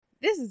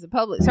This is a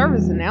public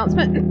service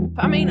announcement.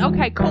 I mean,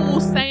 okay, cool.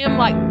 Sam,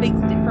 like,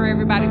 fixed it for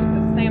everybody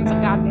because Sam's a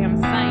goddamn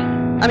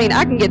saint. I mean,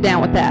 I can get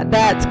down with that.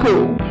 That's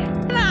cool.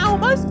 And I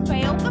almost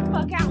fell the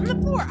fuck out on the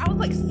floor. I was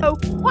like, so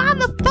why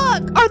the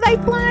fuck are they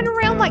flying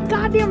around like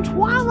goddamn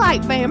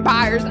Twilight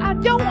vampires? I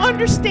don't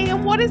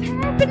understand what is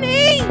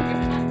happening.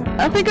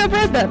 I think I've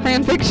read that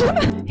fan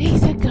fiction.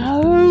 He's a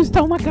ghost.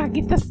 Oh my god,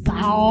 get the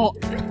salt.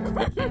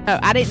 Oh,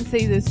 I didn't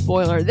see this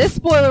spoiler. This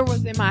spoiler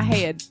was in my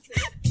head.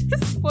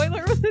 This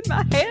spoiler was in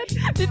my head?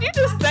 Did you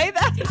just say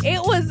that?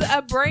 It was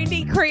a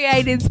Brandy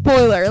created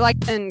spoiler. Like,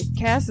 And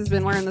Cass has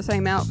been wearing the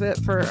same outfit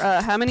for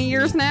how many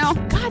years now?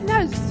 God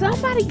knows,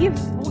 somebody give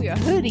this boy a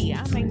hoodie.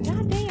 I mean,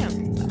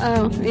 goddamn.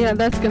 Oh, yeah,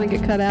 that's going to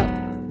get cut out.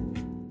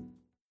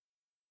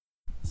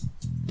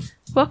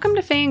 Welcome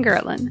to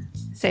Fangirlin',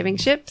 saving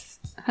ships,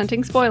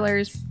 hunting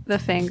spoilers, the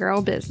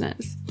fangirl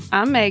business.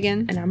 I'm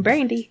Megan. And I'm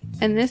Brandy.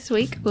 And this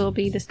week we'll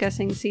be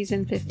discussing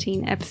Season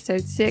 15,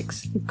 Episode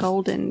 6,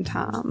 Golden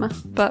Time.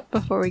 But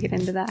before we get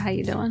into that, how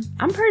you doing?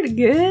 I'm pretty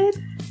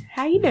good.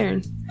 How you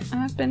doing?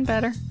 I've been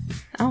better.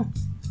 Oh,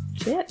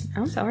 shit.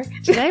 I'm sorry.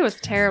 Today was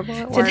terrible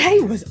at work. Today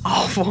was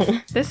awful.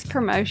 This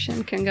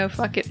promotion can go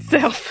fuck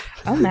itself.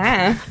 Oh,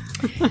 my.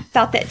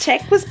 Thought that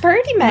check was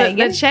pretty, Megan.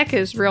 The check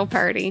is real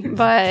pretty,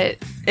 but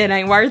It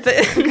ain't worth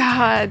it.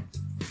 God.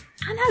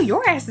 I know,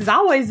 your ass is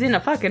always in a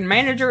fucking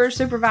manager or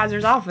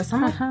supervisor's office.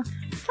 I'm like, Uh-huh.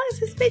 what is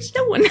this bitch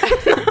doing?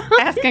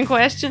 Asking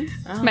questions,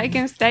 Oh.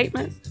 making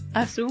statements,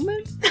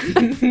 assuming.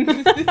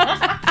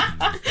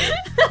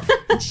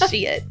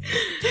 Shit.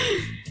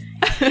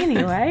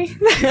 Anyway.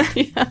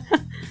 Yeah.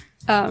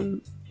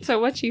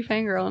 So what you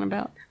fangirling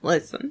about?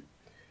 Listen.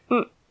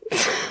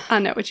 I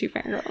know what you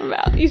fangirling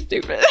about. You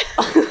stupid.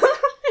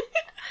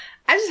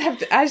 I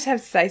just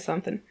have to say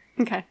something.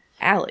 Okay.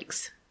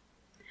 Alex.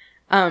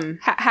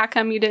 How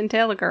come you didn't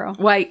tell a girl?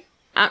 Wait.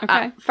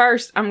 Okay.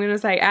 First, I'm going to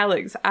say,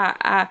 Alex,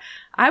 I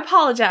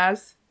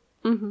apologize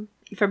Mm-hmm.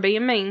 for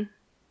being mean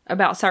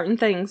about certain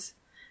things.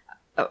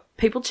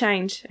 People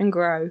change and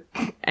grow,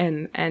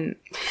 and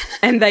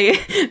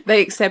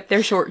they accept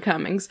their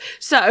shortcomings.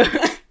 So,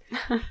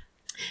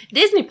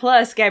 Disney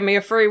Plus gave me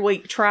a free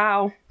week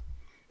trial,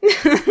 and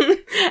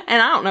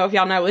I don't know if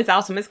y'all know, it's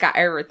awesome. It's got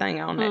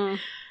everything on it.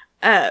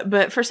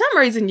 But for some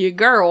reason, your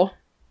girl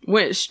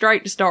went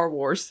straight to Star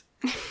Wars.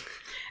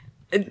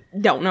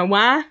 Don't know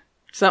why.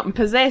 Something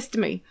possessed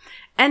me.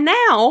 And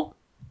now,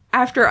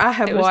 after I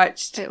have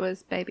watched... It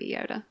was Baby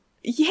Yoda.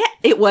 Yeah,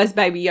 it was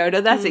Baby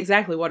Yoda. That's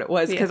exactly what it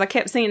was. Because I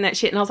kept seeing that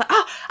shit and I was like,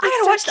 oh, I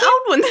gotta watch the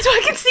old ones so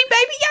I can see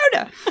Baby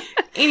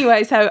Yoda.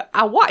 Anyway, so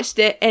I watched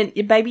it and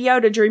Baby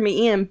Yoda drew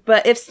me in.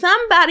 But if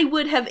somebody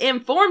would have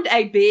informed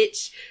a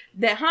bitch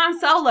that Han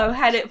Solo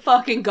had it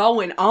fucking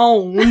going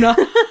on, I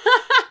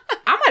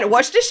might have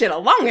watched this shit a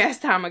long ass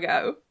time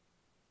ago.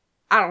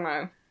 I don't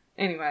know.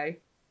 Anyway.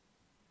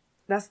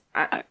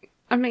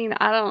 I mean,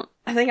 I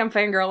think I'm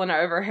fangirling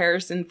over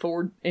Harrison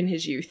Ford in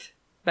his youth,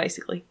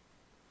 basically.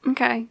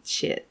 Okay.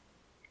 Shit.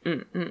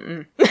 I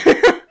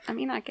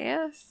mean, I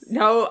guess.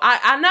 No,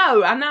 I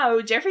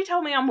know. Jeffrey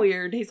told me I'm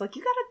weird. He's like,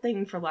 you got a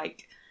thing for,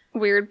 like...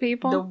 Weird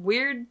people? The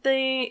weird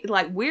thing,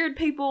 like, weird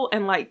people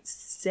and, like,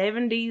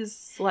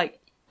 70s,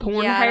 like,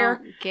 porn yeah, hair.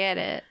 I don't get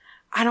it.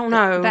 I don't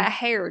know. That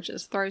hair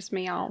just throws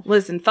me off.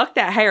 Listen, fuck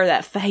that hair,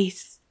 that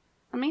face.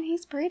 I mean,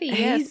 he's pretty,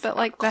 yes, but,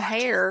 like, the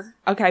hair.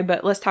 Okay,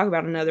 but let's talk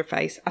about another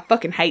face. I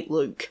fucking hate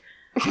Luke.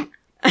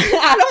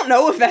 I don't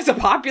know if that's a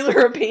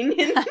popular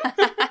opinion,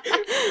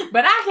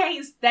 but I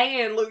can't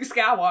stand Luke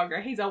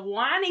Skywalker. He's a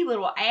whiny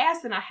little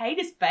ass, and I hate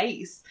his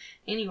face.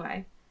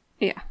 Anyway,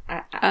 yeah,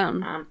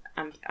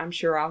 I'm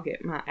sure I'll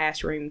get my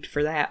ass reamed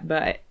for that,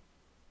 but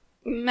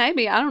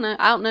maybe I don't know.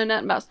 I don't know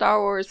nothing about Star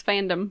Wars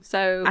fandom,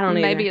 so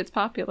maybe it's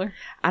popular.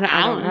 I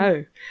don't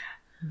know,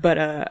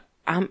 but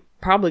I'm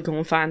probably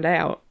gonna find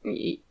out.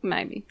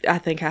 Maybe. I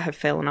think I have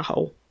fell in a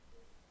hole.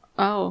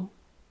 Oh.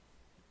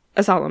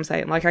 That's all I'm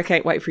saying. Like, I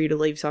can't wait for you to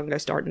leave so I can go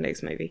start the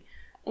next movie.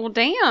 Well,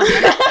 damn.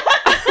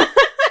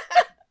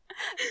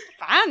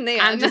 Fine then.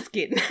 I'm just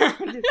kidding.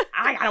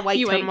 I gotta wait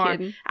till tomorrow.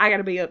 Kidding. I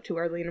gotta be up too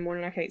early in the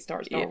morning. I can't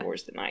start Star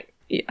Wars tonight.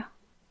 Yeah.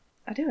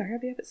 I do. I gotta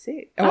be up at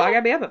 6. Oh, I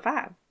gotta be up at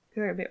 5.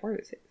 Because I gotta be at work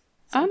at 6.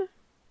 So, oh, no.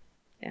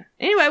 Yeah.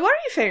 Anyway, what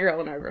are you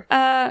fangirling over?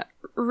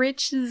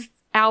 Rich's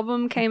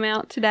album came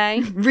out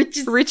today.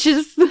 Rich's.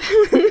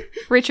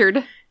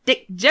 Richard.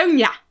 Dick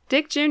Jr.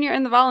 Dick Jr.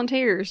 and the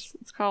Volunteers.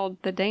 It's called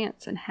The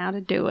Dance and How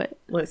to Do It.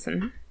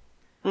 Listen.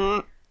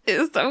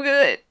 It's so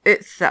good.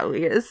 It so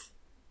is.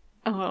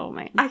 Oh,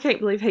 man. I can't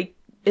believe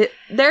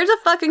there's a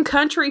fucking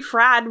country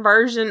fried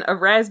version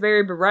of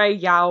Raspberry Beret,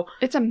 y'all.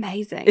 It's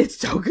amazing. It's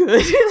so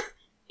good.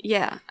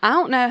 Yeah. I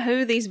don't know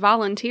who these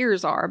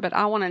volunteers are, but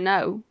I want to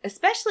know.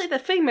 Especially the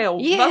female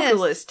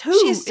vocalist. Who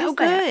she's so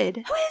good.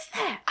 Who is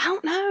that? I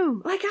don't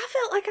know. Like, I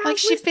felt like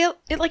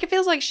it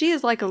feels like she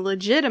is like a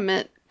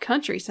legitimate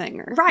country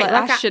singer. Right.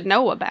 Like I should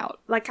know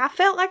about. Like, I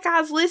felt like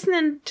I was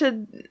listening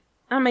to,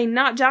 I mean,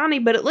 not Johnny,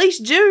 but at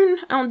least June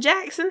on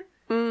Jackson.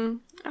 I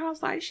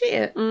was like,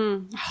 shit.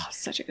 Oh,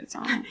 such a good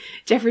song.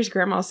 Jeffrey's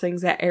grandma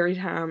sings that every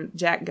time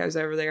Jack goes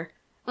over there.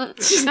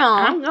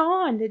 I'm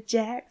going to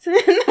Jackson.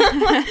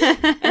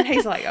 And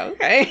he's like,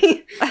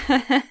 okay.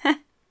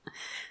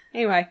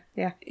 Anyway,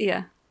 yeah.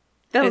 Yeah.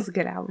 That was a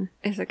good album.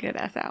 It's a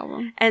good-ass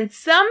album. And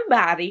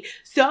somebody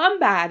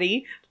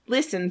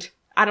listened.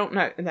 I don't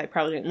know. They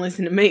probably didn't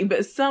listen to me,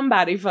 but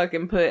somebody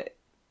fucking put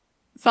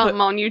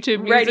Something on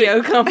YouTube Music.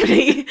 Radio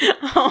Company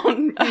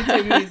on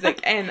YouTube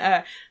Music.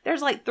 And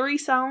there's like 3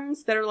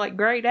 songs that are like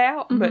grayed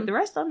out, but the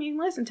rest of them you can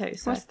listen to.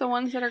 So. What's the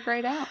ones that are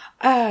grayed out?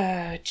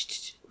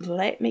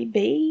 Let Me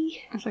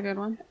Be. That's a good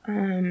one.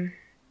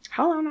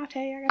 Hold on, I'll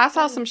tell you. I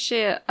saw some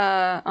shit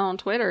on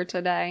Twitter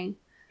today.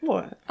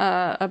 What?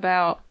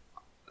 About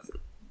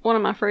one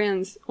of my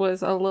friends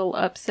was a little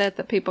upset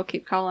that people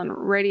keep calling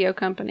Radio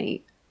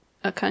Company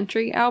a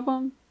country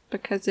album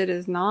because it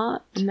is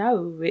not.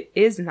 No, it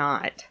is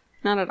not.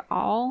 Not at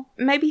all.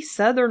 Maybe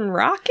Southern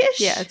Rockish?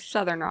 Yeah, it's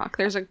Southern rock.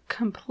 There's a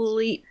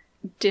complete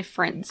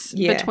difference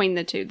between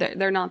the two.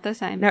 They're not the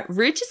same. No,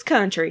 Rich is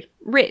country.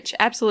 Rich,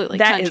 absolutely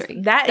That country.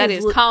 is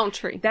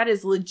country. That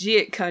is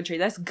legit country.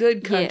 That's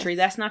good country. Yes.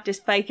 That's not this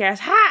fake ass,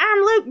 hi,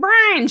 I'm Luke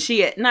Bryan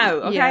shit.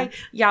 No, okay?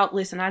 Yeah. Y'all,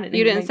 listen, I didn't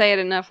You even didn't say it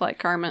enough like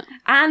Kermit.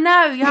 I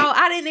know, y'all,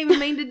 I didn't even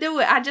mean to do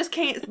it. I just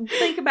can't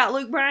think about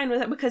Luke Bryan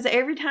with it because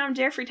every time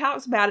Jeffrey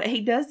talks about it,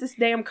 he does this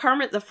damn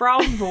Kermit the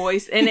Frog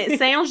voice and it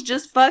sounds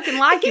just fucking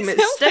like him. It's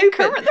Sounds stupid.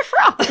 like Kermit the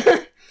Frog.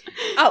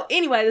 Oh,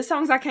 anyway, the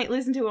songs I can't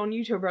listen to on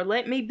YouTube are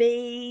Let Me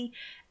Be,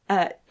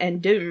 and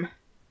Doom.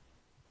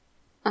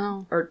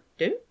 Oh. Or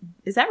Doom?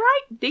 Is that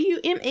right?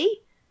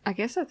 D-U-M-E? I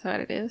guess that's what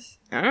it is.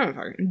 I don't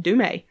know.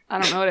 Doome. I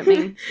don't know what it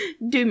means.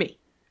 Doomy.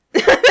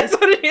 That's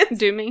what it is.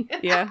 Do me?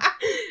 Yeah.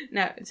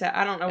 No, so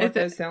I don't know what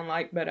those sound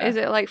like, but... is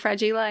it like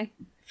Fragile?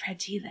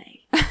 Fragile.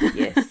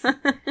 Yes.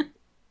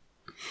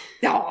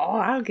 Oh,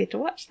 I'll get to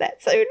watch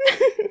that soon.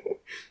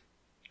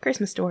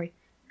 Christmas Story.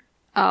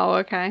 Oh,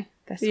 okay.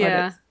 That's what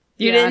Yeah. it's...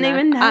 You didn't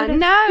even know? I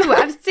know.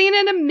 I've seen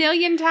it a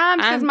million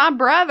times because my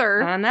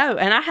brother. I know.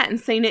 And I hadn't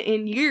seen it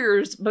in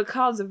years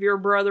because of your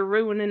brother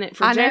ruining it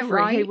for I know, Jeffrey.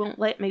 right? He won't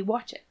let me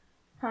watch it.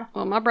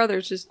 Well, my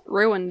brother's just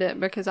ruined it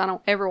because I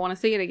don't ever want to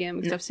see it again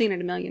because I've seen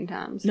it a million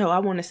times. No, I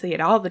want to see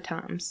it all the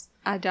times.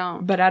 I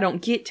don't. But I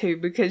don't get to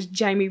because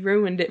Jamie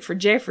ruined it for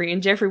Jeffrey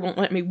and Jeffrey won't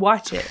let me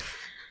watch it.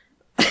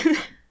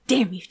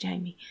 Damn you,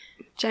 Jamie.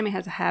 Jamie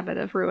has a habit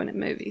of ruining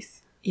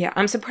movies. Yeah,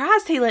 I'm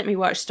surprised he let me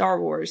watch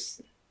Star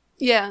Wars.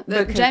 Yeah,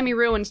 Because- Jamie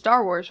ruined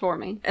Star Wars for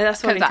me. And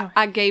that's what he Because told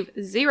I gave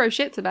 0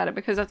 shits about it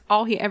because that's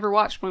all he ever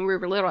watched when we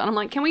were little. And I'm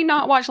like, can we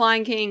not watch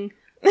Lion King?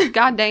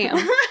 Goddamn.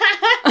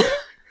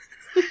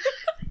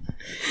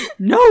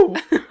 No.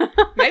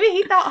 Maybe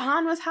he thought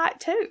Han was hot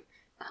too.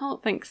 I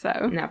don't think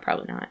so. No,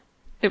 probably not.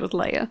 It was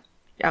Leia.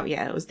 Oh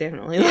yeah, it was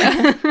definitely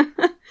like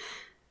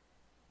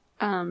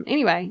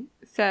Anyway,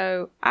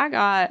 so I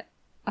got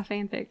a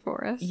fanfic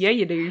for us. yeah,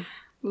 you do.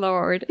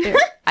 Lord.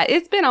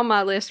 It's been on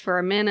my list for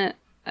a minute,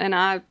 and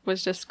I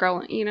was just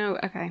scrolling.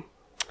 Okay.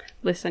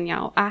 Listen,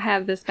 y'all. I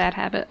have this bad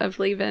habit of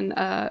leaving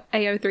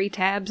AO3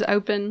 tabs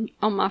open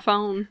on my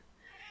phone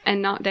and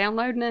not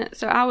downloading it.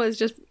 So I was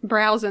just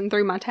browsing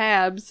through my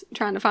tabs,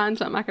 trying to find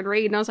something I could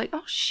read, and I was like,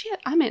 oh shit,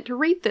 I meant to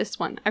read this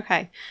one.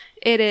 Okay.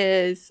 It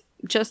is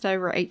just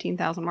over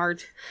 18,000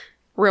 words.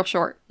 Real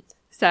short.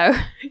 So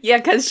Yeah,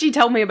 because she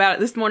told me about it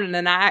this morning,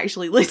 and I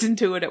actually listened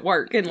to it at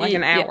work in like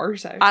an hour.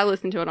 So I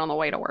listened to it on the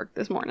way to work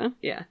this morning.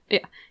 yeah.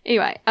 Yeah.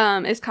 Anyway,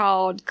 it's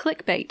called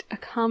Clickbait, A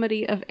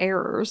Comedy of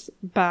Errors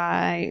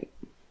by,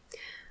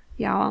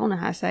 y'all, I don't know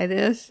how to say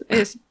this.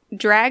 It's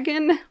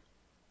Dragon,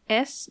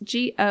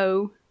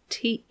 SGOTENKS.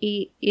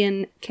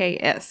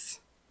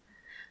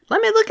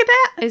 Let me look at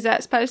that. Is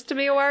that supposed to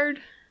be a word?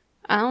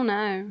 I don't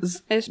know.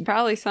 It's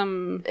probably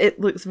some, It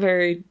looks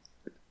very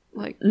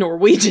like,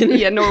 Norwegian.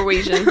 yeah,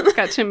 Norwegian. It's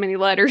got too many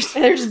letters.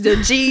 There's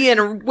a G in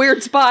a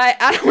weird spot.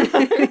 I don't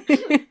know.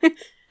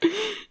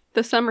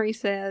 The summary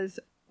says,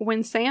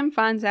 when Sam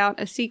finds out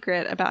a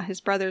secret about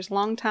his brother's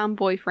longtime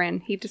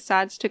boyfriend, he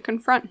decides to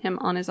confront him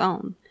on his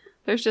own.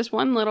 There's just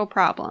one little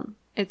problem.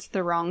 It's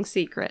the wrong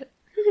secret.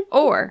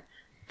 Or,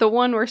 the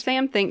one where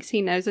Sam thinks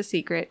he knows a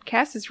secret,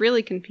 Cass is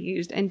really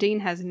confused, and Dean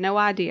has no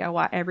idea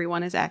why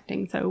everyone is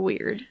acting so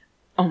weird.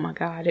 Oh my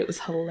god, it was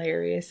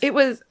hilarious. It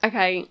was,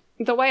 okay,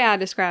 the way I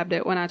described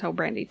it when I told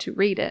Brandy to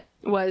read it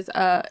was,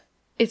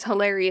 it's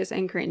hilarious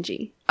and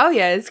cringy. Oh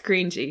yeah, it's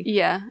cringy.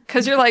 Yeah,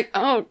 because you're like,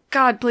 oh,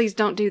 God, please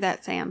don't do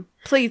that, Sam.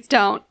 Please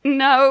don't.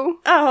 No.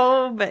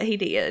 Oh, but he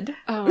did.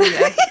 Oh,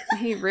 yeah.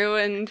 He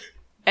ruined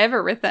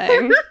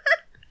everything.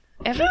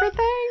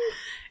 Everything?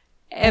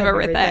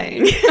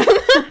 Everything.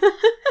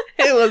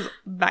 It was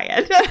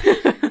bad.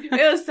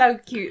 It was so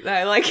cute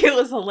though. Like it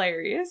was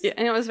hilarious. Yeah,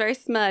 and it was very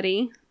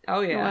smutty.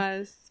 Oh It yeah.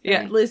 was.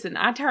 Yeah. Listen,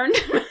 I turned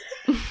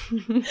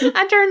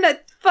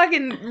that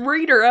fucking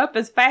reader up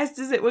as fast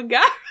as it would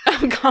go.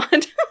 Oh,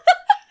 God.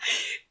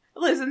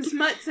 Listen,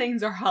 smut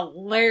scenes are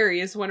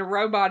hilarious when a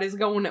robot is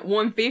going at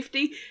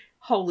 150.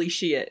 Holy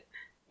shit.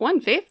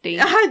 150?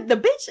 The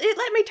bitch, it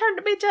let me turn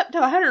the bitch up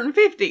to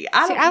 150.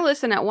 I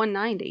listen at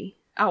 190.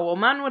 Oh, well,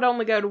 mine would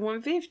only go to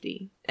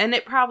 150. And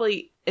it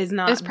probably is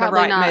not It's the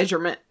probably right not.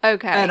 measurement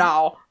Okay. at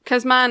all.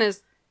 Because mine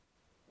is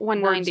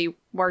 190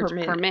 words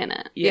per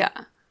minute. Yeah.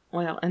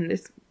 Well, and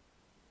this...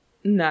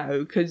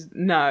 No, because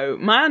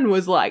mine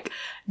was like...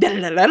 if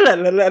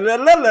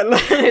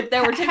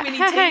there were too many T's.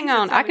 Hang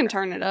on, I can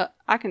turn it up.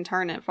 I can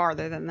turn it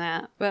farther than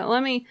that. But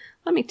let me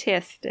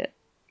test it.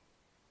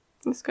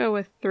 Let's go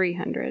with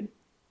 300.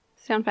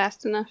 Sound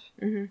fast enough?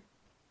 Mm-hmm.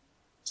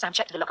 Sam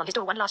checked the lock on his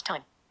door one last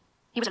time.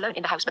 He was alone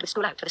in the house, but the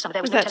school out for the summer.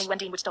 There was no telling when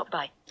Dean would stop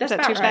by. That's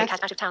about about right.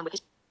 right. Out of town with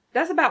his...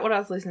 That's about what I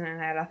was listening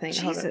at, I think.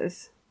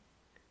 Jesus.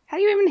 How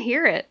do you even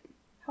hear it?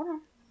 Hold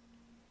on.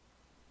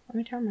 Let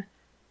me turn my...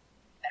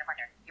 Better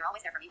partner. You're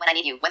always there for me when I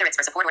need you, whether it's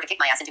for support or to kick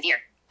my ass into gear.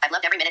 I've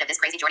loved every minute of this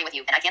crazy journey with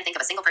you, and I can't think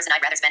of a single person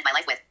I'd rather spend my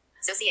life with.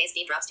 So CA's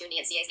Steve drops to me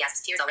and CA's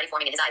gasps, tears already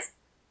forming in his eyes.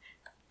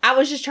 I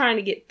was just trying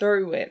to get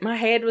through it. My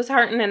head was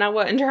hurting and I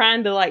wasn't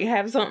trying to like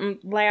have something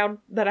loud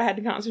that I had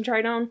to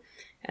concentrate on.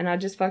 And I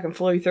just fucking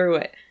flew through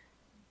it.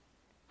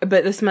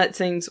 But the smut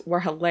scenes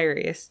were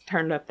hilarious.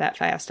 Turned up that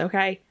fast,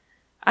 okay?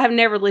 I have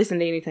never listened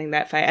to anything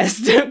that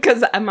fast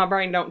because my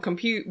brain don't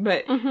compute,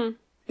 but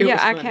it was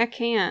I funny.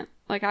 can't.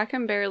 Like, I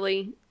can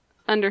barely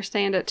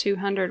understand at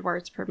 200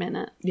 words per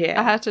minute. Yeah.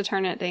 I have to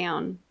turn it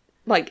down.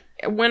 Like,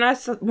 when I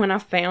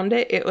found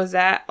it, it was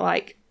at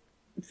like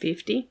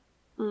 50.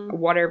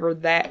 Whatever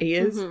that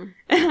is. And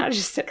I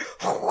just said,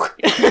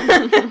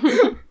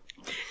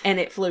 and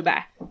it flew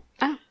by.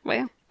 Oh,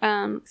 well.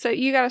 So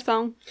you got a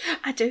song?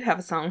 I do have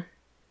a song.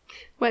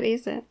 What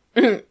is it?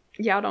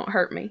 Y'all don't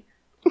hurt me.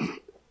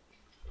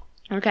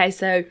 Okay,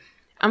 so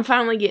I'm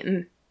finally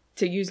getting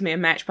to use me a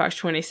Matchbox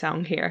 20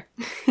 song here.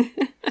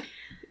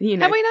 You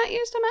know, Have we not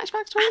used a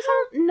Matchbox 20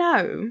 song?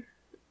 no.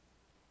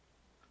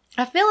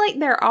 I feel like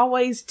they're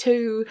always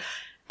too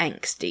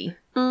angsty.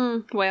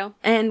 Well.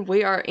 And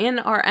we are in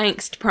our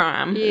angst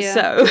prime. Yeah.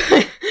 So,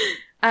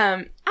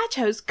 I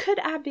chose Could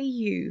I Be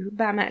You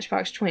by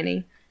Matchbox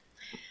 20.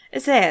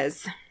 It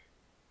says,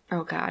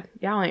 oh God,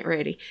 y'all ain't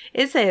ready.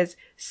 It says,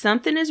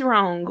 something is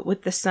wrong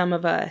with the sum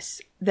of us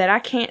that I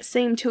can't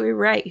seem to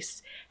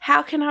erase.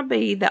 How can I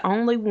be the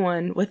only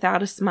one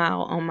without a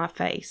smile on my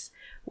face?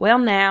 Well,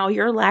 now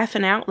you're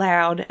laughing out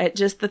loud at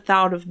just the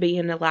thought of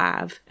being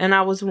alive. And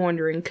I was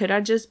wondering, could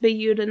I just be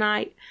you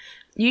tonight?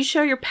 You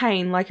show your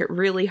pain like it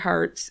really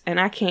hurts, and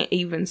I can't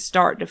even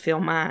start to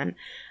feel mine.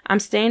 I'm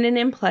standing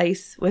in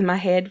place with my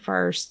head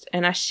first,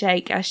 and I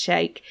shake,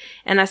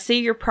 and I see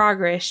your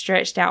progress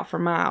stretched out for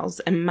miles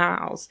and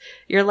miles.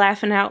 You're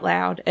laughing out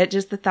loud at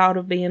just the thought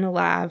of being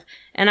alive,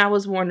 and I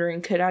was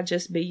wondering, could I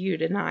just be you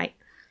tonight?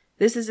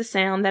 This is the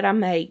sound that I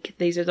make.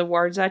 These are the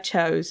words I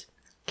chose.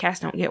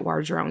 Cass don't get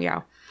words wrong,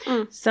 y'all.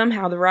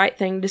 Somehow the right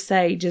thing to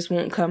say just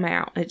won't come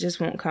out. It just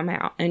won't come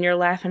out. And you're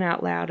laughing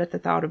out loud at the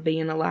thought of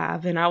being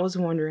alive. And I was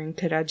wondering,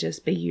 could I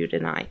just be you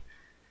tonight?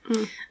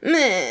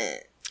 Meh.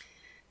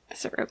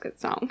 That's a real good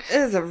song. It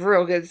is a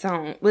real good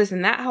song.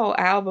 Listen, that whole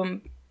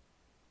album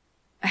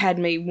had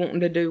me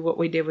wanting to do what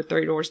we did with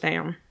Three Doors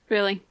Down.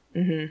 Really?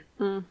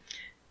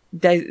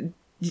 They,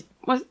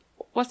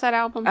 What's that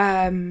album?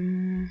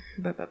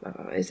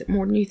 is it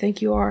More Than You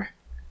Think You Are?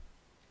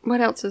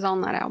 What else is on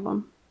that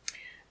album?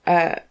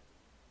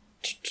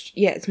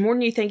 Yeah, it's More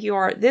Than You Think You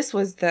Are. This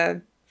was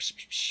the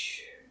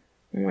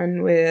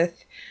one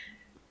with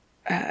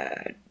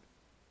the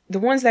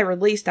ones they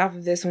released off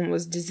of this one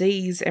was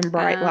Disease and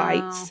Bright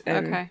Lights.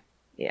 And, Okay.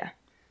 yeah.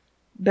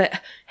 But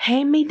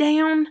Hand Me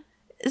Down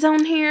is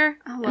on here.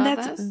 I love and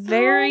that's that song.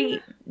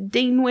 very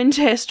Dean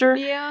Winchester.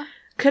 Yeah.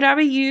 Could I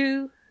Be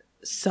You?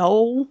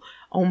 Soul.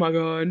 Oh my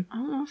God. I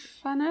don't know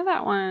if I know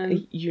that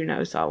one. You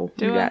know Soul.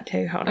 Do you I? got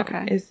to. Hold on.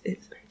 Okay. It's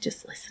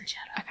just listen,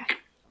 shut up. Okay.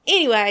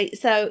 Anyway,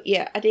 so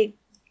yeah, I did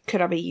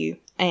Could I Be You?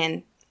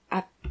 And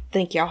I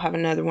think y'all have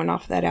another one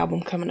off of that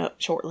album coming up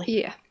shortly.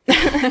 Yeah.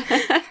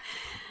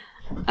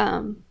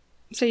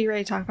 So you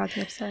ready to talk about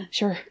the episode?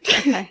 Sure.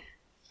 Okay.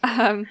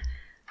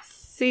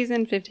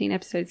 Season 15,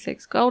 episode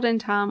 6, Golden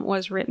Time,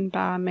 was written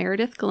by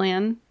Meredith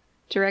Glenn,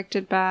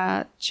 directed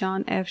by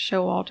John F.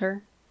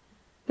 Showalter.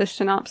 The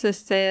synopsis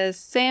says,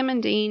 Sam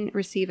and Dean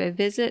receive a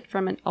visit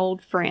from an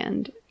old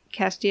friend.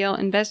 Castiel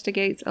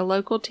investigates a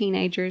local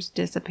teenager's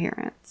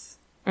disappearance.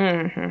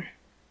 Mm-hmm.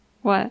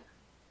 What?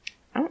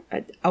 Oh,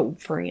 an old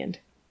friend.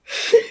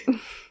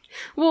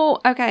 Well,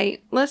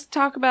 okay, let's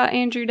talk about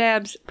Andrew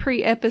Dabb's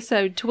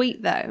pre-episode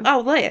tweet, though.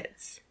 Oh,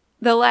 let's.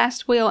 The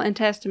last will and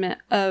testament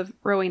of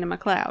Rowena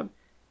McLeod.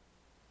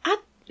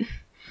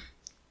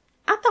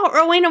 I thought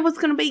Rowena was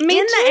going to be Me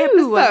in the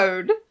too.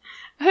 episode.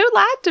 Who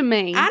lied to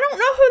me? I don't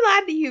know who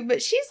lied to you,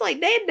 but she's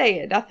like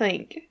dead, I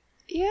think.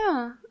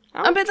 Yeah.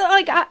 Oh. But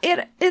like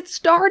it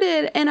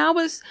started and I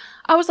was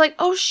like,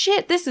 oh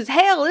shit, this is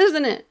hell,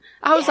 isn't it?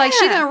 I was like,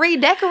 she Yeah. done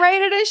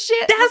redecorated and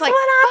shit. That's I was like, what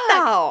I fuck.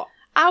 thought.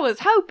 I was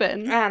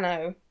hoping. I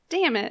know.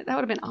 Damn it, that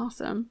would have been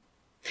awesome.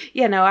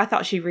 Yeah, no, I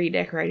thought she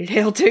redecorated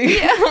hell too.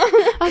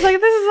 I was like,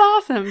 this is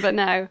awesome, but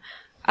no.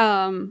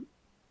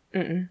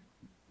 Mm-mm.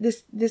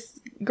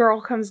 This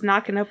girl comes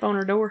knocking up on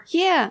her door.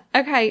 Yeah.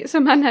 Okay. So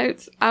my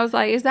notes, I was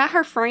like, is that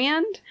her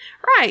friend?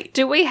 Right.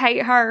 Do we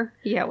hate her?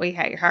 Yeah, we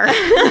hate her.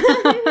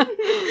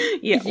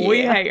 Yeah,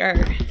 we hate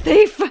her.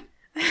 Thief.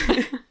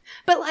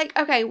 But, like,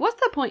 okay, what's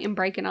the point in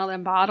breaking all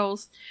them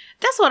bottles?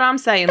 That's what I'm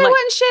saying. There Like,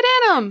 wasn't shit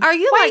in them. are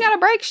you, Why like- you gotta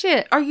break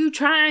shit? are you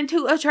trying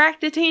to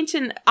attract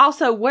attention?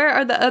 Also, where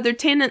are the other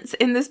tenants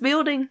in this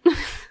building?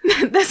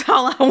 That's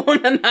all I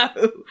want to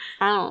know.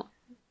 I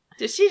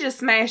don't. She just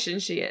smashing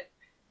shit.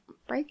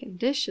 Breaking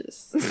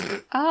dishes.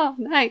 Oh,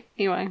 night.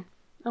 Anyway.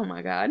 Oh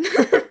my god.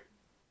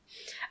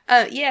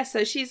 Yeah,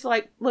 so she's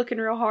like looking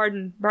real hard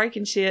and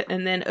breaking shit,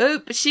 and then,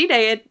 oop, she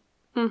dead.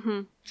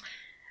 Mm-hmm.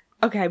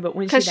 Okay, but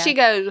when Because she she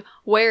goes,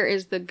 where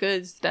is the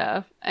good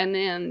stuff? And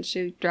then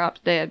she drops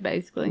dead,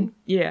 basically.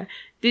 yeah.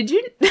 Did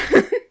you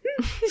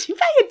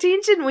pay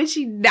attention when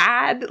she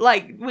died?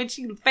 Like, when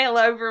she fell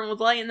over and was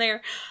laying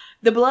there?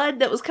 The blood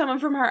that was coming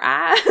from her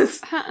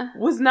eyes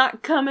was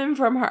not coming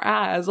from her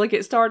eyes. Like,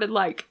 it started,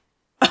 like,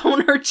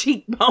 on her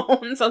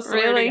cheekbones. I swear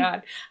Really? to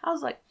God. I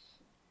was like,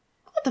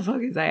 what the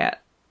fuck is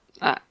that?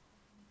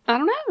 I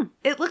don't know.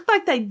 It looked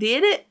like they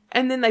did it,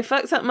 and then they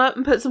fucked something up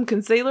and put some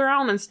concealer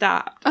on and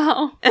stopped.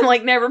 Oh. And,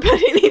 like, never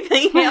put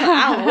anything else.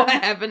 I don't know what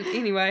happened.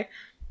 Anyway.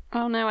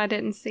 Oh, no, I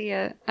didn't see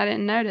it. I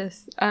didn't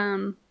notice.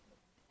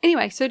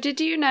 Anyway, so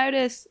did you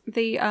notice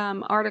the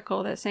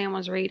article that Sam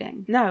was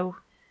reading? No.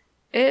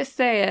 It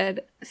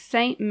said,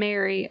 St.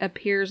 Mary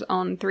appears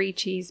on 3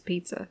 cheese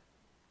pizza.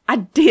 I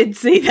did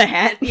see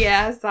that.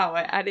 Yeah, I saw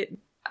it.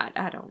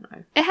 I don't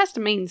know. It has to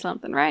mean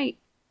something, right?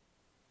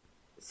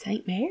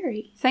 St.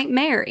 Mary. St.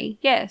 Mary,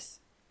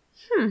 yes.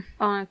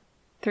 On a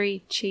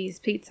 3 cheese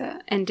pizza.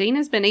 And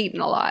Dina's been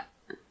eating a lot.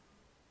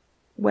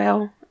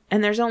 Well,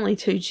 and there's only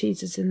 2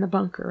 cheeses in the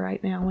bunker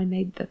right now. We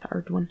need the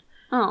 3rd one.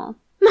 Oh.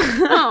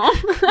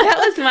 Oh.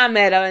 That was my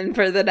meta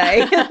for the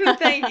day.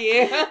 Thank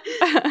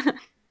you.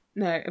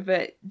 No,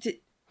 but...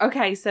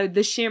 okay, so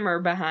the shimmer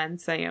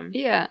behind Sam.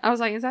 Yeah, I was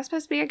like, is that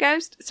supposed to be a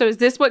ghost? So is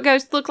this what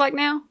ghosts look like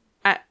now?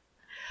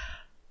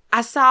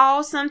 I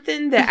saw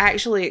something that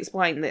actually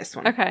explained this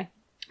one. Okay.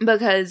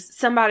 Because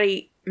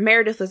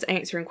Meredith was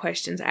answering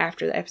questions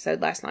after the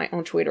episode last night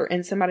on Twitter,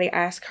 and somebody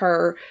asked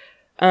her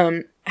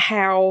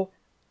how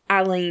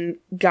Eileen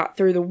got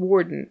through the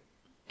warden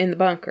in the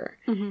bunker.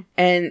 Mm-hmm.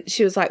 And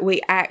she was like,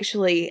 we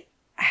actually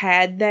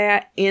had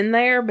that in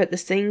there, but the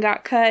scene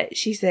got cut.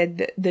 She said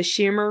that the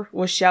shimmer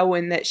was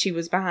showing that she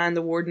was behind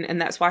the warden,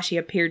 and that's why she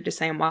appeared to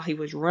Sam while he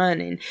was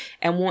running.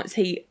 And once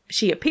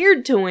she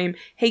appeared to him,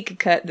 he could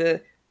cut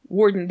the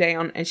warden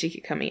down and she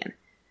could come in.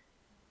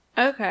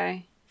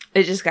 Okay.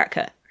 It just got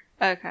cut.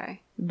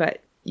 Okay.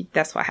 But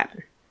that's what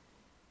happened.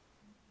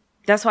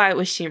 That's why it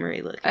was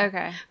shimmery looking.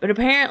 Okay. But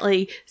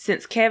apparently,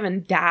 since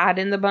Kevin died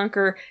in the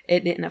bunker,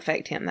 it didn't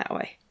affect him that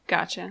way.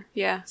 Gotcha.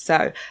 Yeah.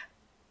 So,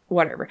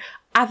 whatever.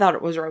 I thought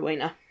it was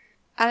Rowena.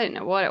 I didn't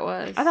know what it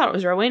was. I thought it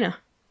was Rowena.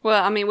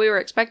 Well, I mean, we were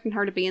expecting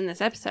her to be in this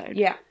episode.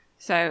 Yeah.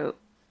 So,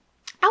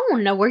 I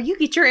want to know where you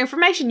get your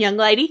information, young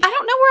lady. I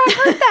don't know where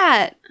I heard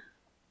that.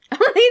 I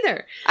don't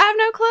either. I have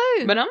no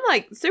clue. But I'm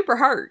like super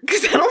hurt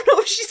because I don't know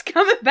if she's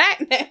coming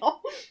back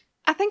now.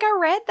 I think I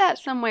read that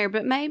somewhere,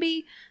 but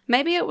maybe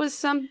it was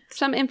some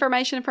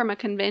information from a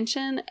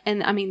convention.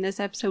 And I mean, this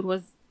episode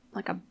was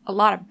like a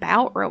lot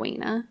about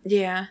Rowena.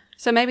 Yeah.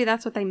 So maybe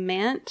that's what they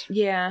meant.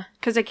 Yeah.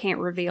 Because they can't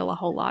reveal a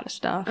whole lot of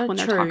stuff when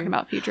they're True. talking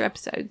about future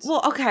episodes.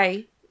 Well,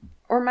 okay.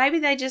 Or maybe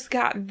they just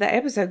got the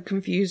episode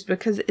confused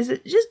because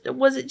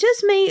was it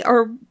just me,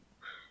 or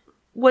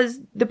was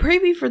the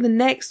preview for the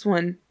next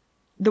one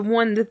the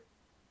one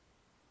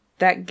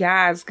that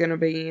guy's gonna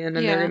be in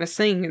and Yeah. they're gonna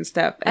sing and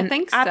stuff? And I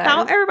think I so.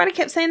 thought everybody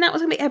kept saying that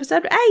was gonna be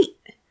episode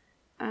 8.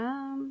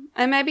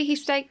 And maybe he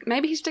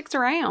sticks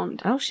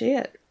around. Oh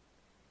shit.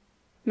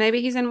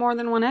 Maybe he's in more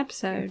than one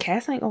episode.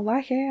 Cass ain't gonna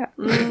like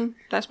that.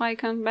 That's why he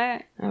comes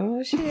back.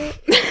 Oh shit.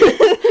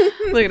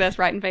 Look at us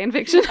writing fan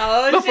fiction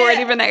Oh, before shit.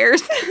 it even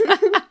airs.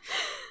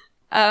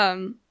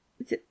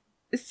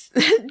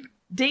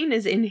 Dean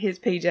is in his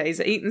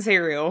PJs eating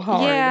cereal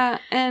hard. Yeah,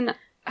 and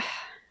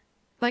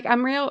like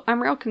I'm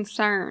real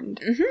concerned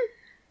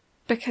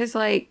because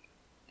like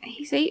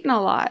he's eating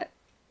a lot,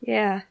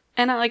 Yeah.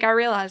 and I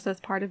realize that's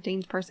part of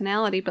Dean's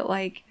personality, but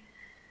like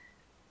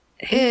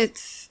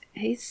He's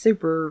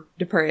super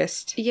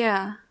depressed.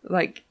 yeah,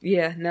 Like,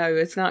 yeah, no,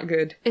 it's not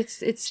good.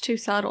 it's too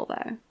subtle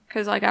though,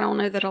 because like I don't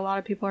know that a lot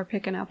of people are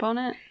picking up on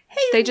it.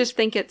 They just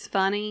think it's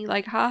funny,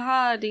 like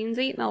haha, Dean's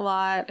eating a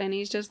lot, and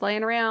he's just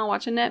laying around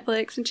watching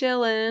Netflix and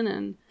chilling,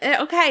 and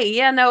Okay,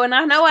 yeah, no, and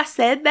I know I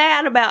said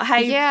that about,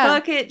 hey, Yeah.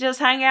 fuck it, just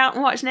hang out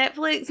and watch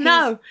Netflix.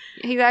 No,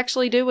 he's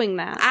actually doing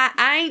that.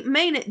 I ain't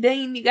mean it,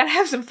 Dean. You gotta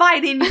have some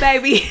fight in you,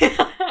 baby.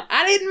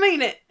 I didn't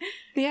mean it.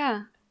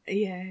 Yeah.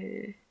 Yeah.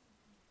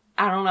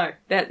 I don't know.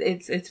 That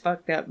it's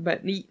fucked up,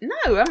 but no,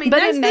 I mean, But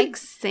that's it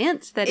makes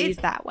sense that he's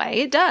that way.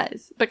 It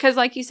does. Because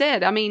like you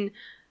said, I mean,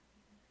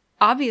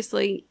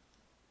 obviously.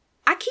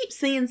 I keep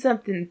seeing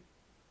something.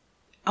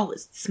 Oh,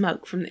 it's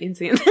smoke from the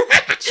incense.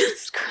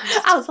 Jesus Christ.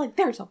 I was like,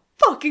 there's a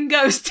fucking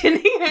ghost in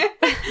here.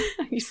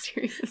 Are you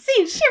serious?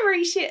 Seeing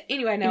shimmery shit.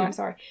 Anyway, no, I'm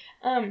sorry.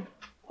 What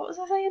was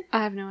I saying?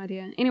 I have no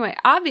idea. Anyway,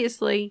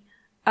 obviously,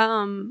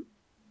 fuck,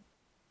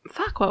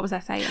 what was I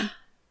saying?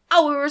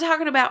 oh, we were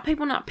talking about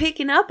people not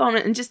picking up on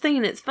it and just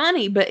thinking it's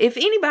funny. But if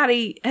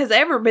anybody has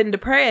ever been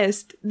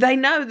depressed, they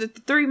know that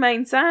the 3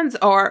 main signs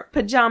are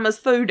pajamas,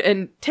 food,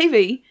 and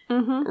TV.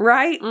 Mm-hmm.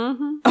 Right?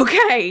 Mm-hmm.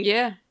 Okay.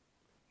 Yeah.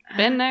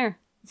 Been there.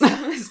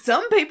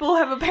 Some people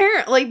have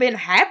apparently been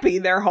happy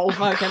their whole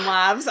fucking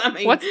lives. I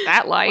mean, What's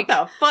that like?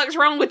 what the fuck's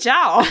wrong with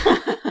y'all?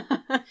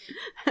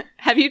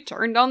 Have you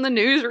turned on the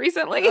news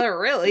recently?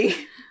 Really?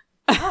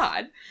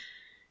 God.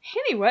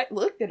 Anyway,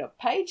 looked at a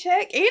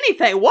paycheck,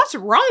 anything. What's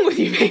wrong with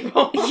you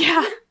people?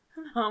 Yeah.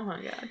 Oh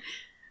my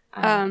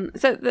God.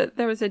 So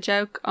there was a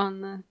joke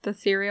on the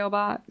cereal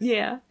box.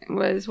 Yeah. It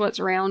was what's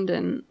round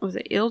and was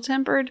it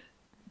ill-tempered?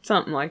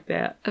 Something like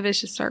that. A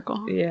vicious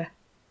circle. Yeah.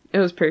 It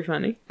was pretty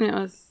funny. It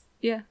was,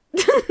 yeah.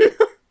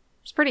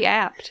 It's pretty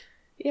apt.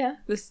 Yeah.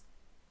 This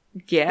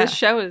Yeah.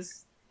 show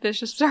is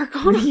vicious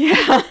circle.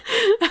 Yeah.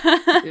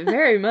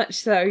 Very much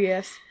so,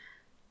 yes.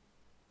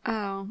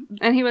 Oh,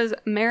 and he was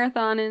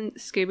marathoning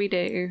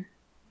Scooby-Doo.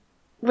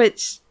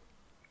 Which,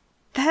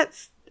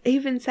 that's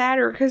even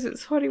sadder because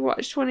it's what he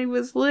watched when he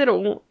was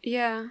little.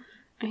 Yeah.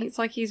 And it's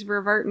like he's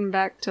reverting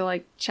back to,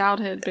 like,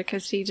 childhood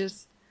because he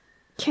just...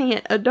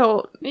 Can't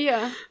adult.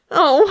 Yeah.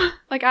 Oh.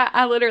 Like,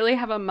 I literally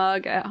have a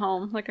mug at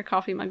home, like a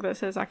coffee mug that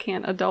says, I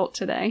can't adult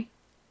today.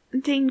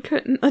 Dean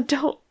couldn't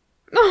adult.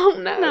 Oh,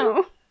 no.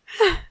 No.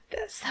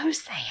 That's so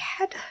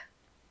sad.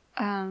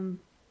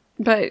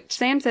 But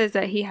Sam says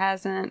that he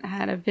hasn't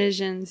had a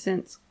vision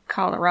since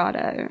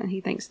Colorado, and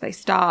he thinks they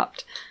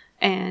stopped.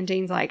 And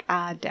Dean's like,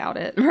 I doubt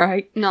it.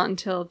 Right. Not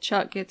until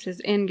Chuck gets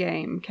his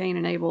endgame, Cain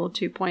and Abel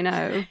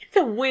 2.0.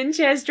 The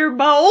Winchester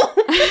Bowl.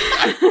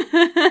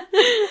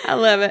 I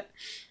love it.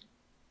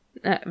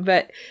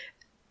 But,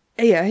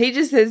 yeah, he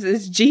just says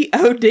it's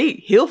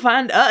G-O-D. He'll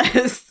find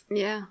us.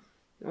 Yeah.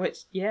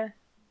 Which, yeah.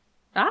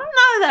 I don't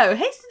know, though.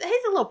 He's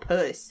a little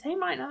puss. He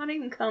might not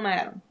even come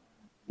at him.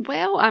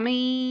 Well, I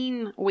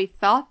mean, we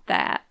thought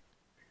that.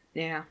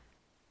 Yeah.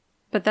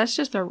 But that's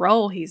just a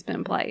role he's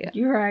been playing.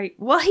 You're right.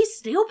 Well, he's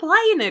still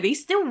playing it.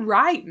 He's still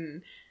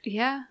writing.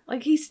 Yeah.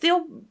 Like, he's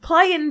still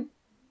playing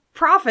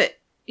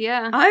Prophet.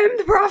 Yeah. I'm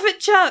the Prophet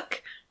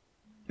Chuck.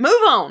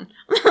 Move on.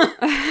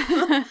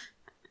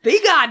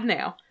 Be God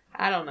now.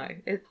 I don't know.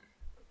 I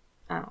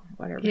don't know.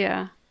 Whatever.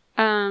 Yeah.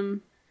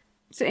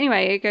 So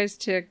anyway, it goes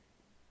to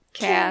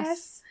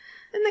Cass.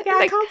 And the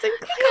guy calls him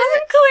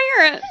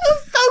Clarence.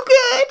 It's so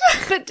good.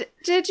 But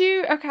did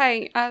you...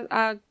 Okay,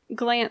 I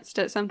glanced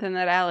at something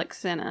that Alex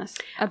sent us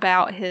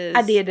about his...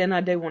 I did, and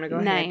I do want to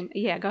go name. ahead.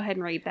 Yeah, go ahead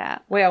and read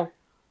that. Well,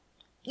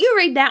 you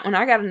read that one.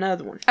 I got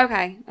another one.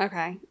 Okay.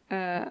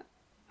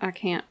 I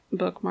can't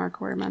bookmark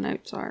where my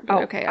notes are. But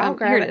Oh, okay, I'll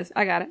grab here it. it is.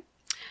 I got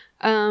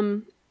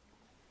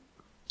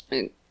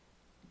it.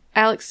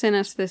 Alex sent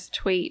us this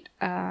tweet.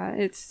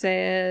 It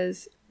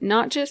says,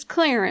 not just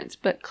Clarence,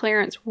 but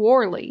Clarence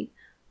Worley,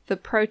 the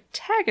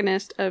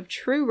protagonist of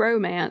True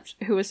Romance,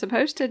 who was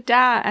supposed to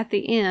die at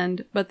the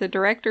end, but the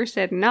director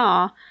said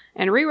nah,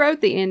 and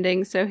rewrote the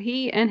ending so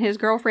he and his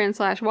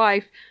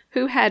girlfriend/wife,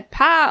 who had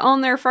pie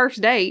on their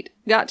first date,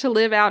 got to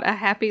live out a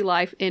happy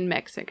life in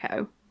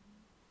Mexico.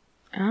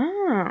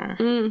 Oh.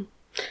 Mm.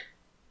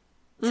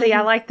 See,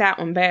 I like that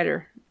one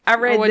better. I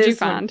read What'd this you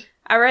find? one.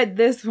 I read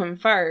this one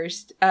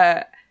first.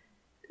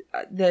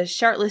 The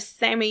shirtless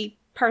Sammy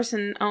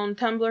person on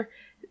Tumblr,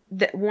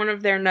 that one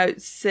of their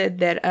notes said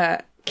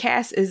that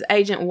Cass is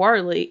Agent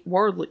Worley,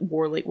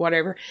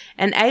 whatever,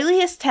 an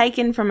alias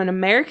taken from an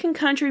American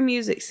country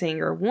music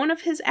singer. One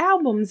of his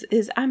albums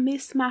is I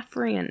Miss My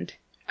Friend.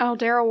 Oh,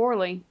 Daryl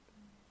Worley.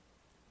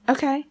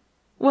 Okay.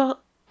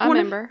 Well, I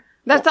remember.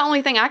 That's the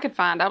only thing I could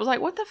find. I was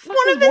like, what the fuck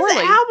one is of his Worley?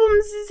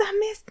 albums is I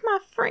Missed My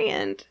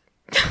Friend.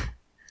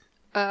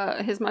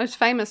 His most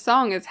famous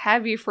song is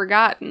Have You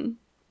Forgotten?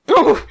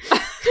 Oh.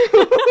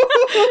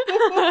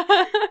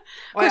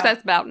 Of course,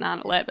 that's about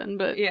 9/11,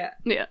 but Yeah.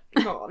 yeah.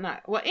 Oh, no.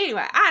 Well,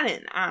 anyway, I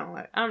don't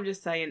know. I'm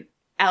just saying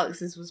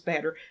Alex's was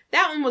better.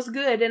 That one was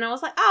good, and I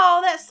was like,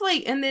 oh, that's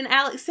sweet. And then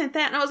Alex sent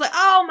that, and I was like,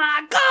 oh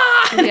my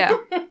God! Yeah.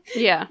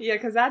 Yeah. Yeah,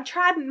 because I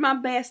tried my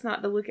best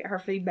not to look at her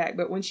feedback,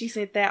 but when she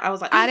sent that, I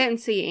was like, I didn't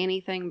see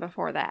anything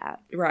before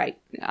that. Right.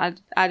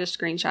 I just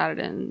screenshotted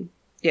it and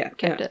Yeah.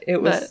 kept it.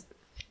 It was,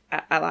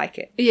 I like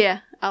it. Yeah,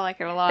 I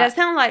like it a lot. That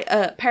sounds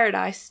like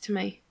Paradise to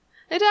me.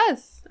 It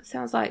does. It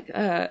sounds like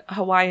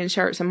Hawaiian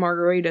shirts and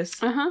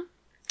margaritas. Uh-huh.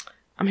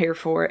 I'm here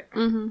for it.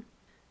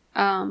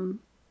 Mm-hmm.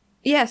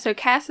 Yeah, so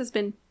Cass has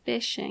been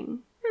fishing.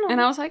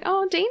 And I was like,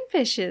 oh, Dean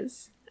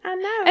fishes. I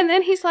know. And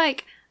then he's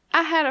like,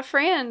 I had a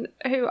friend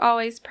who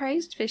always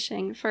praised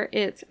fishing for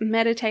its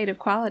meditative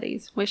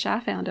qualities. Wish I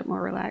found it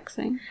more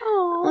relaxing.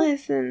 Oh,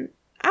 Listen,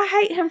 I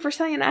hate him for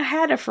saying I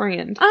had a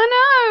friend.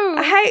 I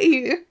know. I hate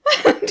you.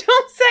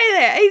 Don't say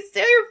that. He's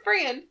still your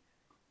friend.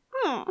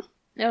 Oh.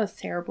 That was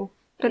terrible.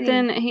 But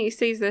then he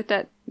sees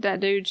that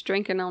dude's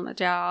drinking on the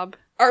job.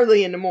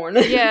 Early in the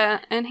morning. Yeah,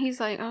 and he's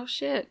like, oh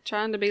shit,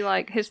 trying to be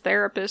like his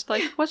therapist.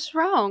 Like, what's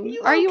wrong?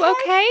 You Are you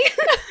okay?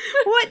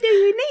 What do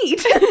you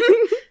need?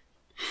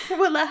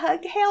 Will a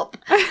hug help?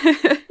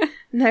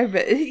 No,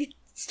 but he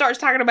starts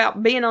talking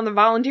about being on the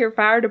volunteer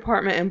fire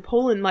department and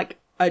pulling like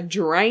a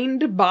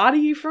drained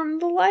body from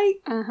the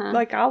lake. Uh-huh.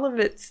 Like all of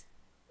its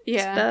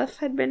stuff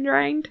had been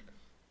drained.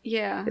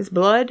 Yeah. His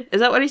blood. Is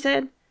that what he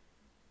said?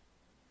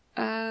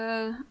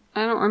 I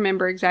don't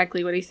remember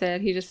exactly what he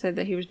said. He just said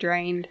that he was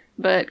drained,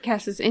 but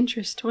Cass's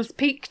interest was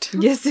piqued.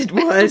 Yes, it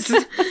was.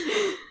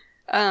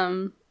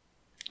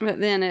 But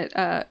then it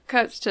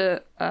cuts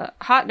to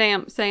Hot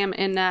Damn Sam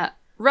in that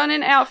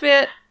running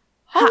outfit.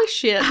 Holy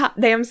shit. Hot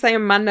damn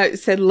Sam, my note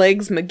said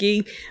Legs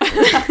McGee.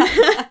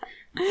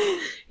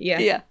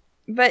 Yeah.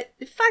 But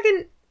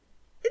fucking...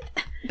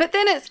 But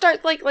then it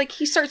starts like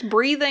he starts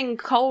breathing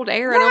cold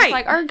air, and I was Right.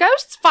 like, "Are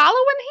ghosts following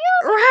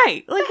him?"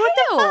 Right. Like, what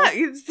hell? the fuck?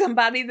 It's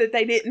somebody that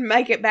they didn't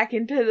make it back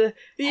into the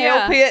Yeah.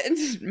 hell pit and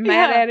just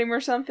mad Yeah. at him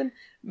or something.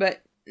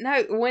 But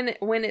no, when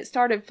it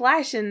started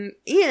flashing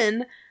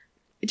in,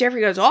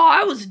 Jeffrey goes, "Oh,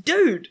 I was a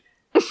dude.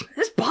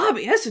 That's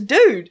Bobby. That's a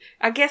dude."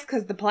 I guess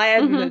because the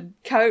plaid and the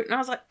coat. And I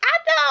was like, I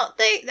don't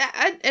think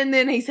that. And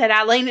then he said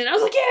Eileen, and I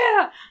was like,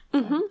 yeah.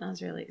 I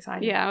was really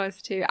excited. Yeah, I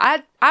was too.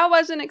 I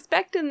wasn't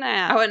expecting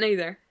that. I wasn't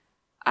either.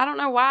 I don't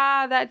know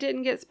why that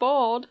didn't get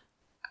spoiled.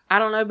 I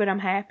don't know, but I'm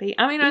happy.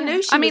 I mean, I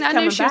knew she I was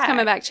knew she was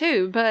coming back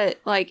too,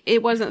 but like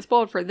it wasn't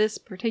spoiled for this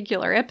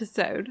particular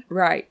episode.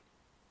 Right.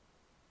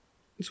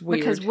 It's weird.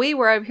 Because we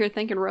were over here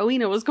thinking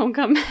Rowena was going to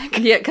come back.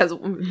 Yeah, because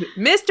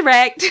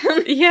misdirect.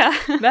 Yeah.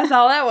 That's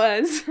all that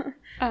was.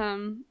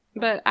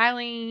 But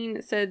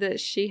Eileen said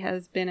that she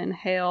has been in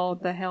hell.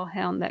 The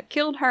hellhound that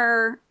killed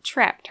her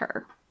trapped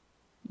her.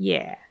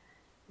 Yeah.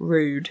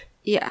 Rude.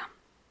 Yeah.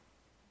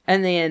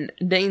 And then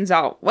Dean's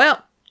all,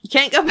 well, you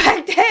can't go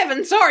back to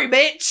heaven. Sorry,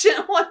 bitch.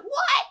 I'm like,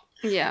 what?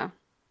 Yeah.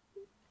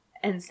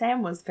 And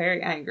Sam was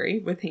very angry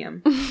with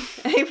him.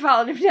 He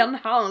followed him down the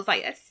hall and was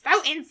like, that's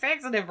so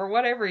insensitive or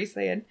whatever he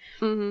said.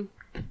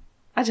 Mm-hmm.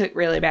 I took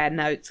really bad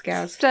notes,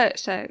 guys. So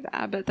did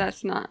I, but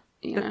that's not,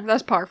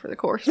 that's par for the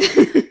course.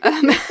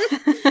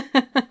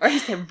 Or he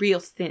said real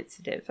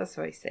sensitive. That's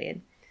what he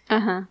said.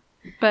 Uh-huh.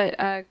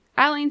 But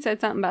Eileen said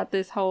something about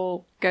this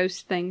whole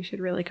ghost thing should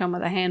really come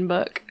with a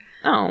handbook.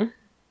 Oh.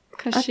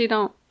 Because she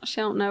don't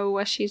know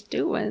what she's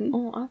doing.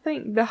 Well, I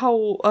think the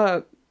whole,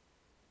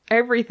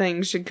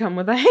 everything should come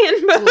with a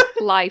handbook.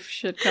 Life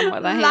should come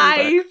with a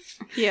handbook. Life.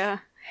 Yeah.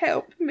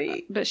 Help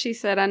me. But she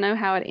said, I know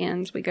how it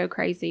ends. We go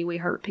crazy. We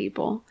hurt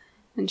people.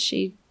 And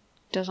she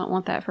doesn't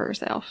want that for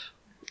herself.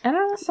 And I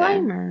don't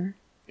blame her.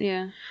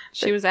 Yeah.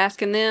 She was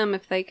asking them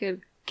if they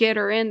could get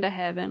her into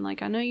heaven.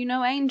 Like, I know you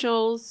know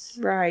angels.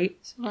 Right.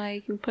 So,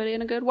 like, you can put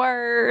in a good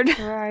word.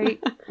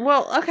 Right.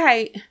 Well,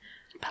 okay.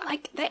 But,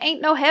 like, there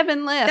ain't no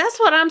heaven left. That's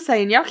what I'm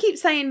saying. Y'all keep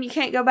saying you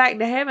can't go back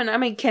to heaven. I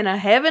mean, can a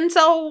heaven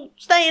soul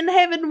stay in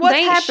heaven? What's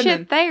they ain't happening?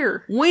 shit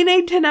there. We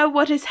need to know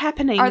what is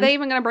happening. Are they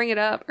even going to bring it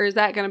up? Or is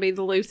that going to be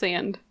the loose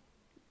end?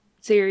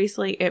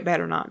 Seriously, it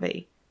better not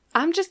be.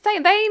 I'm just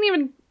saying, they ain't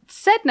even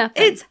said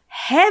nothing. It's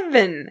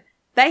heaven.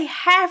 They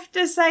have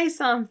to say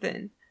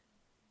something.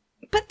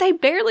 But they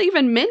barely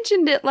even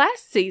mentioned it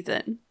last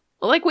season.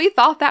 Like, we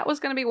thought that was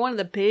going to be one of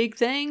the big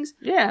things.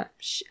 Yeah.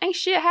 Ain't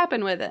shit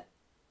happened with it.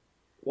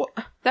 What?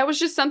 That was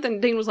just something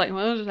Dean was like,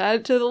 well, just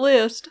add it to the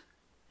list.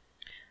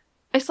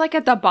 It's like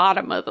at the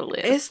bottom of the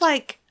list. It's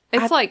like...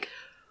 like...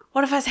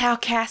 What if that's how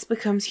Cass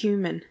becomes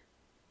human?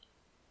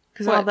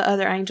 Because all the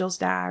other angels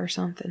die or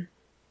something.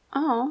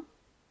 Oh.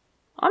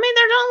 I mean,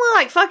 there's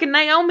only like fucking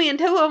Naomi and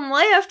 2 of them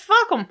left.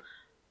 Fuck them.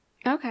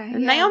 Okay.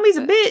 And Naomi's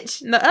a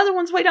bitch. And the other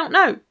ones we don't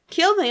know.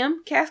 Kill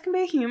them. Cass can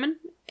be a human.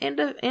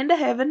 Into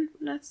heaven.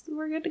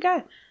 We're good to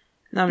go.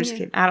 No, I'm just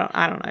kidding. I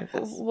don't know if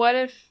it's...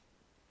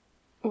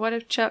 What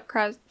if Chuck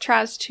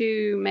tries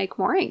to make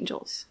more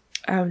angels?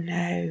 Oh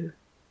no.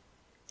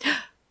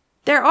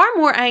 There are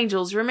more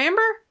angels,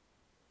 remember?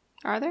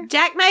 Are there?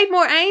 Jack made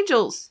more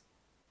angels.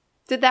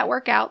 Did that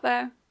work out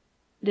though?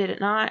 Did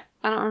it not?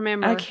 I don't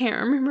remember. I can't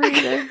remember I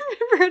either. can't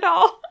remember at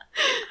all.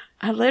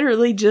 I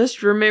literally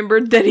just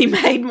remembered that he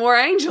made more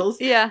angels.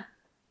 Yeah.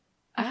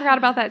 I forgot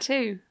about that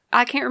too.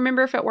 I can't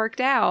remember if it worked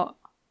out.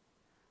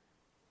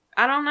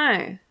 I don't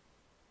know.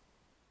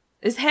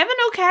 Is heaven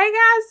okay,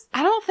 guys?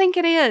 I don't think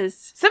it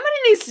is. Somebody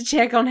needs to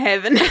check on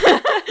heaven.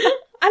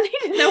 I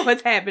need to know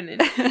what's happening.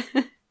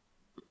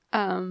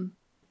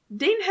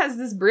 Dean has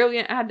this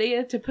brilliant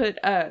idea to put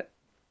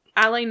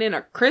Eileen in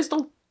a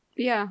crystal.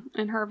 Yeah,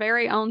 and her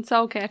very own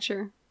soul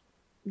catcher.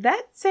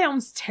 That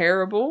sounds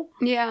terrible.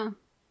 Yeah.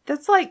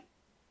 That's like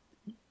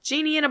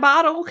genie in a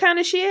bottle kind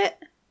of shit.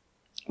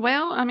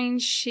 Well, I mean,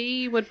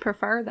 she would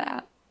prefer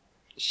that.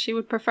 She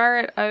would prefer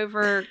it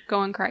over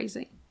going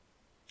crazy.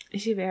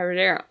 She'd be over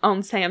there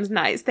on Sam's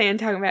nightstand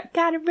talking about,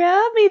 gotta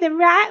rub me the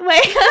right way.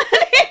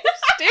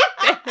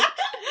 Stupid.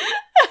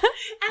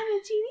 I'm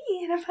a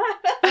genie in a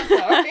bottle. I'm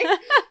sorry.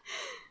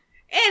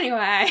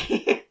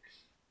 Anyway.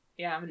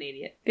 Yeah, I'm an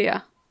idiot.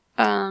 Yeah.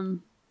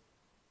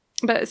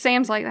 But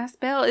Sam's like, that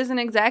spell isn't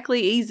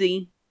exactly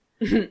easy.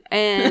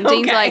 And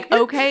Dean's like,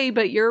 okay,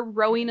 but you're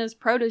Rowena's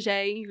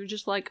protege. You're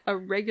just like a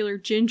regular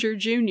Ginger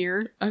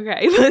Jr.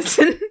 Okay,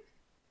 listen.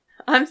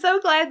 I'm so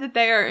glad that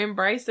they are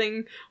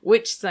embracing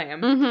Witch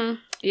Sam. Mm-hmm.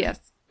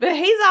 Yes. But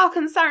he's all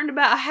concerned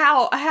about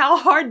how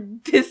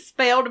hard this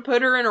spell to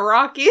put her in a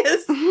rock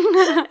is.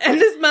 And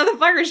this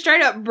motherfucker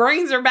straight up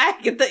brings her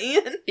back at the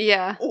end.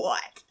 Yeah.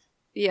 What?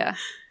 Yeah.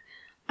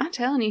 I'm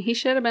telling you, he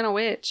should have been a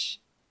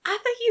witch. I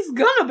think he's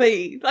gonna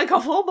be. Like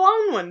a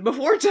full-blown one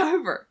before it's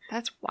over.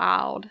 That's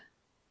wild.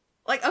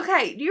 Like,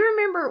 okay, do you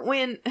remember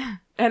when...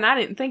 And I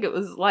didn't think it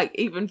was, like,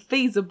 even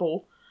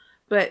feasible.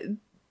 But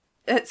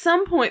at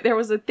some point there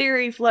was a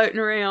theory floating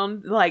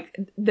around, like,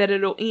 that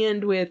it'll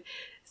end with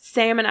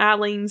Sam and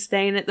Eileen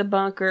staying at the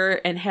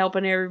bunker and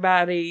helping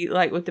everybody,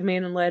 like, with the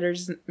men of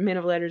letters and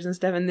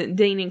stuff, and then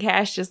Dean and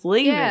Cash just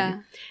leaving. Yeah.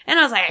 And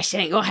I was like, that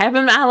shit ain't gonna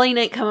happen. Eileen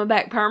ain't coming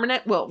back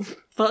permanent. Well,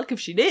 fuck if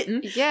she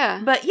didn't.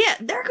 Yeah. But yeah,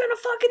 they're gonna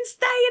fucking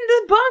stay in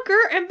the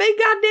bunker and be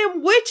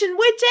goddamn witch and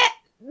witchette.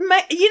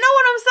 You know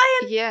what I'm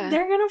saying? Yeah.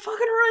 They're gonna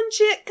fucking run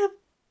shit 'cause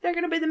they're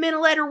gonna be the men of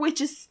letter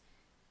witches.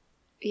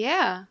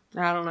 Yeah.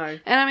 I don't know.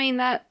 And I mean,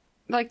 that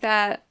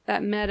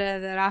meta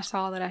that I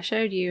saw that I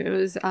showed you, it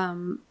was,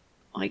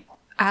 like,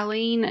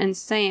 Eileen and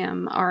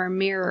Sam are a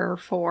mirror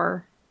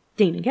for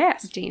Dean and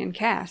Cass. Dean and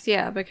Cass.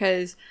 Yeah,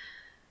 because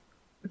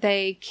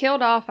they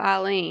killed off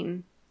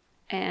Eileen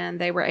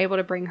and they were able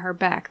to bring her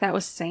back. That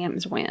was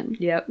Sam's win.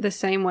 Yep. The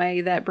same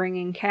way that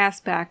bringing Cass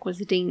back was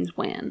Dean's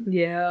win.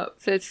 Yep.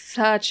 So it's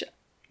such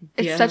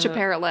a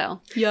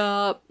parallel.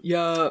 Yup.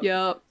 Yup.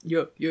 Yup.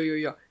 Yup.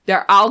 Yup.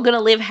 They're all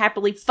gonna live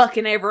happily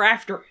fucking ever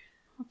after.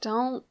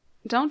 Don't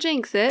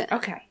jinx it.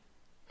 Okay.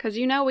 Because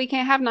you know we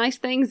can't have nice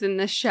things in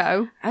this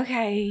show.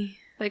 Okay.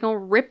 They're gonna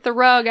rip the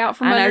rug out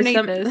from underneath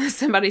us.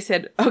 Somebody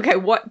said, okay,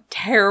 what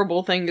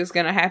terrible thing is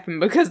gonna happen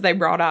because they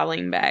brought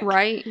Eileen back?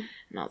 Right?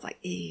 And I was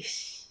like,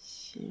 eesh,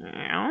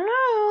 I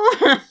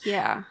don't know.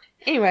 Yeah.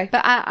 Anyway.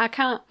 But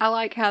I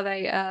like how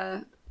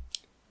they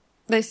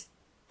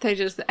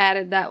just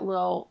added that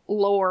little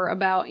lore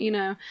about, you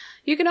know,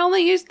 you can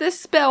only use this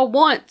spell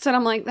once. And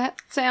I'm like,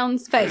 that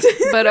sounds fake,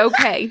 but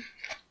okay.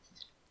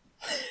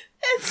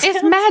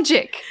 It's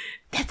magic.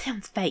 That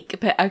sounds fake,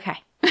 but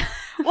okay.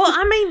 Well,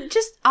 I mean,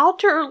 just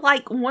alter,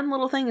 like, one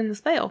little thing in the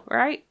spell,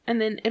 right?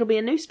 And then it'll be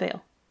a new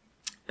spell.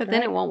 But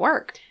then it won't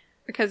work.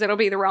 Because it'll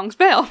be the wrong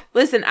spell.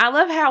 Listen, I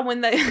love how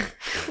when they...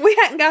 we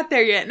hadn't got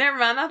there yet. Never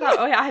mind. I thought,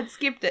 I had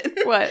skipped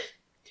it. What?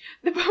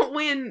 But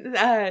when...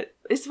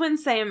 it's when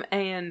Sam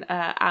and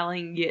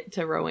Eileen get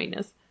to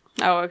Rowena's.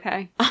 Oh,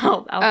 okay.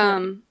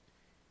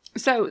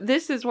 So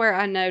this is where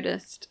I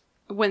noticed...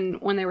 When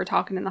they were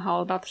talking in the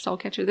hall about the soul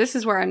catcher, this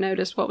is where I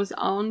noticed what was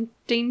on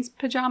Dean's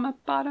pajama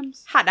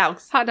bottoms. Hot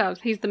dogs. Hot dogs.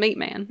 He's the meat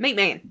man. Meat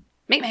man.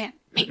 Meat man.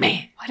 Meat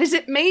man. What does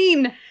it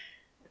mean?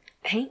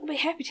 He ain't gonna be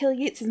happy till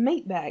he gets his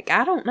meat back.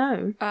 I don't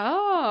know.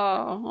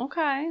 Oh,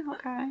 okay.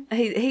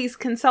 He's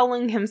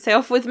consoling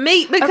himself with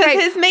meat because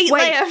his meat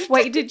left.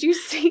 Wait, did you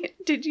see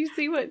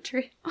what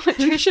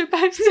Trisha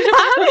posted?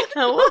 I don't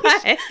know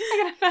why. I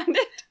gotta find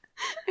it.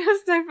 It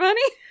was so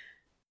funny.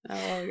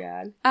 Oh,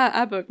 God.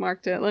 I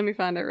bookmarked it. Let me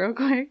find it real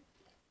quick.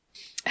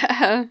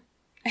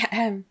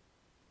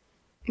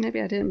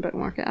 Maybe I didn't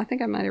bookmark it. I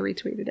think I might have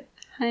retweeted it.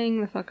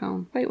 Hang the fuck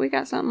on. Wait, we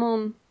got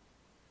something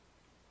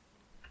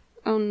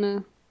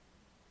on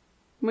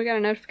we got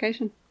a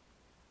notification.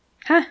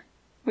 Huh?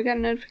 We got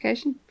a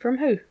notification. From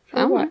who?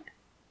 From what?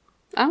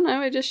 I don't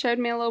know. It just showed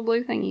me a little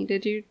blue thingy.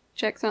 Did you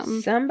check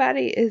something?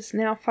 Somebody is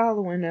now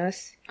following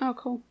us. Oh,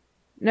 cool.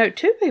 No,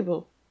 2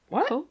 people.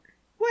 What? Cool.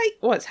 Wait,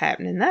 what's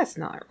happening? That's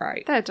not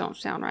right. That don't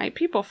sound right.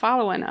 People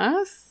following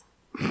us?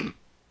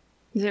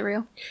 Is it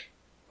real?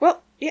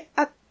 Well, yeah,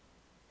 I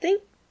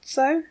think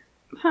so.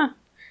 Huh.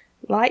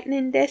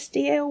 Lightning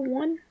Destiel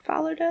 1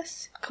 followed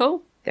us.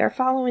 Cool. They're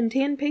following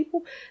 10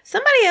 people.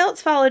 Somebody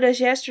else followed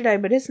us yesterday,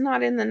 but it's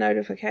not in the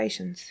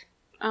notifications.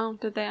 Oh,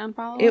 did they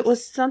unfollow us? It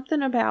was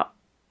something about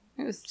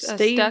It was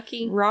Steve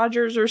Stucky.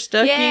 Rogers or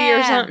Stucky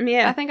or something.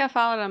 Yeah. I think I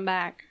followed them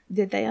back.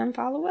 Did they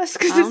unfollow us?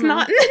 Because I don't it's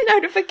not in the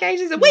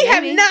notifications. We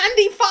have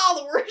 90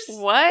 followers.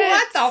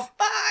 What? the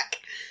fuck?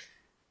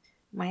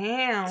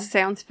 Wow.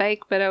 Sounds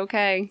fake, but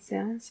okay.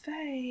 Sounds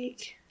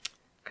fake.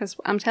 Because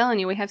I'm telling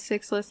you, we have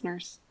 6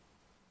 listeners.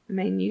 I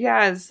mean, you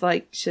guys,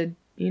 like, should,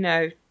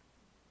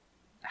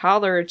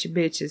 holler at your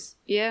bitches.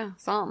 Yeah,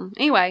 something.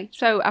 Anyway,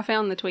 so I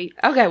found the tweet.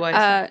 Okay, what?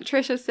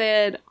 Trisha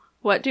said,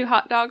 "What do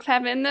hot dogs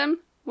have in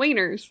them?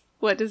 Wieners.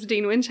 What does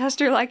Dean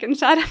Winchester like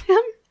inside of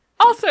him?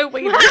 Also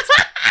wieners."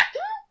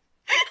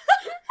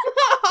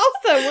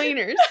 Also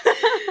wieners.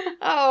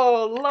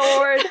 Oh,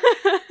 Lord.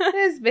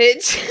 This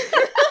bitch.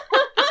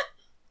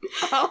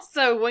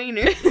 Also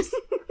wieners.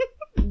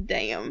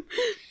 Damn.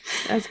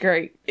 That's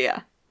great.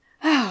 Yeah.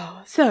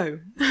 Oh, so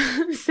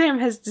Sam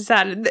has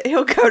decided that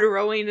he'll go to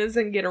Rowena's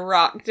and get a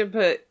rock to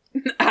put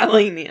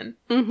Eileen in.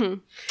 Mm-hmm.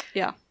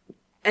 Yeah.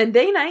 And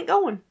Dean ain't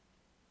going.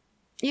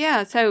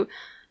 Yeah, so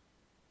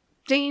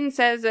Dean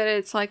says that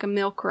it's like a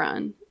milk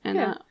run. And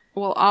Yeah. that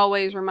will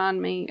always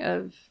remind me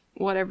of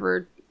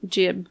whatever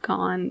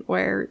JibCon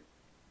where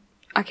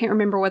I can't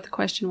remember what the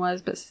question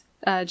was, but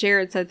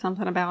Jared said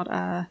something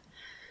about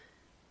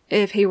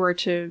if he were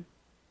to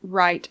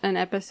write an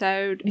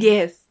episode,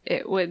 Yes.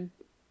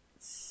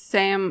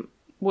 Sam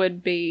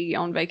would be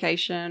on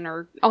vacation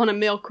or on a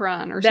milk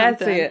run or That's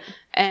something. it.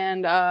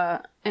 And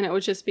it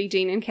would just be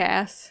Dean and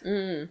Cass.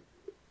 Mm.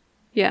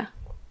 Yeah,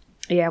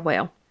 Yeah,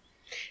 well.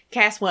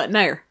 Cass wasn't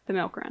there. the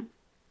milk run.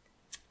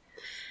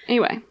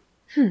 Anyway,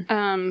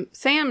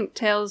 Sam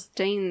tells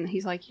Dean,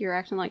 he's like, "You're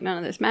acting like none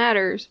of this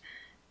matters,"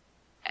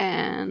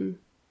 and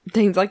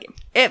Dean's like,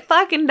 it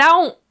fucking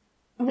don't.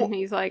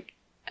 he's like,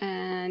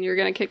 "And you're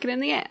gonna kick it in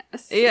the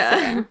ass."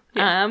 Yeah.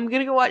 So, I'm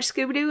gonna go watch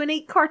Scooby-Doo and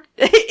eat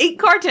eat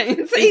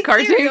cartoons. Eat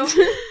cartoons.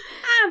 cereal.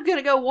 I'm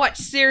gonna go watch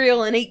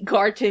cereal and eat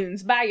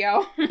cartoons. Bye,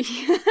 y'all.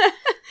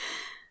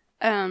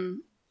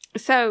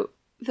 So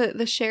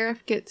the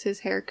sheriff gets his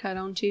hair cut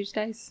on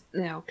Tuesdays.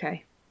 Yeah,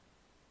 okay.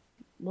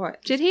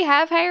 What? Did he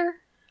have hair?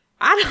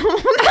 I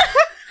don't know.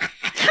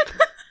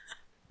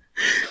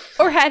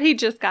 Or had he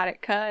just got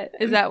it cut?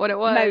 Is that what it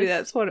was? Maybe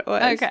that's what it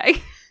was.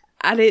 Okay.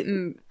 I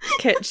didn't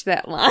catch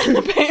that line,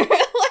 apparently.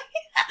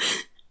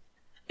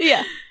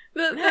 Yeah.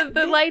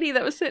 The lady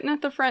that was sitting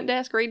at the front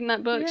desk reading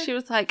that book, Yeah. she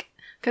was like,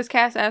 because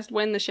Cass asked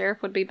when the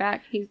sheriff would be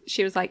back,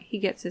 she was like, he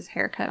gets his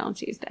hair cut on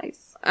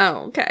Tuesdays.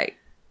 Oh, okay.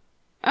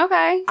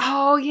 Okay.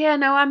 Oh, yeah,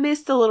 no, I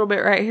missed a little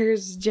bit right here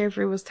as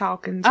Jeffrey was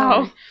talking.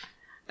 Sorry. Oh.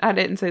 I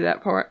didn't see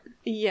that part.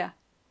 Yeah.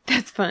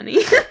 That's funny.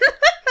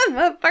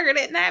 Motherfucker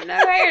didn't have no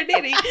hair,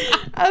 did he?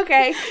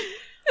 Okay.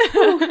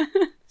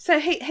 So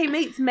he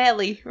meets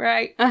Melly,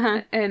 right?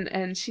 Uh-huh.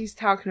 And she's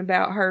talking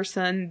about her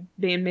son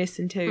being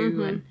missing too.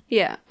 Mhm. And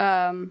Yeah.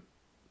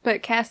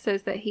 But Cass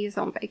says that he's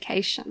on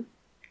vacation.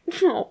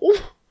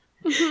 oh,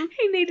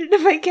 he needed a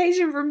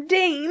vacation from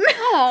Dean.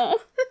 Oh.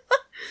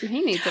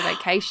 He needs a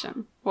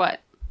vacation.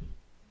 What?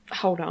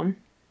 Hold on.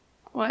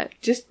 What?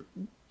 Just,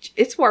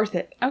 it's worth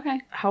it.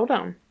 Okay. Hold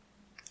on.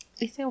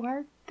 Is it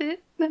worth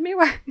it? Let me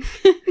work.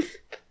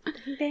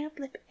 Down,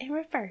 flip it, and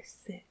reverse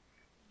it.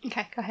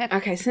 Okay, go ahead.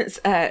 Okay, since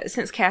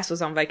Cass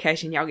was on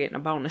vacation, y'all getting a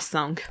bonus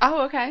song.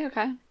 Oh, okay,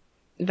 okay.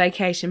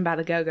 Vacation by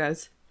the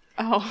Go-Go's.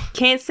 Oh.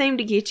 Can't seem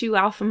to get you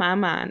off of my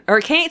mind. Or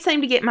can't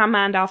seem to get my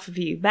mind off of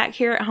you. Back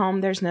here at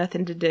home, there's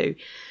nothing to do.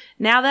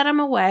 Now that I'm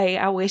away,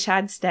 I wish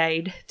I'd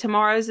stayed.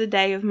 Tomorrow's a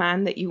day of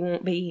mine that you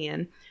won't be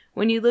in.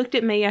 When you looked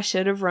at me, I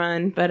should have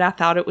run, but I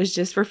thought it was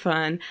just for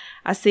fun.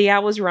 I see I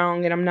was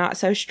wrong, and I'm not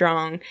so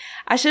strong.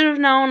 I should have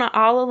known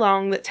all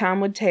along that time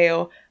would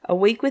tell. A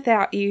week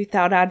without you,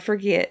 thought I'd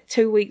forget.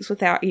 2 weeks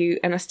without you,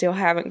 and I still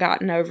haven't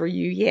gotten over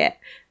you yet.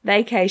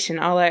 Vacation,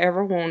 all I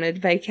ever wanted.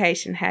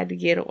 Vacation, had to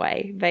get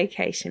away.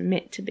 Vacation,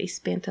 meant to be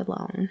spent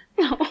alone.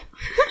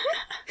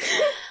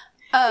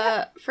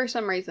 For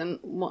some reason,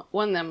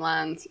 one of them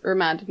lines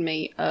reminded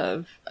me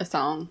of a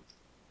song.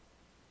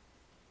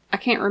 I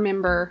can't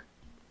remember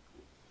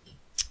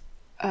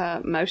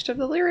most of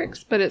the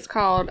lyrics, but it's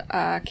called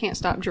Can't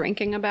Stop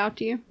Drinking About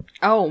You.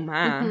 Oh, my.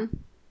 Mhm.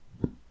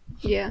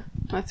 Yeah,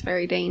 that's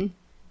very Dean.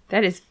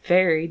 That is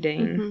very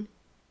Dean. Mhm.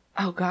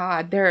 Oh,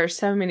 God, there are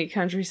so many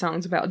country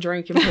songs about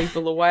drinking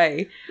people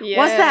away. Yeah.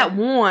 What's that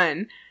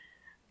one?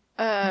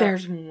 There's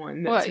There's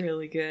one that's what?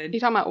 really good. You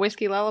talking about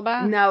Whiskey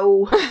Lullaby?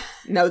 No.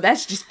 No,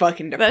 that's just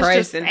fucking That's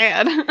just depressing.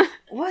 sad.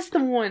 What's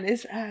the one?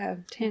 It's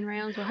 10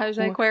 Rounds with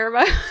Jose What?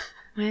 Cuervo.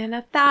 When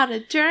I thought I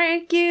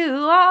drank you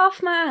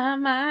off my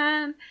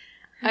mind.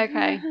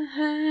 Okay.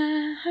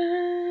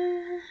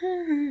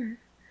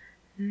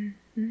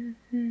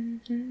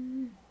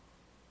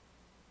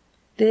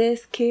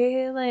 This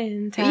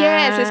killing time.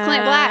 Yes, it's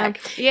Clint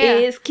Black. Yeah.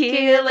 Is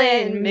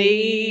killing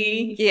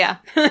me. Yeah.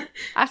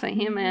 I seen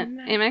him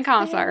in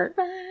concert.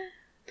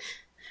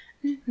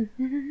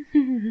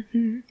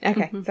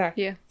 Okay, sorry.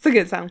 Yeah. It's a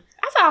good song.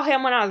 I saw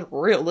him when I was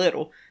real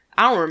little.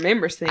 I don't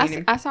remember seeing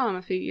him. I saw him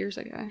a few years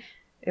ago.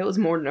 It was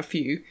more than a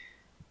few.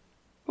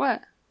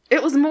 What?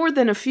 It was more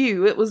than a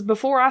few. It was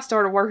before I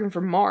started working for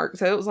Mark,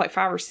 so it was like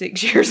 5 or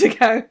 6 years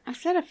ago. I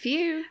said a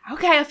few.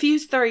 Okay, a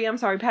few's 3. I'm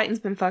sorry. Peyton's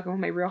been fucking with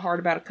me real hard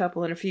about a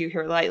couple and a few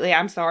here lately.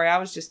 I'm sorry. I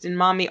was just in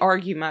mommy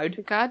argue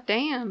mode. God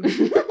damn.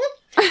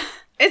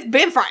 It's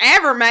been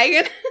forever,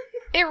 Megan.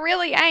 It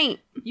really ain't.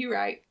 You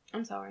right.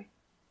 I'm sorry.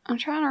 I'm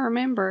trying to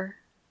remember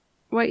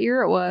what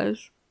year it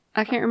was.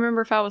 I can't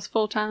remember if I was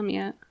full time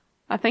yet.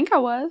 I think I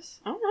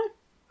was. I don't know.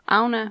 I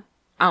don't know.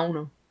 I don't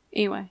know.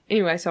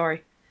 Anyway,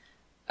 sorry.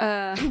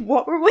 uh,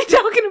 What were we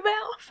talking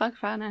about? fuck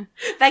if I know.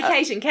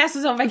 Vacation. Cass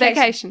was on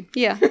vacation.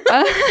 Yeah.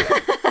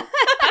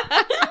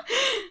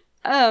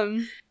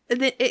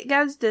 It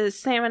goes to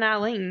Sam and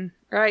Eileen,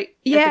 right?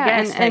 Yeah, At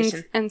the gas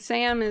station. and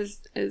Sam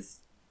is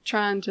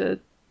trying to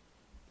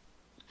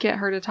get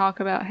her to talk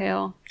about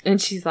hell.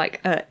 And she's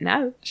like,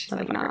 no. She's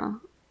like, nah.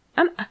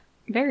 I'm,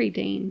 Very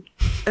Dean.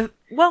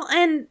 well,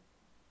 and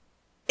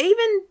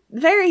even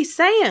very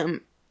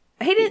Sam.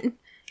 He didn't.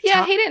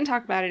 Yeah, he didn't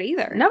talk about it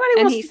either. Nobody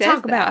And wants he to says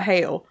talk that. about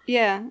hell.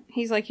 Yeah,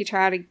 he's like, you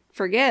try to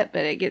forget,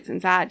 but it gets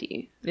inside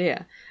you.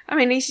 Yeah. I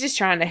mean, he's just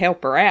trying to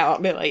help her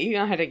out. But, like, you're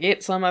going to have to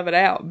get some of it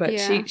out. But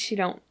Yeah.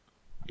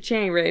 she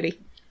ain't ready.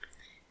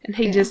 And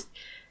he Yeah. just.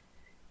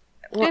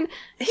 Well, And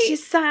she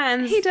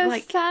signs. He does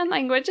like, sign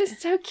language. It's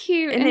so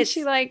cute. And And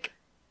it's-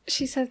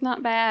 she says,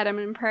 not bad. I'm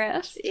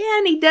impressed. yeah,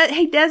 and he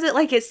does it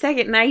like it's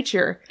second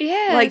nature.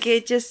 Yeah. Like,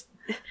 it just.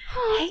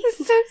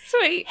 It's so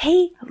sweet.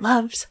 He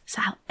loves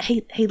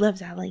he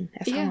loves Eileen.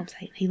 That's all Yeah. I'm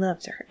saying. He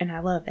loves her, and I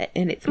love it,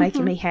 and it's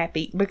making me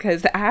happy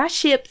because I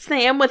ship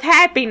Sam with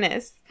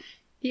happiness.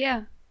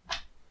 Yeah.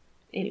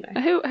 Anyway,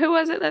 Who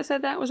was it that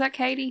said that? Was that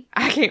Katie?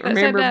 I can't That said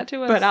remember, that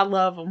to us? but I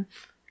love them.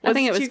 I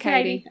think it was you,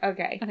 Katie.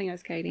 Okay. I think it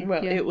was Katie.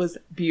 Well, yeah. it was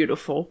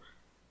beautiful,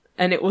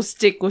 and it will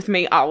stick with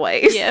me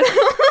always. Yes.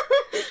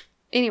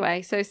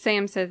 Anyway, so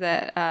Sam said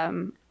that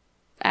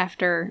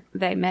after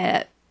they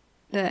met,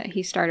 that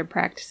he started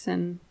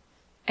practicing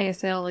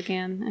ASL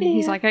again, and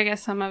he's Yeah. like, I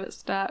guess some of it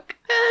stuck.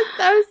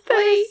 So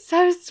sweet.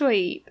 So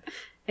sweet.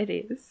 It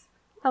is.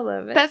 I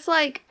love it. That's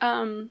like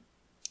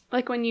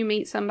when you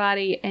meet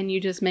somebody and you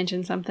just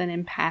mention something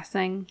in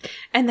passing,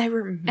 And they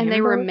remember. and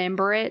they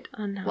remember it,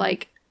 I know.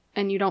 like,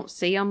 and you don't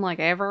see them like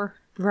ever.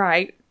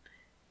 Right.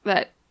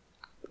 That's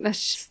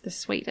just the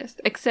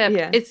sweetest. Except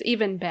Yeah. it's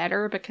even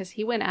better because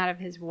he went out of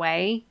his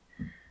way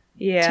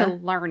Yeah. to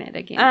learn it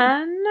again.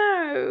 I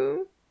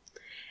know.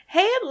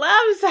 He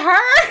loves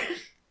her.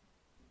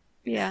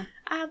 Yeah.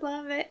 I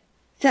love it.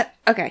 So,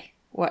 okay.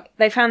 What?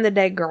 They found the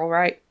dead girl,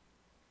 right?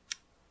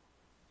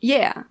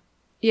 Yeah.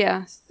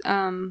 Yeah.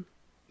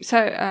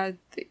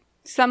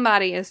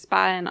 Somebody is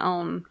spying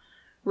on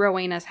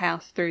Rowena's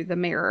house through the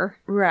mirror,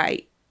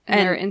 Right. and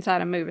And- they're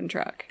inside a moving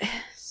truck.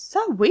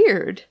 So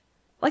weird.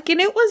 Like, and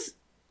it was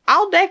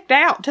all decked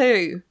out,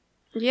 too.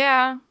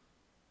 Yeah.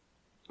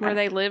 Were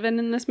they living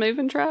in this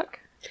moving truck?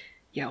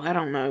 Yo, I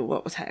don't know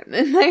what was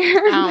happening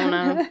there. I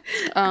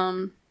don't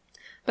know.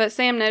 But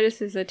Sam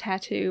notices a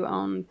tattoo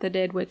on the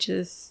dead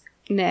witch's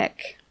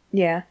neck,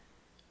 Yeah.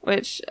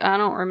 which I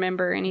don't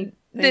remember anything.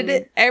 Did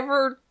it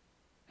ever...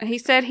 He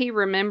said he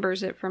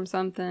remembers it from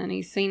something.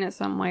 He's seen it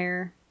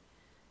somewhere.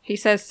 He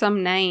says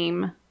some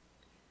name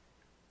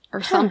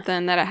or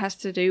something that it has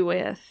to do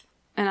with.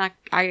 And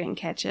I didn't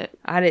catch it.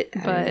 I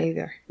didn't But-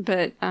 either.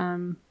 But,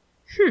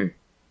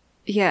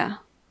 yeah.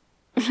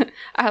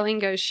 Eileen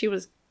goes, she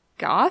was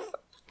goth?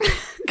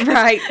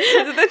 Right.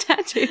 Because of the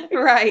tattoo.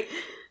 Right.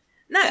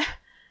 No.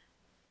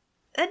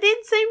 That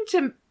did seem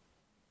to...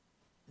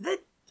 That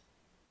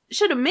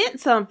should have meant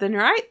something,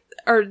 right?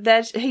 Or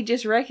that he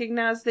just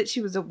recognized that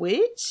she was a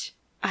witch?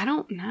 I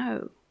don't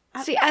know.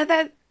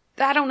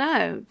 I don't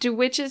know. Do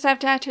witches have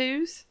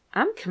tattoos?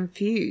 I'm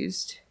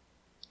confused.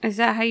 Is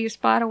that how you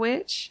spot a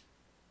witch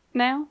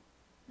now?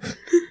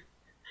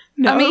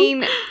 No. I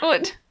mean,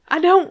 what? I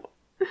don't...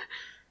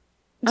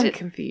 I'm Did-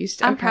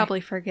 confused. I'm Okay. probably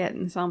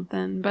forgetting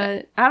something,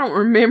 but I don't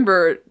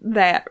remember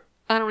that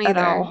I don't at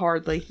either. all,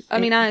 hardly.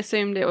 I mean, I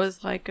assumed it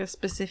was like a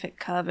specific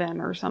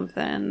coven or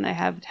something. They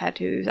have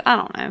tattoos. I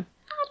don't know.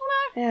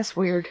 That's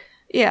weird.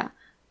 Yeah.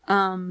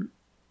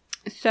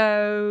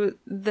 So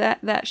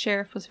that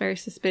sheriff was very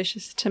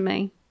suspicious to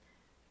me.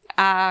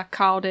 I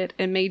called it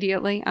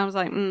immediately. I was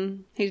like,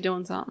 he's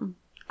doing something.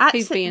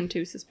 He's being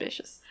too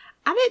suspicious.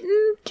 I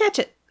didn't catch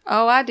it.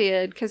 Oh, I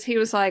did, because he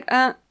was like,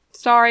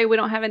 sorry, we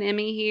don't have an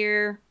Emmy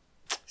here.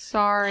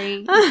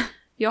 Sorry.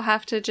 You'll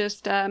have to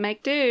just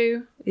make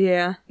do.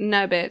 Yeah.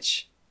 No,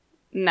 bitch.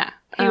 No.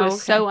 He Oh, was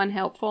okay. so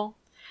unhelpful.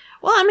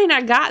 Well, I mean,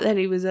 I got that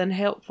he was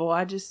unhelpful.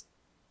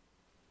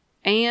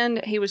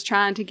 And he was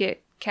trying to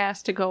get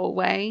Cass to go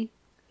away.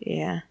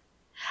 Yeah.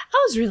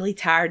 I was really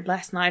tired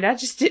last night. I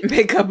just didn't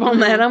pick up on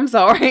that. I'm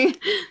sorry.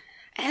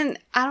 And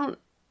I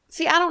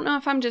don't know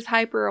if I'm just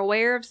hyper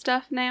aware of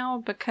stuff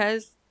now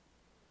because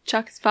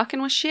Chuck is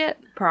fucking with shit.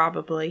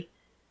 Probably.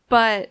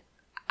 But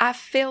I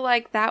feel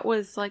like that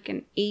was like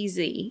an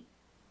easy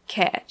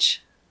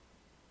catch.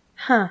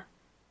 Huh.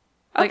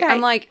 Like, Okay.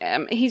 I'm like,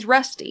 he's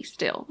rusty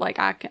still. Like,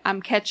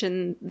 I'm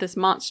catching this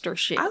monster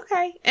shit.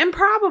 Okay. And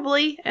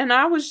probably. And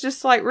I was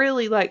just like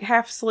really like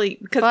half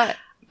asleep.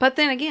 But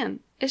then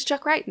again, it's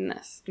Chuck writing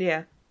this.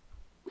 Yeah.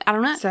 I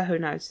don't know. So who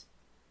knows?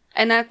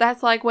 And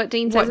that's like what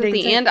Dean says What at Dean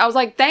the said. end. I was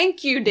like,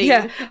 thank you, Dean.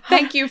 Yeah.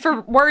 Thank you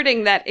for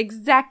wording that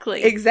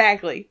exactly.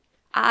 Exactly.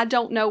 I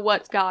don't know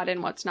what's God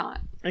and what's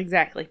not.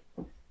 Exactly.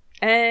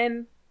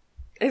 And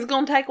it's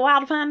going to take a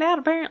while to find out,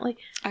 apparently.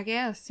 I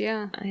guess,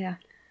 yeah. Yeah.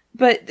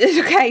 But,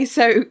 okay,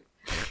 so...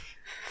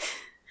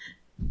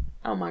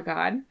 Oh, my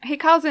God. He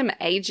calls him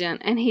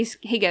agent, and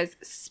he goes,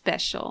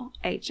 special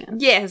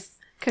agent. Yes.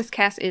 Because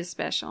Cass is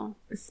special.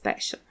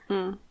 Special.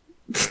 Mm.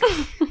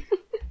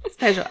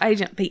 Special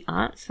Agent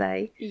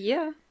Beyonce.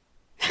 Yeah.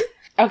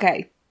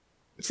 Okay.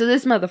 So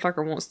this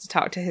motherfucker wants to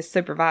talk to his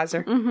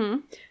supervisor. Mm-hmm.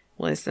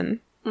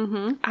 Listen.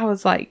 Mm-hmm. I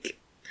was like,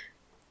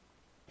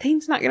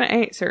 Dean's not going to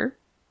answer.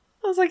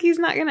 I was like, he's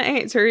not going to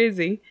answer, is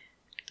he?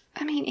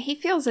 I mean, he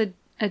feels a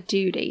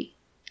duty.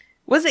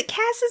 Was it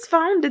Cass's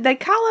phone? Did they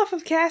call off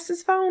of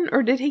Cass's phone?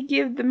 Or did he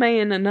give the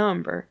man a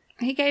number?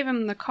 He gave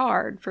him the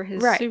card for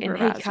his Right,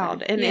 supervisor. and he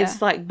called. And Yeah.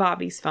 it's like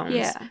Bobby's phone.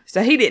 Yeah.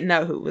 So he didn't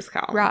know who was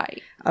calling.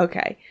 Right.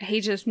 Okay.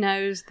 He just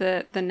knows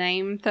that the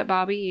name that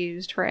Bobby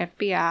used for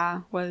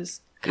FBI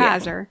was Yeah.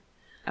 Kaiser.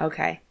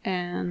 Okay.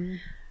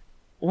 And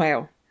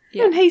Well.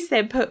 Yeah. When he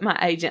said put my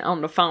agent on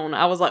the phone,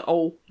 I was like,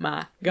 oh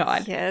my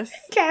God. yes,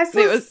 Cass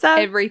it was so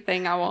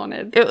everything I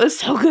wanted. It was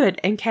so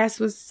good. And Cass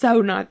was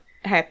so not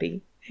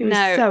happy. He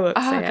was so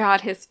upset. Oh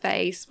God, his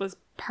face was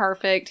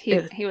perfect.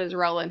 Ew. He was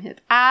rolling his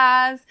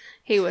eyes.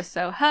 He was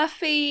so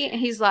huffy.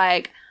 He's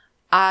like,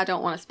 I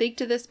don't want to speak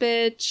to this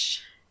bitch.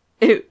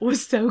 It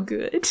was so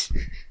good.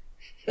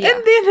 Yeah.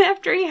 And then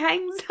after he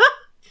hangs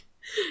up,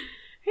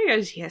 he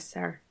goes, "Yes,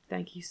 sir.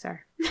 Thank you,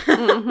 sir."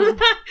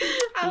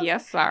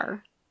 Yes,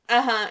 sir.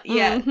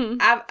 Yeah. Mhm.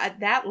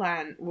 That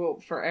line will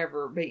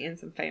forever be in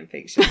some fan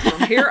fiction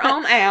from here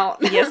on out.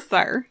 Yes,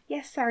 sir.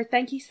 Yes, sir.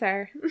 Thank you,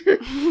 sir.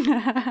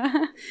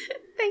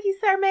 Thank you,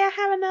 sir. May I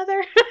have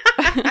another?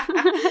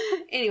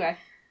 Anyway.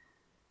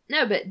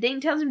 No, but Dean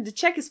tells him to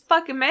check his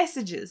fucking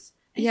messages.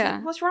 He's Yeah.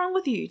 like, "What's wrong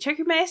with you? Check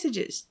your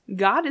messages.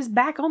 God is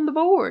back on the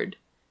board."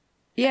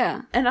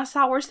 Yeah. And I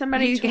saw where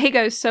somebody... He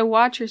goes, so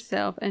watch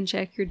yourself and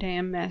check your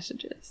damn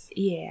messages.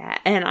 Yeah,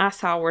 and I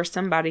saw where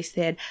somebody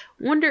said,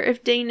 "Wonder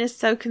if Dean is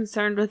so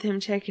concerned with him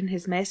checking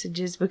his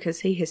messages because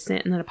he has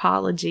sent an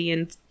apology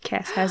and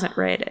Cass hasn't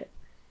read it."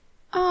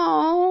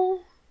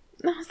 Oh.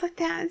 And I was like,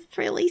 "That's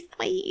really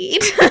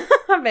sweet."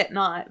 I bet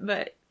not,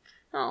 but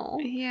oh,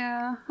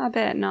 Yeah, I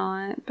bet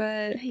not,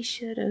 but he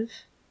should have.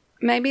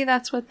 maybe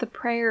that's what the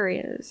prayer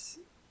is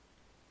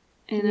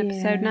in Yeah.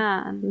 episode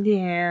 9.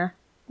 Yeah,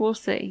 We'll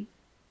see.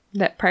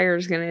 that prayer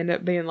is going to end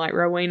up being like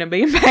Rowena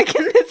being back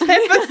in this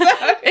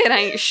episode. It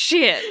ain't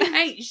shit.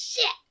 Ain't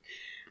shit.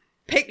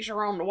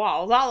 Picture on the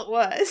walls, all it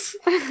was.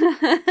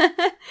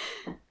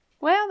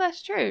 Well,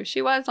 that's true.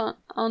 She was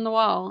on the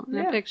wall in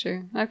Yeah. a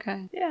picture.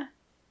 Okay. Yeah.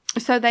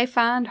 So they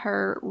find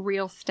her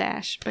real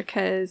stash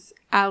because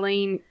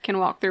Eileen can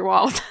walk through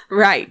walls.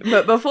 Right,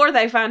 but before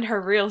they find her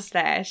real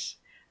stash,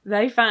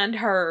 they find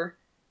her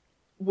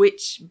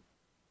witch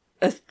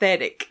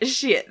aesthetic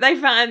shit. They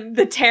find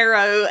the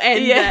tarot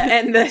and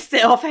Yes. the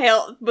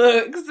self-help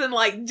books and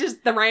like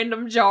just the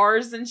random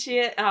jars and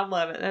shit. I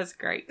love it. That's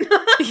great.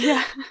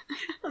 Yeah.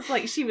 It's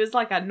like she was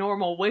like a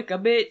normal Wicca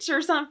bitch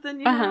or something.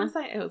 You know what I'm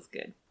saying? It was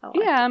good. I liked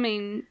Yeah, I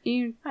mean,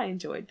 you it. I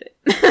enjoyed it.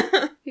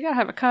 gotta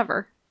have a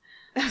cover.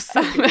 It was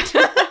so good.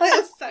 It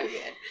was so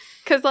good.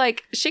 Because,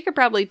 like, she could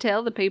probably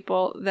tell the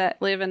people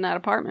that live in that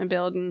apartment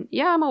building,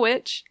 yeah, I'm a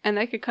witch. And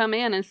they could come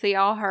in and see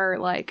all her,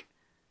 like,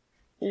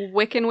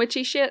 Wiccan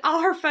witchy shit.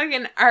 All her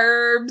fucking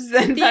herbs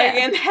and Yeah.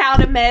 fucking how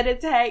to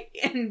meditate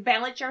and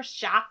balance your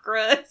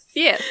chakras.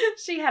 Yes.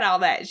 She had all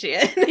that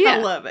shit. Yeah. I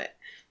love it.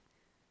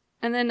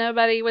 And then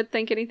nobody would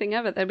think anything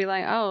of it. They'd be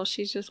like, oh,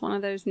 she's just one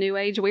of those new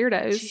age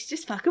weirdos. She's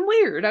just fucking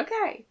weird,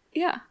 okay.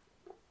 Yeah.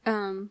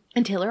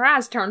 Until her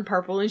eyes turn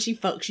purple and she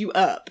fucks you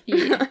up.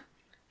 Yeah.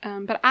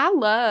 But I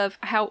love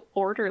how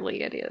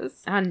orderly it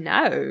is. I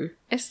know.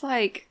 It's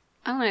like,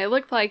 I don't know, it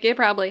looked like it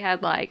probably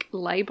had like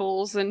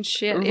labels and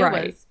shit.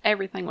 Right.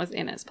 Everything was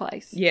in its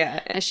place.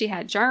 Yeah. And she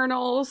had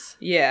journals.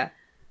 Yeah.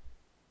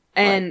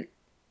 And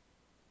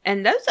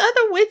those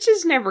other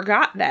witches never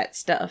got that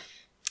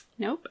stuff.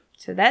 Nope.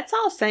 So that's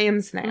all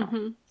Sam's now.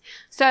 hmm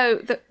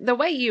So the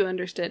way you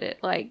understood it,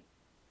 like,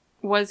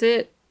 was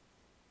it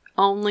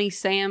only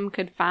Sam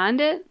could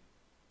find it?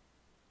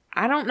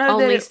 I don't know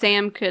Only that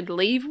Sam could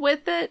leave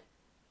with it?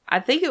 I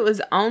think it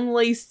was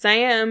only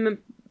Sam.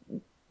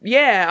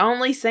 Yeah,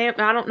 only Sam.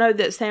 I don't know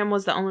that Sam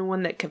was the only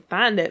one that could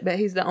find it, but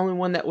he's the only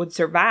one that would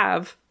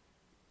survive.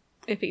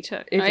 If he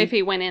took, If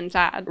he went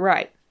inside.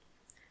 Right.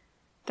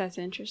 That's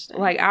interesting.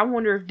 Like, I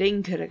wonder if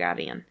Dean could have got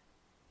in.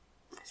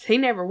 He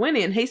never went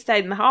in. He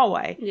stayed in the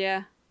hallway.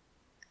 Yeah.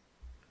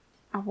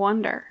 I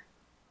wonder.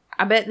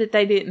 I bet that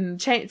they didn't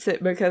chance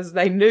it because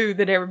they knew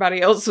that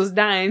everybody else was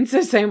dying.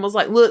 So Sam was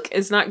like, "Look,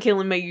 it's not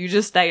killing me. You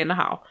just stay in the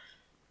hall."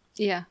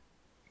 Yeah.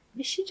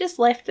 She just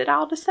left it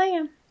all to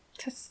Sam.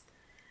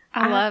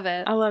 I love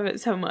it. I love it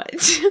so much.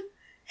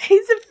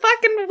 He's a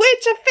fucking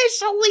witch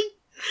officially.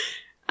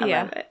 I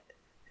Yeah. love it.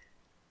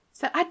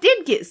 So I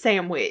did get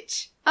Sam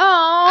Witch.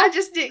 Oh, I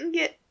just didn't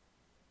get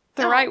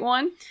the right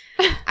one.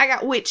 I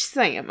got Witch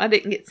Sam. I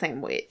didn't get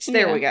Sam Witch.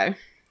 There Yeah. we go.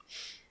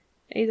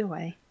 Either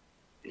way,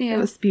 Yeah. it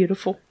was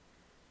beautiful.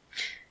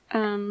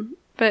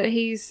 But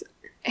he's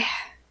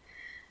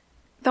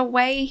the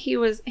way he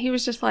was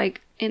just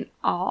like in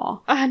awe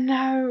I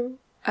know.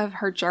 of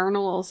her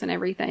journals and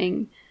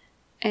everything.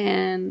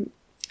 And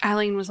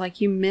Eileen was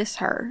like, "You miss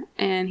her,"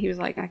 and he was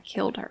like, "I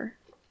killed her.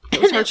 It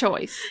was her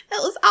choice."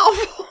 It was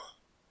awful.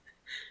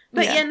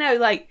 But Yeah. you know,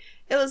 like,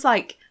 it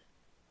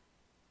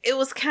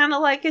was kind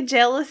of like a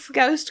jealous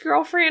ghost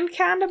girlfriend,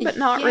 kind of, but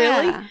not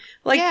really. Yeah.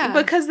 Like, Yeah.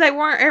 because they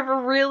weren't ever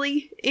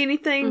really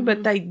anything,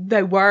 but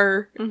they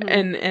were.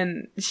 Mhm.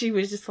 And she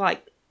was just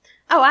like,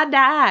 "Oh, I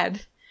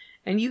died.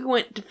 And you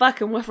went to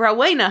fucking with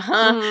Rowena,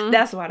 huh?" Mhm.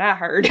 That's what I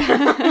heard.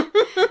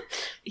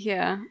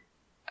 Yeah.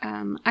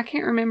 I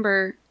can't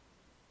remember.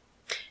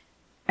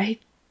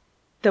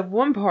 The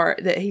one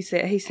part that he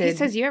said, He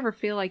says, "You ever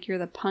feel like you're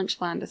the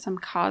punchline to some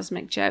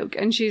cosmic joke?"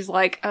 And she's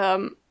like,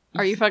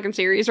 "Are you fucking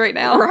serious right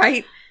now?"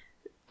 right?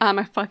 I'm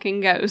a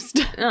fucking ghost.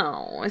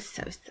 Oh, it's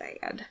so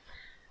sad.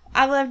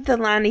 I loved the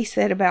line he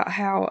said about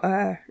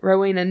how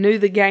Rowena knew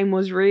the game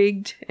was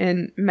rigged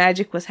and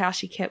magic was how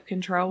she kept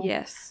control.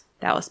 Yes.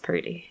 That was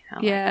pretty. I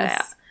like Yes.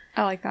 that.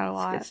 I like that a That's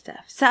lot. good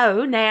stuff.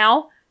 So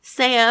now,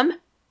 Sam,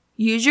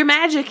 use your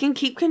magic and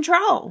keep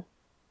control.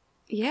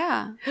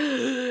 Yeah.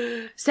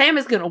 Sam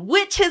is gonna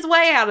witch his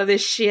way out of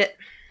this shit.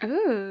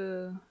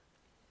 Ooh.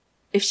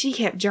 If she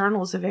kept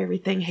journals of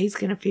everything, he's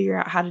gonna figure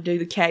out how to do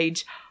the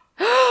cage.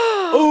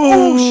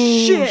 Oh,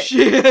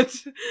 shit.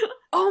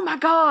 Oh my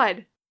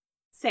god.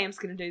 Sam's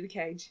gonna do the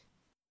cage.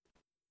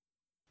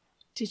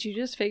 Did you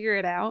just figure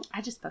it out?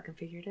 I just fucking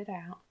figured it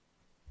out.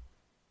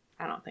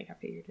 I don't think I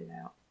figured it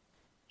out.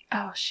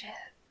 Oh, shit.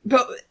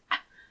 But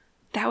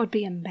That would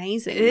be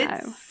amazing, it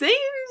though.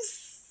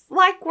 seems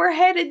like we're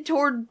headed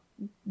toward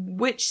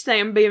witch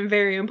Sam being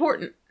very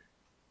important.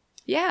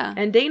 Yeah.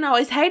 And Dean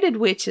always hated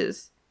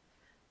witches.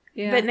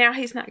 Yeah. But now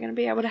he's not going to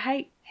be able to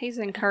hate. He's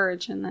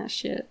encouraging that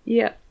shit.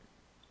 Yep.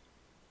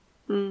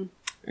 Mm.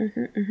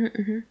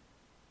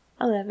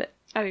 I love it.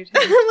 I do too.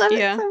 I love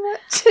Yeah. it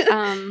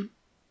so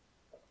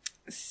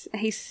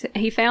much.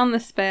 He found the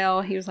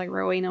spell. He was like,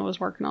 Rowena was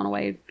working on a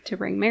way to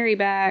bring Mary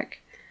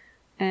back.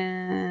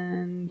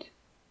 And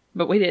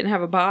But we didn't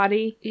have a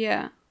body.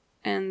 yeah.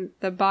 And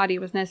the body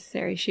was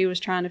necessary. She was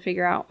trying to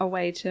figure out a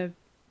way to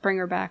bring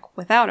her back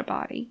without a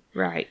body.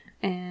 Right.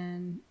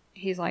 And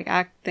he's like,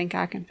 I think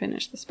I can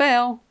finish the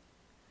spell.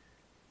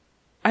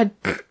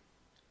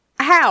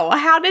 How?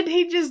 How did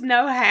he just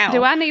know how?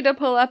 Do I need to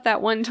pull up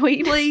that one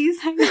tweet, please?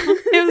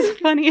 It was the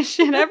funniest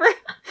shit ever.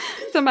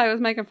 Somebody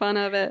was making fun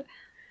of it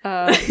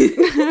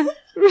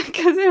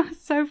because it was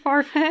so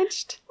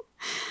far-fetched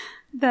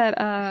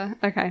that,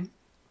 okay.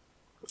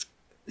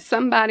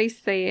 Somebody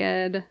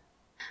said,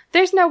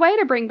 there's no way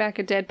to bring back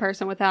a dead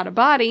person without a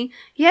body.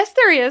 Yes,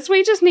 there is.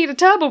 We just need a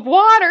tub of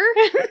water.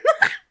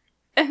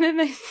 and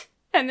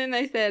then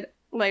they said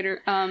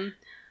later,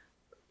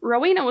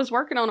 Rowena was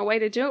working on a way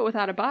to do it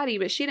without a body,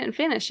 but she didn't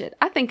finish it.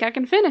 I think I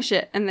can finish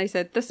it. And they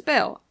said, the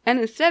spell. And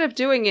instead of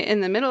doing it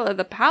in the middle of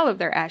the pile of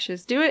their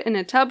ashes, do it in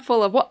a tub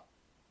full of what?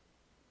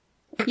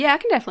 Yeah, I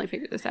can definitely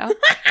figure this out.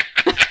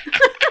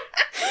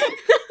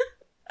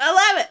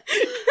 I love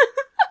it.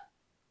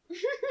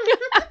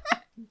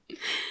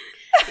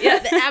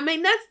 Yeah, I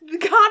mean, that's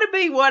gotta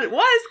be what it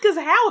was, because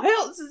how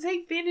else is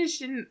he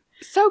finishing?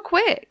 So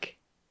quick.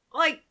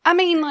 Like, I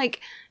mean, like,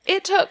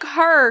 it took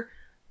her,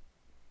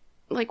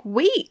 like,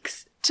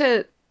 weeks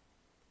to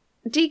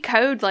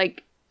decode,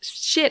 like,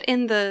 shit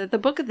in the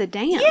Book of the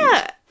Damned.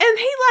 yeah, and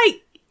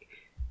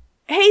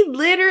he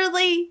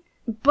literally,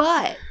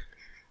 But,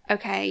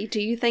 okay,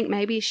 do you think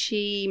maybe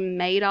she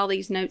made all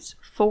these notes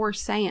for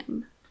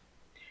Sam?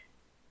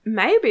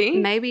 maybe.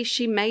 Maybe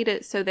she made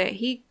it so that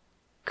he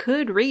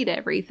could read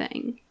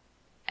everything.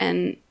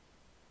 And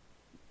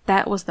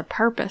that was the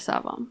purpose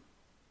of them.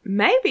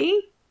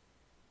 Maybe.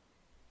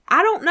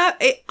 I don't know.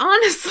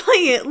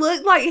 Honestly, it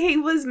looked like he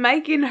was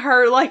making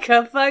her like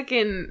a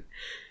fucking...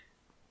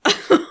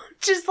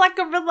 just like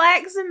a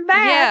relaxing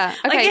bath. Yeah,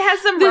 Like okay. it has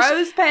some The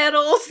rose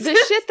petals. The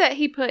shit that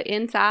he put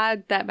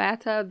inside that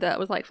bathtub that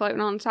was like floating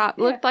on top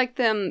looked like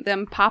them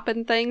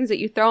popping things that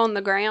you throw on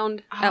the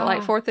ground at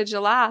like 4th of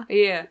July.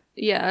 Yeah.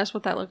 Yeah, that's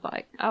what that looked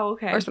like. Oh,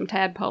 okay. Or some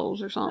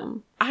tadpoles or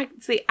something.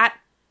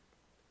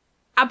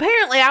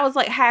 Apparently I was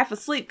like half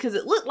asleep because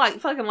it looked like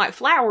fucking like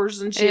flowers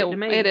and shit to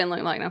me. It didn't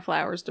look like no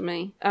flowers to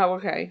me. Oh,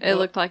 okay. It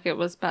looked like it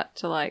was about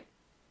to like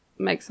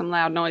make some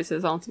loud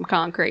noises on some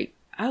concrete.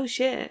 Oh,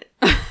 shit.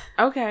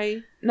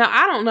 Okay. No,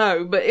 I don't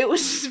know, but it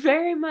was just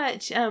very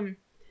much,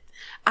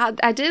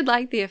 I did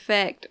like the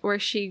effect where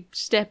she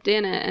stepped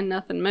in it and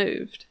nothing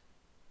moved.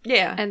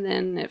 yeah. And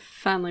then it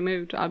finally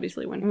moved,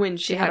 obviously, when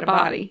she had a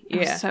body. It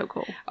was Yeah. so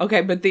cool.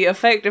 Okay, but the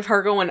effect of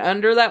her going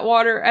under that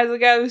water as a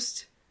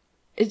ghost,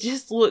 it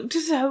just looked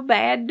so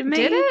bad to me.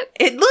 Did it?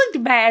 It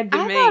looked bad to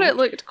me. I thought it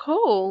looked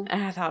cool.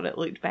 I thought it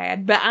looked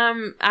bad, but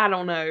I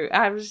don't know.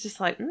 I was just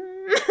like,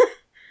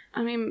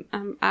 I mean,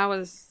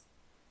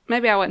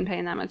 maybe I wasn't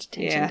paying that much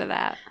attention to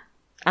that.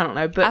 I don't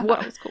know, I but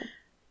thought it was cool.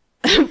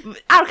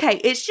 okay,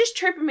 it's just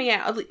tripping me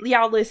out.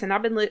 Y'all listen.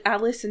 I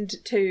listened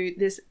to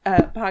this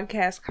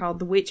podcast called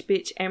The Witch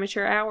Bitch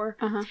Amateur Hour,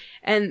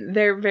 and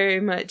they're very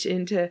much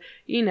into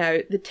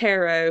the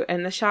tarot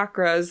and the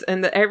chakras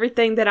and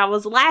everything that I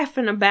was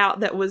laughing about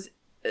that was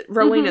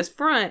Rowena's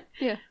front.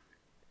 Yeah.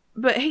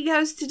 But he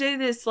goes to do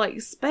this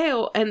like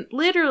spell, and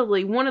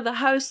literally one of the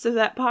hosts of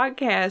that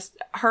podcast,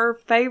 her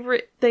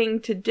favorite thing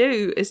to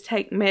do is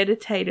take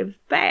meditative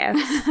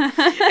baths.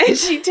 And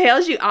she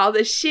tells you all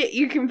the shit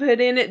you can put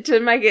in it to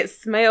make it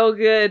smell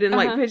good and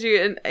like put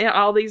you in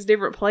all these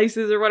different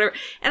places or whatever.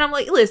 And I'm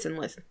like, listen.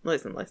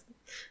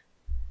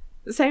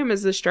 Sam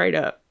is a straight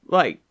up,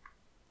 like...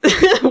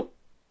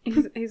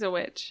 He's a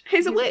witch.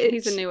 He's a witch.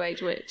 He's a new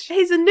age witch.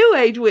 He's a new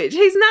age witch.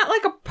 He's not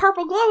like a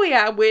purple glowy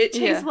eye witch.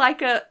 Yeah. He's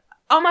like a...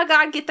 oh my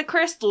god, get the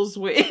crystals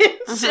witch.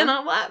 And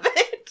I love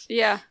it.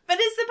 Yeah. But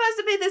it's supposed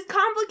to be this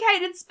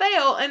complicated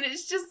spell, and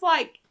it's just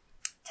like,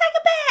 take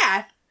a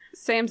bath.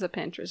 Sam's a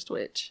Pinterest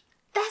witch.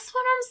 That's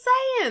what I'm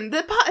saying. The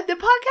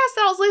podcast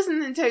that I was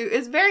listening to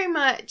is very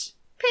much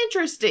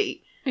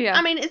Pinteresty. Yeah.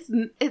 I mean,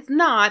 it's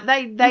not.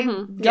 They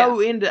go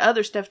into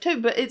other stuff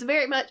too, but it's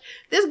very much,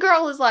 this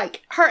girl is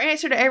like, her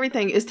answer to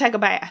everything is take a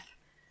bath.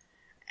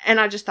 And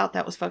I just thought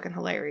that was fucking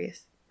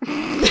hilarious.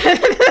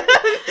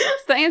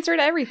 It's the answer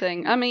to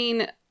everything. I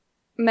mean,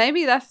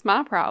 Maybe that's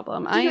my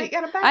problem. I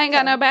ain't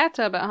got no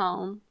bathtub at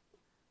home.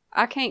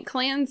 I can't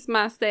cleanse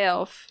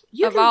myself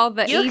of all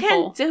the evil. You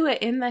can do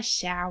it in the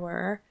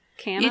shower.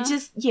 Can you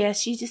I?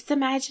 you just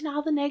imagine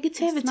all the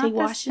negativity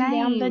washing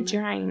down the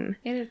drain.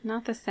 It is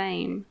not the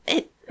same.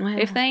 Well,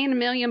 If there ain't a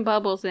million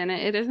bubbles in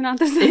it, it is not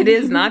the same. it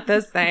is not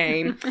the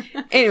same.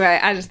 Anyway,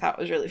 I just thought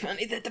it was really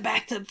funny that the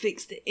bathtub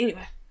fixed it.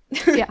 Anyway.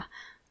 Yeah.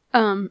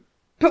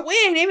 But we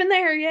ain't even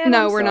there yet.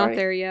 No, I'm we're sorry. not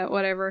there yet.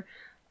 Whatever.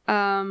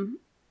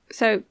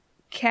 So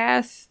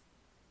Cass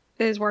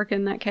is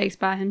working that case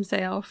by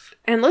himself.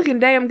 And looking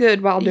damn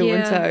good while doing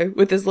Yeah. so,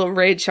 with his little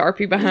red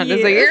Sharpie behind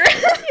his ear.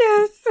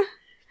 Yes.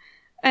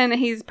 And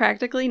he's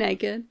practically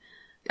naked.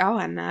 Oh,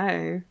 I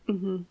know.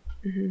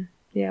 Mm-hmm.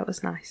 Yeah, it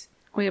was nice.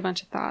 We have a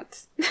bunch of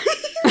thoughts.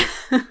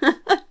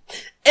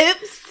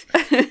 Oops.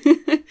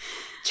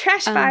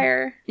 Trash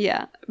fire.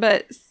 Yeah,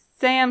 but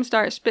Sam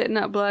starts spitting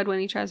up blood when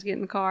he tries to get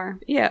in the car.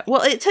 Yeah,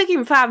 well, it took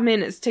him 5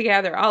 minutes to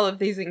gather all of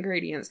these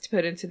ingredients to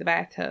put into the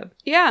bathtub.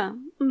 Yeah.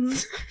 Mm-hmm.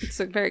 It's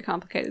a very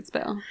complicated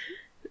spell.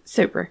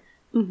 Super.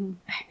 Mm-hmm.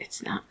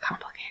 It's not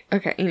complicated.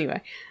 Okay,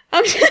 anyway.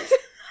 I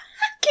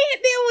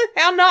can't deal with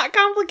how not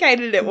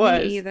complicated it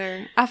was. Me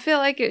either. I feel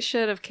like it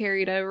should have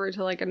carried over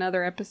to like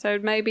another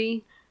episode,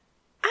 maybe.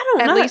 I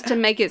don't At know. least to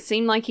make it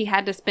seem like he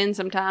had to spend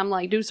some time,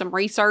 like do some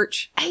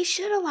research He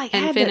should have, like,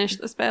 and had finish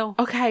the spell.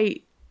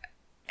 Okay,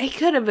 he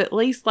could have at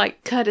least,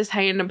 like, cut his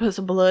hand and put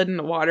some blood in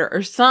the water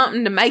or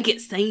something to make it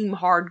seem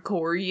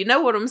hardcore. You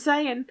know what I'm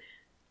saying?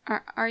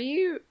 Are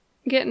you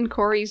getting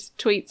Corey's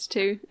tweets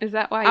too? Is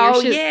that why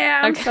you're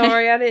Yeah, I'm Okay.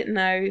 sorry. I didn't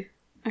know.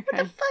 Okay. What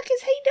the fuck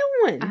is he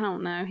doing? I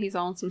don't know. He's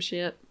on some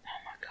shit. Oh,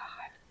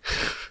 my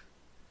God.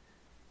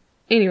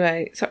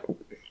 Anyway, so...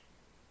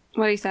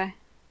 What do you say?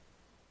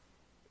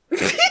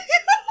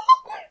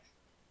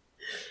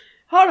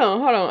 Hold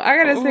on. I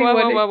gotta see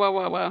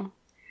Whoa.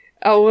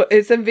 Oh,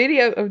 it's a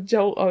video of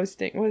Joel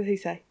Osteen. What does he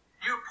say?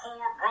 You're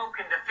poor, broke,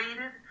 and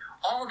defeated.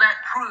 All that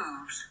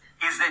proves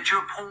is that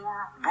you're poor,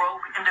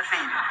 broke, and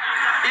defeated.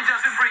 It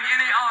doesn't bring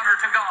any honor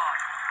to God.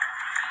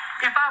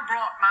 If I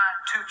brought my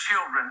 2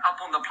 children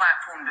up on the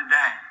platform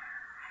today,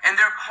 and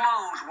their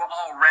clothes were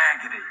all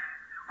raggedy,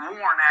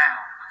 worn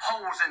out,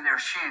 holes in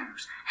their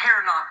shoes, hair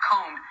not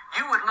combed,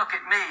 you would look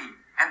at me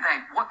and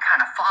think, what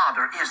kind of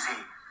father is he?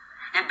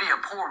 It'd be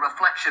a poor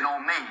reflection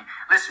on me.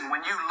 Listen,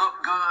 when you look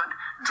good,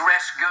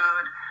 dress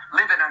good,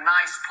 live in a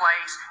nice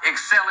place,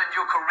 excel in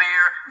your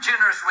career,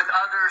 generous with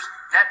others,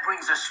 that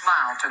brings a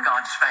smile to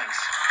God's face.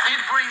 It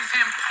brings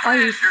him Are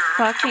you pleasure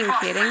fucking to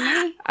prosper kidding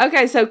you. me?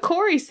 Okay, so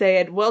Corey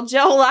said, well,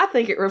 Joel, I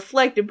think it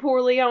reflected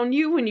poorly on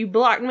you when you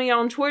blocked me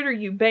on Twitter,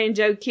 you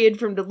banjo kid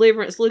from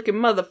Deliverance looking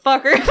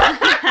motherfucker.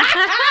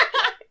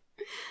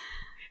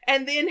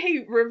 And then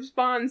he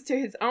responds to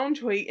his own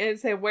tweet and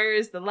said, where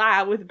is the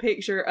lie, with a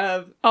picture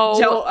of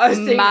Joel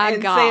Osteen my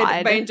and God.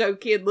 said, banjo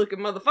kid looking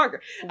motherfucker.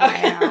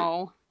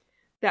 Wow.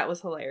 That was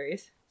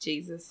hilarious.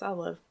 Jesus, I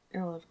love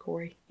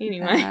Corey.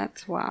 Anyway.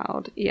 That's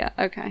wild. Yeah,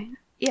 okay.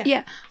 Yeah.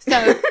 Yeah.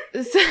 So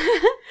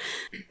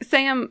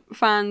Sam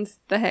finds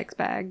the hex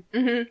bag.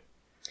 Mm-hmm.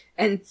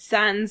 And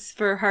signs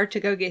for her to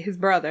go get his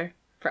brother.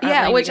 For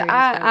Yeah, Eileen which to get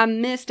his brother. I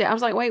missed it. I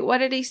was like, wait, what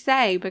did he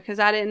say? Because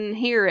I didn't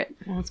hear it.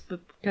 Well, it's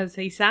because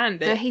he signed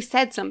But it. he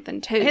said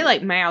something too. He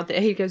like mouthed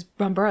it. He goes,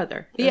 my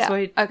brother. That's yeah.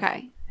 what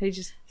Okay. he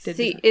just did.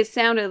 See, it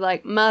sounded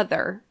like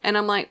mother. And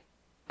I'm like,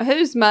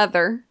 whose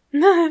mother?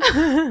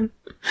 my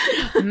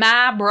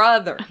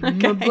brother. My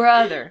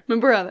brother. My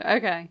brother.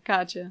 Okay.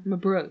 Gotcha. My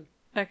brother.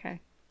 Okay.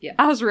 Yeah.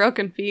 I was real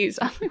confused.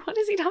 I'm like, what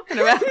is he talking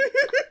about?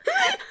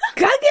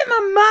 Go get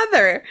my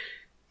mother.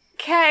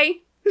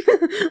 Okay.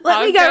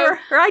 Let me go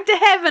right to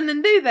heaven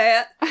and do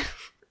that.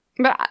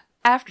 But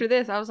after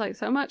this, I was like,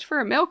 so much for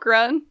a milk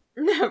run.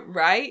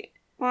 Right?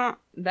 Well,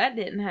 That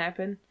didn't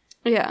happen.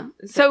 yeah.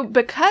 So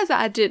because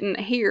I didn't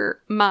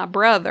hear my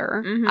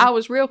brother, Mhm. I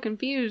was real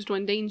confused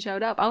when Dean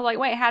showed up. I was like,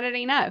 wait, how did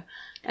he know?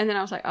 And then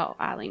I was like, oh,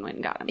 Eileen went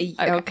and got him.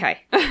 Okay.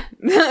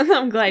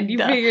 I'm glad you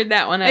Duh. figured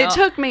that one out. It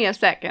took me a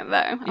second, though.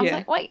 I was Yeah.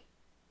 like, wait,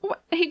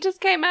 what? He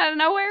just came out of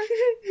nowhere?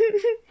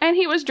 And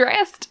he was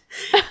dressed?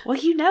 Well,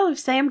 you know, if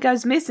Sam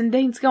goes missing,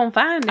 Dean's gonna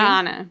find him.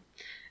 I know.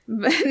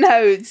 But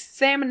no,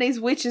 Sam and these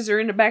witches are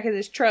in the back of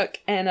this truck,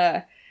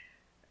 and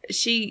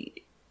she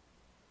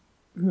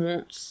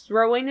wants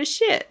Rowena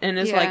shit, and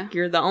is Yeah. like,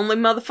 "You're the only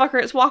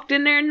motherfucker that's walked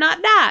in there and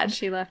not died."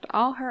 She left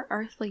all her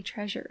earthly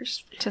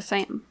treasures to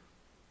Sam.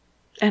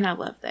 And I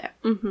love that.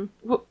 Mm-hmm.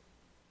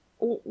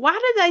 Why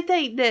did they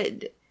think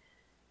that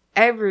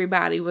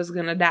everybody was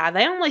gonna die?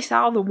 They only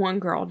saw the one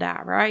girl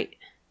die, right?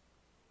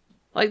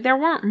 Like, there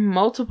weren't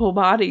multiple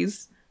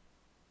bodies.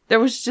 There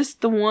was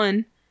just the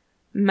one.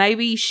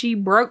 Maybe she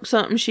broke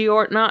something she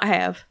ought not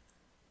have.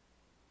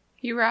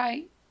 You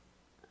right.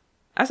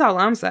 That's all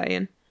I'm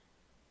saying.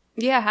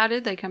 Yeah, how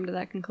did they come to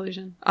that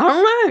conclusion? I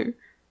don't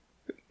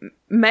know.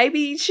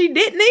 Maybe she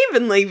didn't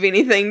even leave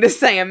anything to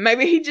Sam.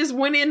 Maybe he just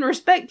went in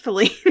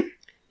respectfully.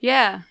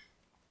 Yeah.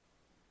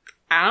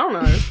 I don't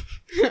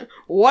know.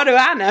 What do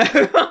I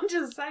know? I'm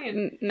just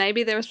saying.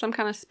 Maybe there was some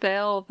kind of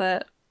spell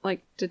that,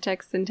 like,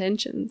 detects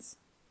intentions.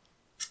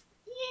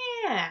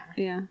 Yeah.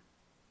 Yeah.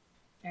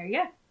 There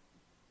you go.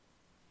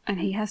 And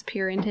he has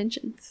pure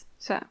intentions.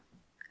 So,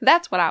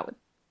 that's what I would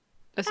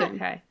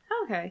assume.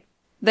 Okay.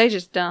 They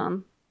just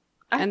dumb.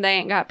 And they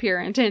ain't got pure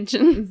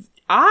intentions.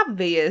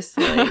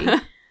 Obviously.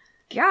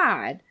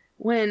 God.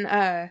 When,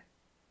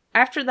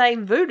 after they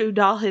voodoo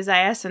doll his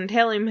ass and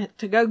tell him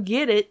to go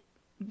get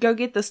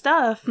the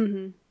stuff,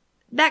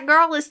 that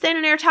girl is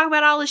standing there talking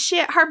about all the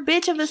shit her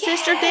bitch of a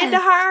sister did to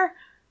her.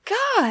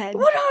 God.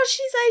 What all did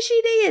she say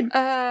she did?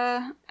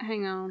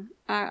 Hang on.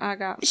 I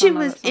got She some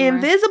of was it somewhere.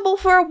 invisible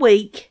for a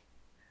week.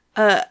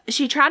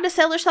 She tried to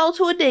sell her soul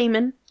to a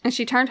demon. And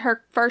she turned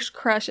her first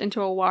crush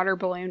into a water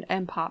balloon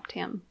and popped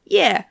him.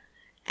 Yeah.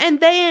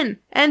 And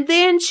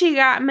then she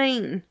got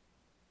mean.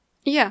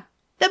 Yeah.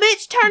 The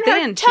bitch turned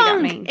Then her she got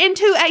tongue mean.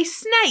 into a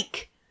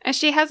snake. And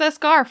she has a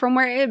scar from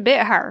where it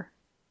bit her.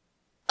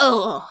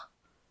 Ugh.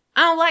 I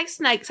don't like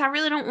snakes. I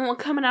really don't want one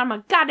coming out of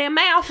my goddamn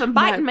mouth and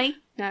biting me.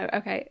 No,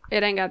 okay.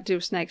 It ain't got to do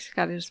with snakes. It's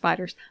got to do with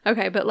spiders.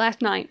 Okay, but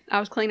last night I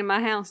was cleaning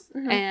my house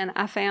and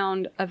I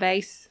found a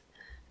vase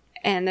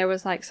and there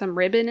was like some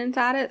ribbon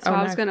inside it. So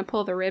I was going to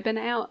pull the ribbon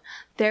out.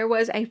 There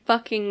was a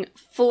fucking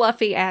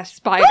fluffy ass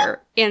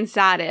spider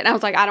inside it. And I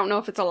was like, I don't know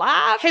if it's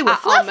alive. Hey, was I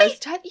fluffy?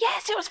 almost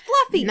yes, it was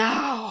fluffy.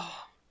 No.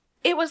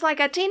 It was like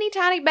a teeny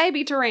tiny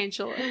baby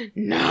tarantula.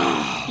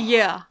 No.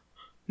 Yeah.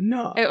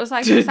 No. It was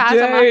like the size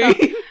of my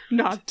thumb.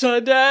 Not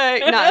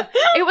today. No.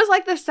 It was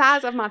like the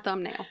size of my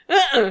thumbnail.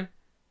 Yeah.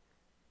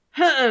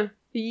 I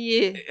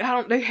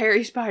don't do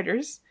hairy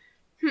spiders.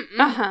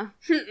 Uh-huh.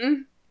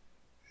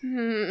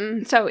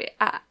 So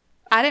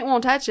I didn't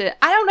want to touch it.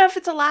 I don't know if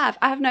it's alive.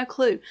 I have no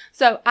clue.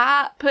 So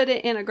I put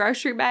it in a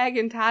grocery bag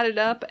and tied it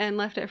up and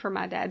left it for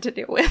my dad to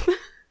deal with.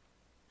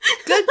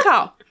 Good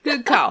call.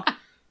 Good call.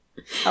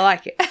 I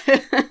like it.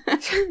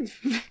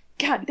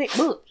 God damn.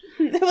 Look.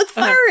 It was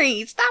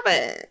furry. Stop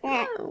it.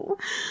 No.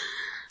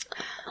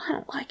 I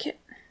don't like it.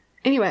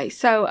 Anyway,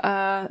 so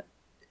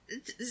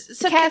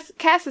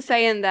Cass is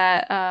saying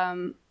that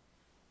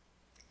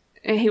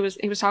he was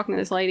talking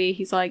to this lady.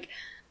 He's like,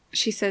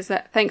 she says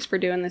that thanks for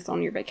doing this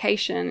on your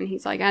vacation, and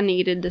he's like, I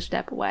needed to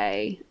step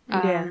away.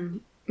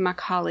 My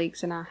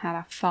colleagues and I had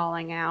a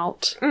falling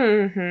out.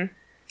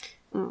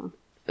 Well,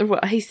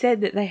 he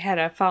said that they had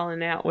a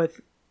falling out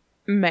with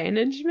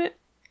management,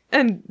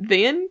 and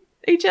then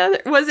each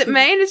other. Was it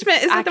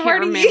management? Is that the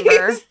word he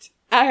used?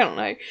 I don't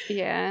know.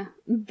 Yeah,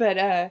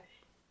 but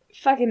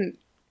fucking.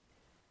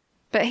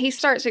 But he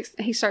starts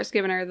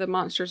giving her the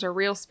monsters are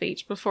real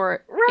speech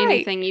before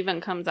anything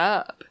even comes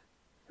up.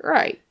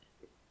 Right.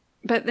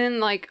 But then,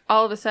 like,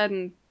 all of a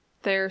sudden,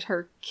 there's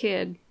her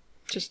kid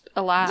just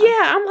alive.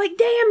 Yeah, I'm like,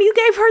 damn, you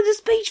gave her the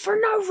speech for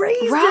no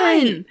reason.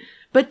 Right.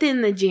 But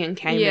then the gin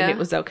came Yeah. and it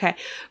was okay.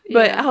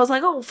 But Yeah. I was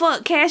like, oh,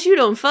 fuck, Cass, you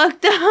done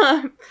fucked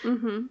up.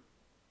 Mm-hmm.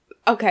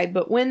 Okay,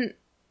 but when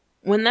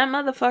that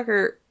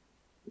motherfucker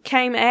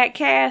came at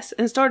Cass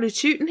and started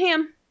shooting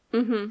him,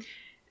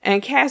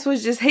 and Cass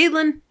was just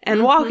healing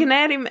and walking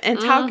at him and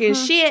talking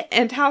shit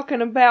and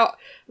talking about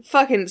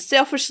fucking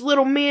selfish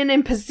little men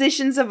in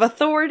positions of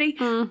authority.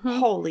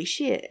 Holy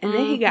shit. And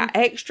then he got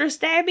extra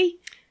stabby.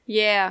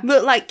 Yeah.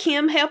 Looked like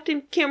Kim helped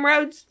him, Kim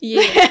Rhodes.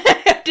 Yeah.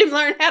 Helped him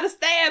learn how to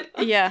stab.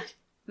 Yeah.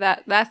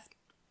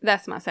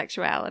 That's my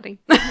sexuality.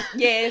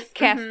 Yes.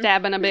 Cass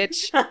stabbing a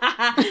bitch.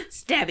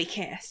 Stabby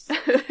Cass.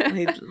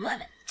 We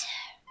love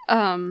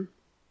it.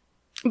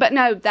 But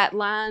no, that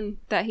line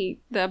that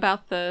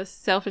about the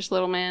selfish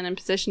little man in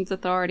positions of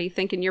authority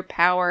thinking your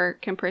power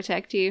can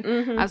protect you.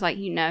 I was like,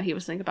 he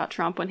was thinking about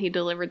Trump when he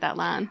delivered that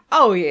line.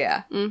 Oh,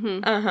 yeah.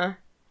 Uh-huh.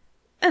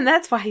 And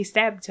that's why he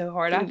stabbed so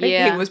hard. I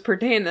think he was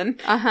pretending.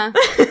 Uh-huh.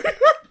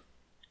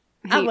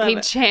 He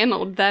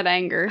channeled that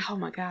anger. Oh,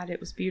 my God. It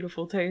was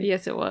beautiful, too.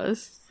 Yes, it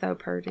was. So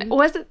pretty.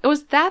 Was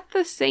that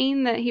the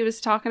scene that he was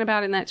talking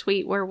about in that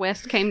tweet where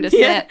West came to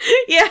set?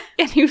 Yeah.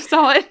 And you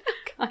saw it?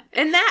 God.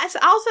 And that's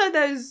also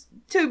those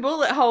 2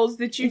 bullet holes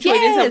that you tweeted.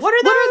 Yes. So what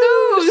are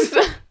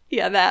those?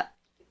 Yeah, that.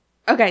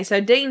 Okay,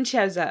 so Dean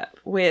shows up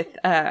with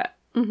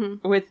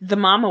the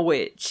mama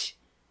witch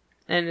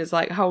and is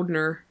like holding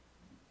her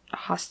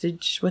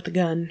hostage with a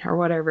gun or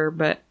whatever,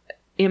 but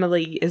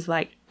Emily is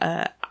like,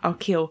 I'll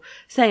kill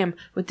Sam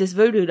with this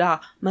voodoo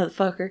doll,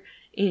 motherfucker.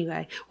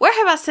 Anyway, where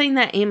have I seen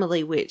that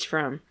Emily witch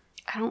from?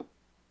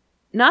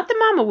 Not the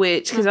mama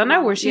witch, because I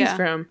know where she's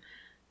from.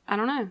 I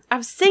don't know.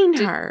 I've seen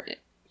her.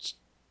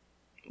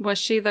 Was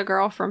she the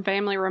girl from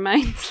Family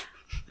Remains?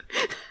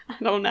 I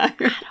don't know.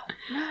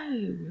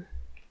 I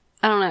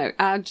don't know.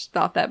 I just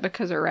thought that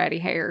because of her ratty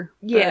hair.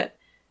 Yeah.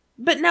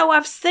 But no,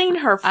 I've seen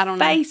her I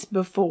face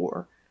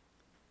before.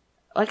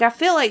 Like, I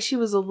feel like she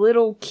was a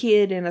little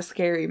kid in a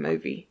scary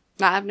movie.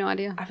 I have no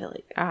idea. I feel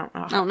like,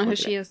 I don't know who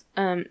she is.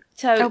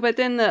 But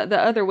then the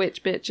other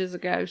witch bitch is a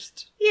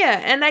ghost.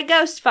 Yeah, and they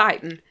ghost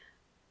fighting.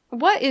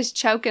 What is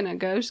choking a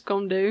ghost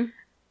gonna do?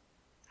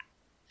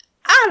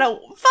 I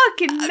don't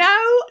fucking know.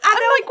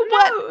 I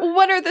don't know.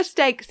 What are the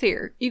stakes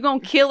here? You gonna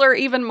kill her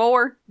even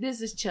more?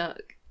 This is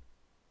Chuck.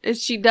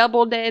 Is she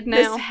double dead now?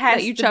 This has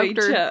that you to choked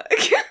be her Chuck.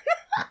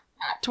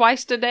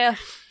 twice to death?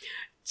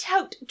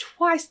 Choked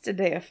twice to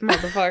death,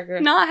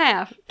 motherfucker. Not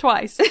half,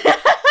 twice.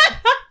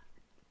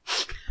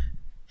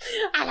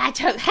 I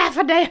took half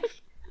a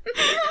death.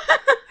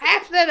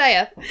 Half the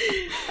death.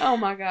 Oh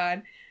my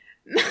god.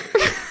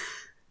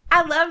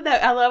 I love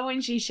that. I love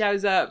when she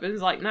shows up and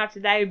is like, "Not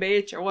today,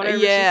 bitch," or whatever.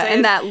 Yeah, she says.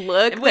 and that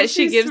look When that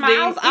she gives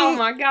smiles, Dean. oh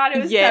my god,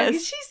 it was Yes.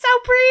 she's so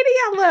pretty.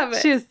 I love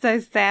it. She was so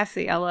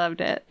sassy. I loved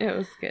it. It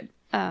was good.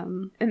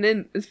 Um, And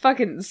then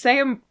fucking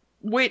Sam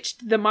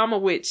witched the mama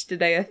witch to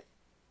death.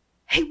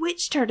 He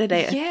witched her to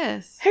death.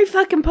 yes. He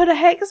fucking put a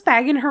hex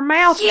bag in her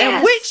mouth and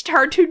Yes. witched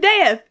her to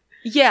death.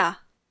 Yeah.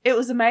 It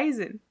was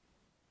amazing.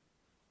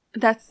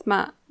 That's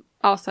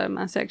also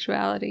my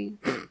sexuality.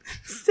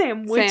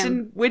 Sam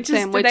witching witches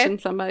Sam to witching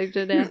death. somebody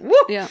to death. Woo.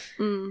 Yeah.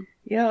 Mm.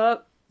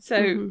 Yup.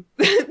 So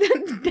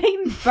Mm-hmm.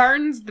 Dean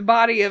burns the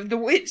body of the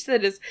witch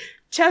that is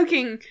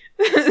choking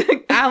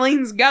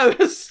Eileen's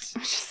ghost.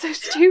 It's just so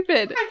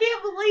stupid. I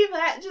can't believe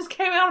that just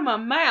came out of my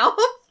mouth.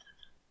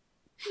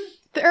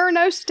 There are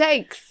no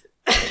stakes.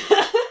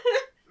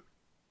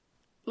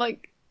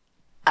 Like,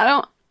 I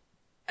don't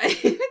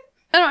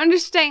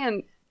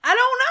understand. I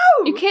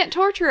don't know. You can't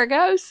torture a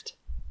ghost.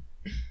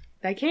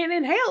 They can't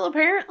in hell,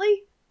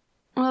 apparently.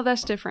 Well,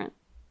 that's different.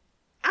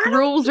 I don't.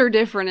 Rules are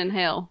different in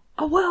hell.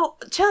 Oh, well,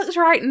 Chuck's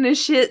writing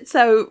this shit,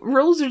 so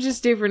rules are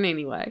just different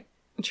anyway.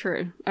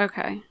 True.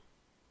 Okay.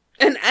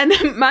 And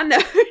my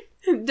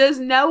note, does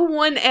no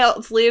one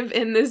else live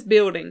in this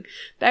building?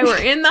 They were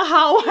in the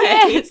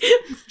hallway,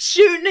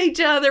 shooting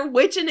each other,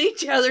 witching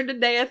each other to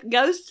death,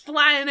 ghosts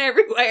flying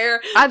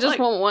everywhere. I just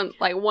want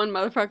one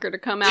motherfucker to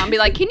come out and be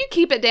like, "Can you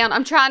keep it down?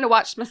 I'm trying to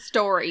watch my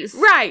stories."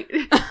 Right.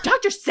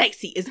 Dr.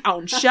 Sexy is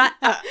on. Shut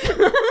up.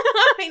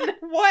 I mean,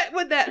 what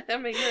would that, I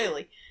mean,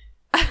 really.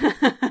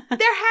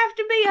 There have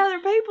to be other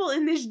people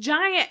in this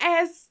giant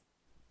ass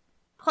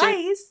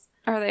place.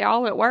 Are they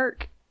all at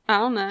work? I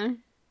don't know.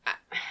 I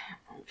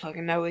don't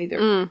fucking know either.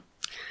 Mm.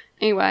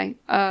 Anyway,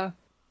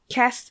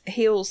 Cass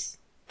heals.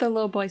 the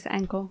little boy's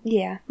ankle.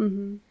 Yeah.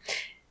 Mm-hmm.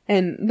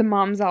 And the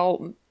mom's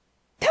all,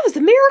 "That was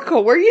a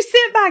miracle. Were you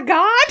sent by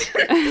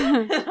God?"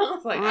 I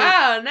was like,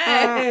 "Oh,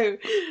 no.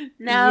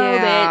 No,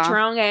 Yeah. bitch.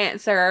 Wrong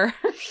answer."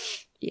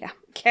 Yeah.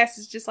 Cass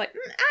is just like,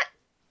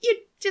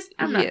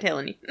 I'm not Yeah.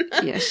 telling you.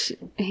 Yeah,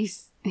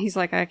 he's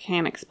like, "I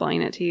can't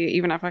explain it to you,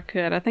 even if I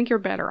could. I think you're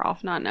better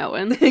off not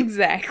knowing."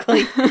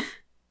 Exactly.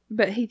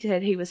 But he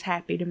said he was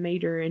happy to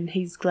meet her, and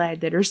he's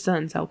glad that her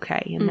son's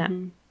okay. And that,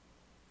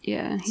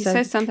 Yeah, he So-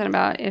 says something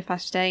about, "If I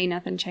stay,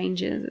 nothing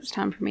changes. It's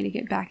time for me to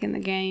get back in the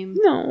game."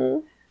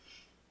 no.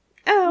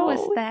 Oh,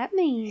 What's that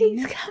mean?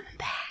 He's coming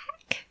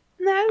back.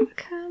 No.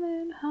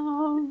 coming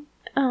home.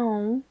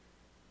 Oh.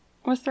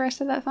 What's the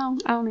rest of that song?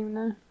 I don't even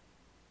know.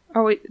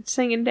 Are we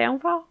singing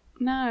Downfall?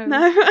 No.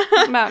 No.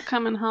 About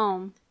coming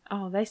home.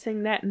 Oh, they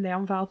sing that in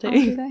Downfall too. Oh,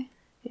 do they?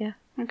 Yeah.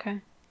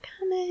 Okay.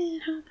 Coming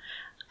home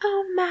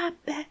on my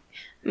back.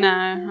 No,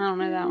 I don't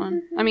know that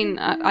one. I mean,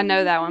 I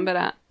know that one,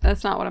 but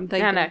that's not what I'm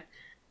thinking. I know.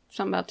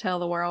 Something about "Tell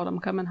the World I'm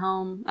Coming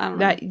Home." I don't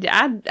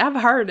know.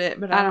 I've heard it,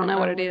 but I don't know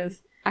what it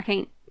is. I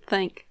can't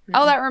think.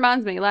 Oh, that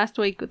reminds me. Last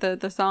week, with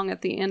the song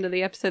at the end of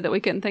the episode that we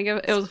couldn't think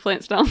of, it was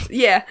Flintstones.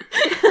 Yeah.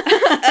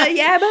 A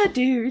yabba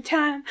do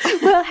time.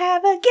 We'll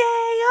have a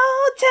gay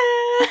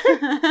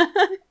old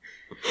time.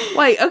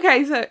 Wait,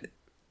 okay, so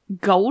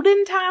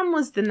Golden Time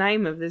was the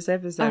name of this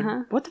episode.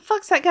 Uh-huh. What the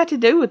fuck's that got to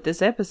do with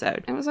this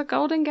episode? It was a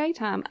golden gay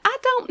time. I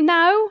don't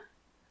know.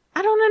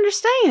 I don't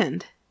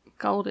understand.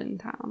 Golden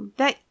time.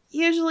 That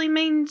usually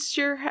means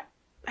you're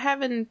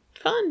having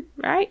fun,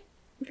 right?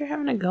 If you're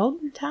having a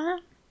golden time.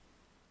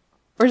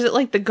 Or is it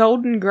like the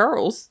Golden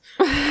Girls?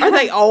 Are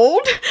they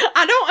old?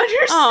 I don't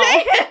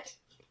understand.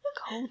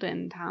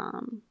 Golden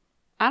time.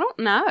 I don't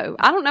know.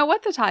 I don't know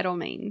what the title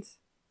means.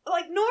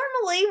 Like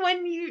normally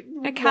when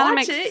you It kinda watch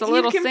makes it, a you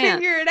little can sense.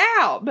 figure it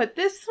out. But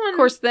this one, Of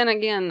course, then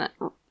again,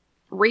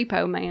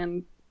 Repo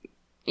Man.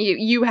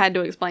 You had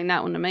to explain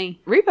that one to me.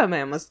 Repo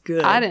Man was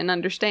good. I didn't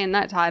understand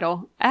that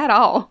title at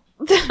all.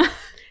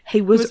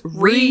 He was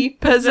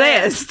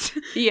repossessed.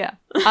 Yeah,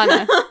 I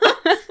know.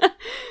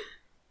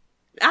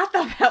 I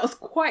thought that was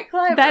quite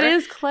clever. That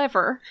is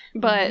clever,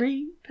 but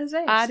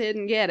repossessed. I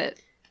didn't get it.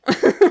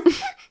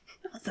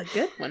 That's a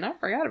good one. I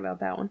forgot about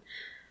that one.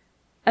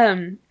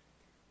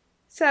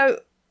 So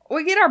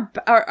we get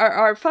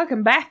our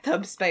fucking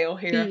bathtub spell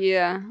here.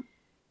 Yeah.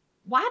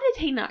 Why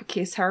did he not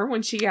kiss her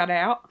when she got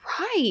out?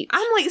 Right.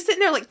 I'm like sitting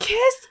there like,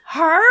 kiss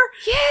her?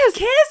 Yes.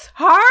 Kiss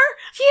her?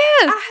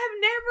 Yes. I have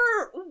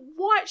never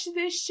watched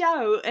this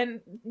show and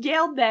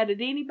yelled that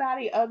at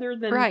anybody other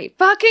than... Right.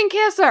 Fucking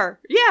kiss her.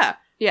 Yeah.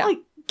 Yeah. Like,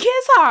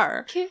 kiss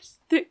her. Kiss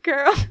the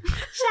girl.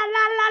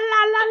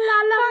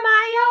 Sha-la-la-la-la-la-la,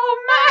 my oh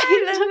my.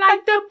 Look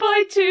like the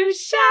boy too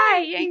shy.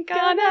 Ain't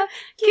gonna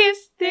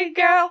kiss the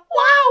girl.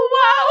 Wow,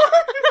 wow.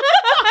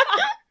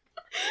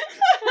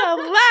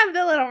 I love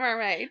The Little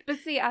Mermaid. But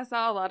see, I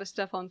saw a lot of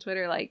stuff on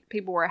Twitter, like,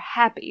 people were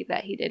happy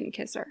that he didn't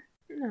kiss her.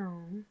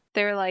 No.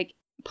 They're like,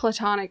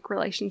 platonic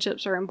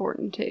relationships are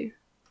important too.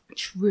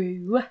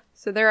 True.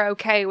 So they're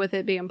okay with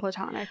it being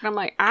platonic. And I'm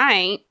like, I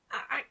ain't.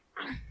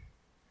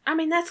 I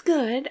mean, that's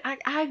good.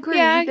 I agree.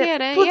 Yeah, I that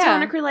get it,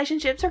 platonic yeah.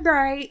 relationships are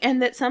great, and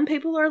that some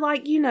people are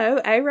like,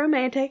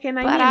 aromantic, and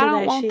But I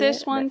don't want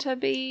this one to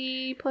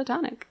be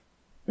platonic.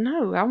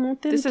 No, I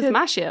want them This is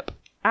my ship.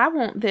 I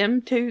want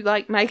them to,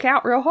 like, make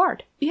out real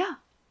hard. Yeah.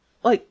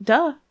 Like,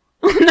 duh.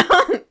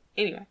 No.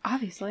 Anyway.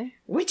 Obviously.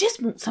 We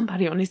just want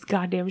somebody on this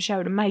goddamn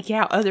show to make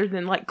out other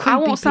than, like, creepy I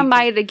want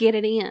somebody to get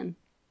it in.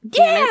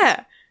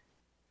 Yeah.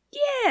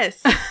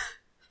 Yes.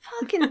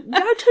 Fucking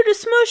go to the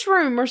smush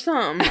room or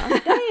something.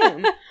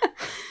 Damn.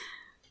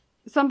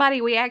 Somebody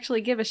we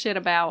actually give a shit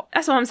about.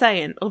 That's what I'm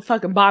saying. Well,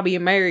 fucking Bobby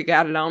and Mary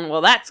got it on.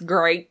 Well, that's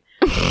great.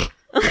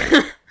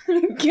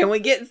 Can we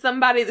get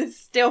somebody that's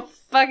still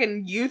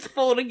fucking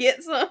youthful to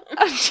get some?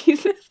 Oh,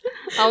 Jesus.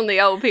 Only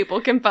old people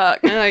can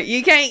fuck.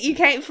 You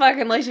can't fuck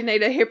unless you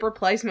need a hip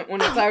replacement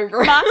when it's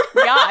over. My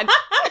God.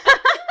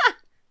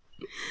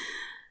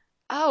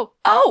 Oh,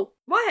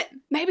 What?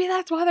 maybe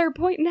that's why they're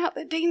pointing out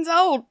that Dean's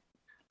old.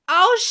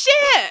 Oh,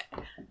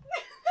 shit!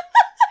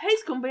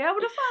 He's gonna be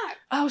able to fuck.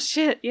 Oh,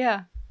 shit,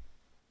 yeah.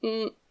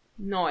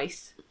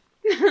 Nice.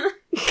 Oh,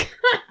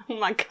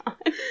 my God.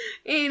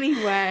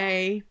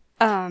 Anyway.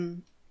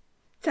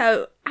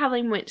 So,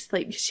 Eileen went to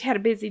sleep because she had a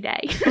busy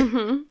day.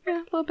 Mm-hmm.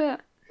 Yeah, a little bit.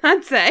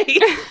 I'd say.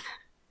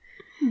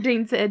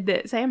 Dean said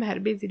that Sam had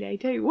a busy day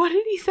too. What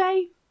did he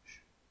say?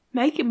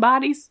 Making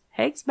bodies,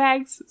 hex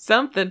bags,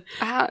 something.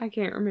 I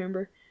can't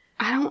remember.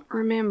 I don't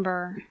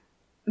remember.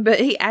 But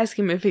he asked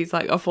him if he's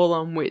like a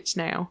full-on witch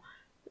now.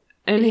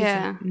 And he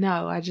Yeah. said,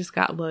 no, I just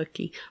got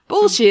lucky.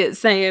 Bullshit,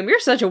 Sam. You're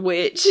such a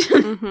witch.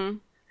 Mm-hmm.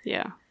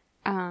 Yeah.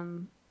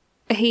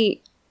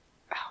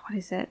 What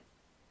is it?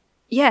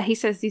 Yeah, he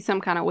says he's some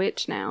kind of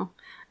witch now.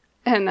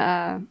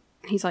 And,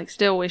 he's like,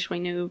 still wish we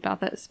knew about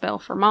that spell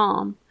for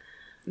Mom.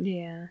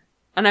 Yeah.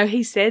 I know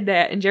he said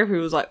that, and Jeffrey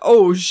was like,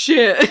 oh,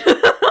 shit.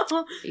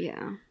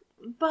 Yeah.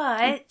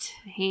 But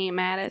He ain't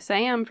mad at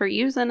Sam for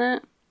using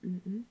it.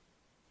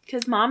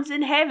 because Mom's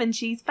in heaven,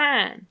 she's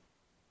fine.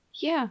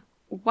 Yeah.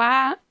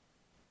 Why?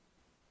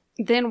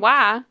 Then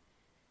why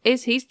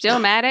is he still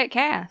mad at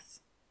Cass?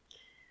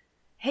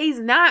 He's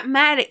not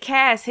mad at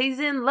Cass. He's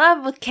in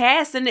love with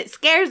Cass, and it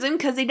scares him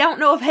because he don't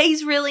know if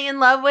he's really in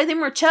love with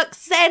him or Chuck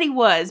said he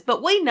was.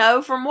 But we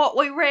know from what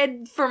we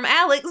read from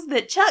Alex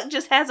that Chuck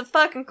just has a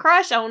fucking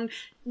crush on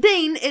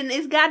Dean and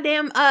is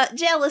goddamn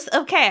jealous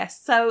of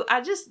Cass. So I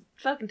just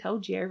fucking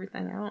told you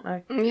everything. I don't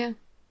know. Yeah.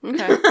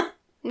 Okay.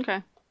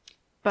 Okay.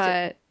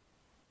 But,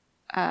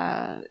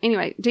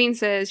 anyway, Dean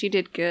says you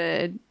did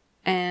good,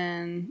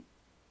 and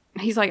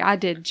he's like, I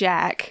did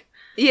Jack.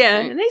 Yeah,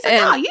 and he's like,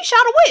 And- oh, you shot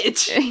a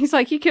witch. He's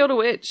like, you killed a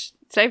witch,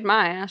 saved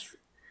my ass.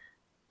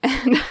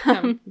 And,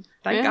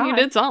 Thank yeah, God. you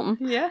did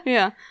something. Yeah.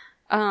 Yeah.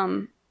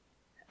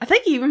 I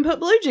think he even put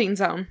blue jeans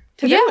on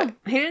to do Yeah. it.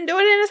 He didn't do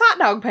it in his hot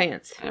dog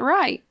pants.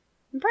 Right.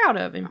 I'm proud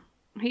of him.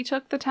 He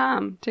took the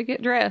time to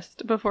get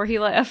dressed before he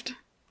left.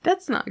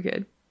 That's not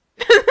good.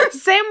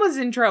 Sam was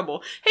in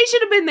trouble. He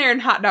should have been there in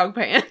hot dog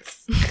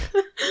pants.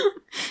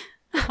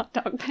 Hot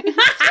dog pants.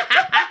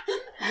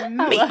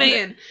 Meat love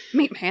man.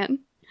 Meat man.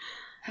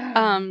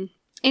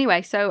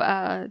 Anyway,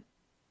 so,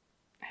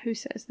 who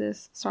says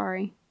this?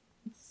 Sorry.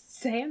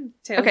 Sam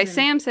tells Okay, him.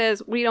 Sam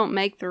says, we don't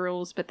make the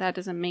rules, but that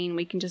doesn't mean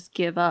we can just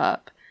give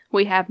up.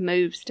 We have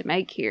moves to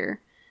make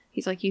here.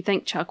 He's like, you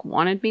think Chuck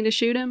wanted me to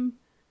shoot him?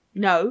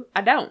 No,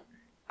 I don't.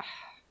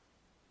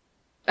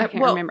 I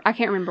can't remember. I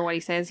can't remember what he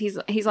says. He's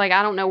like,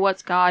 I don't know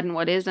what's God and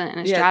what isn't, and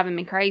it's Yeah. driving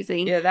me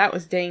crazy. Yeah, that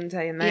was Dean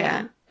saying that.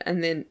 Yeah.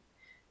 And then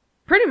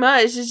pretty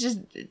much it's just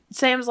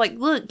Sam's like,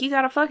 look, you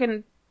gotta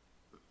fucking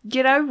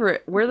get over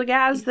it. We're the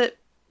guys that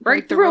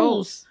break the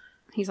rules.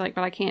 He's like,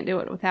 but I can't do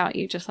it without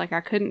you, just like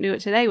I couldn't do it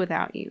today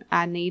without you.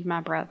 I need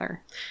my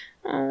brother.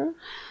 Oh,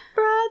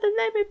 brother,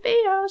 let me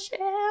be your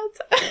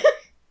shelter.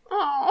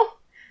 Oh,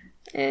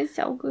 it's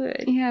so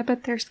good. Yeah,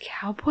 but there's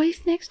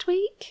Cowboys next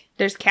week.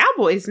 There's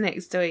Cowboys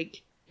next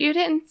week. You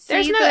didn't see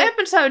There's no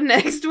episode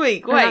next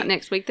week. Or Wait, not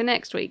next week, the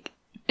next week.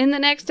 In the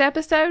next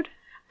episode,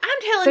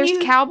 I'm telling there's you,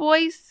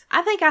 Cowboys.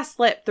 I think I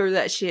slept through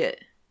that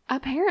shit.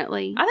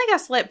 Apparently. I think I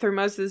slept through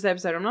most of this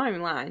episode. I'm not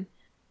even lying.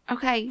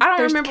 Okay. I don't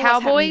there's remember what's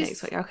happening Cowboys.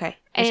 next week. Okay,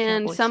 there's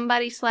And Cowboys.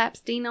 somebody slaps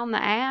Dean on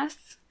the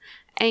ass.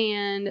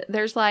 And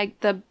there's like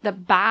the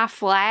buy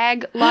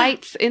flag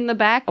lights in the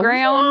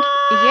background. What?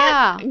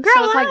 Yeah. Girl,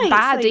 so it's I like ain't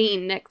buy seen-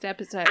 Dean next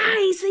episode. I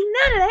ain't seen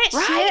none of that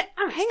Right? shit.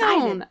 I'm Hang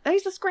excited. on.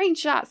 There's a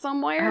screenshot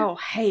somewhere. Oh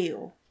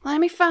hell! Let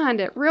me find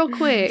it real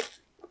quick.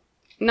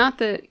 Not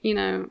that,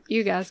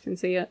 you guys can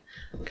see it,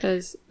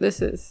 because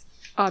this is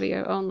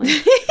audio only.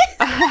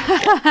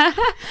 But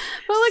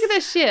look at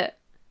this shit.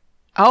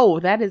 Oh,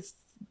 that is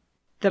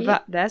the Yeah.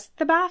 that's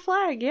the bi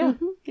flag. Yeah.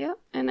 Mm-hmm, yep.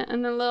 And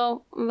the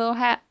little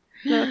hat,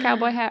 little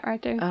cowboy hat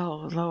right there.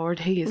 Oh Lord,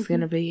 he is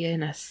gonna be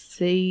in a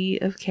sea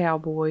of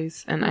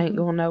cowboys and ain't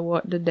gonna know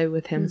what to do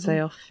with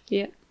himself.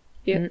 Yep.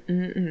 Yep.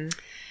 Mm-mm-mm.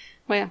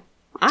 Well,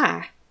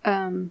 I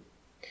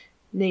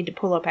need to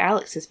pull up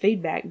Alex's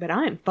feedback, but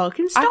I am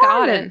fucking I starving.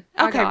 got it.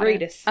 I Okay, got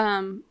read it.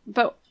 us.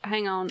 But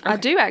hang on. I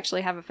do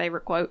actually have a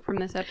favorite quote from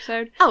this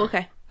episode. Oh,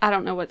 okay. I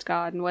don't know what's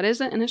God and what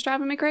isn't, and it's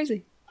driving me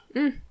crazy.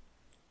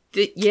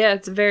 Yeah,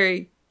 it's a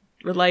very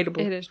relatable.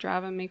 It is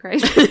driving me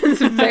crazy.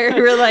 It's very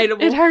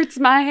relatable. It hurts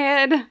my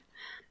head.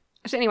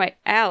 So anyway,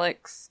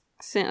 Alex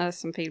sent us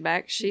some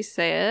feedback. She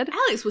said...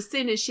 Alex was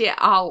sending shit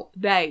all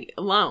day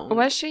long.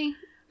 Was she?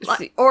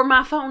 Like, or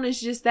my phone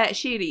is just that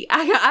shitty.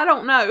 I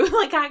don't know.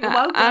 Like, I woke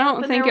up. I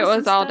don't and think there it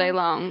was some all stuff. day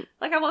long.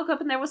 Like, I woke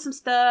up and there was some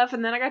stuff,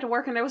 and then I got to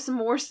work and there was some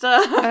more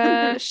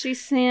stuff. She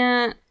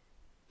started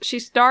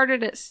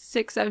at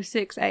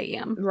 6:06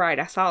 a.m. Right,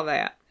 I saw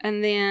that.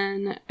 And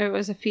then it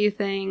was a few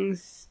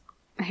things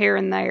here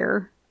and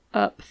there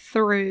up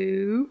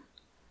through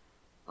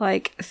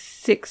like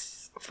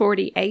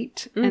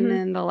 6:48, and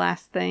then the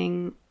last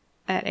thing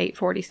at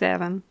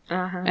 8:47,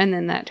 and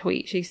then that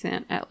tweet she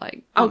sent at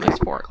like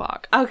almost 4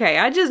 o'clock. Okay,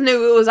 I just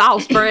knew it was all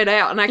spread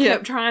out, and I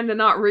kept trying to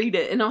not read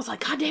it, and I was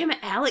like, God damn it,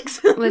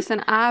 Alex.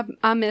 Listen,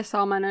 I miss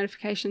all my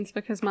notifications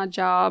because my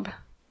job,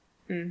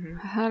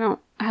 I don't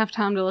have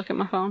time to look at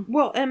my phone.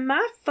 Well, and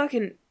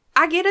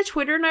I get a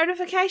Twitter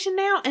notification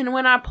now, and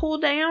when I pull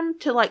down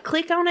to like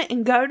click on it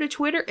and go to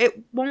Twitter,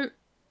 it won't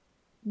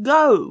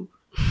go.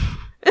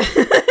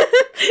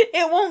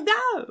 It won't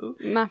go.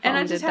 My phone And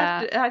I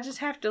just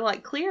have to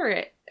like clear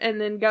it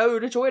and then go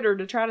to Twitter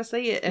to try to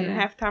see it, and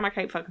half the time I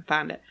can't fucking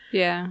find it.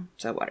 Yeah.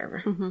 So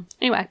whatever.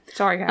 Anyway.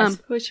 Sorry,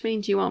 guys. Which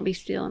means you won't be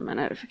stealing my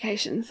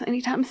notifications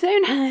anytime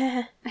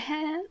soon.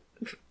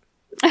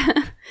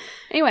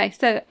 Anyway,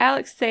 so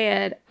Alex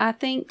said, I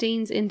think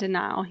Dean's in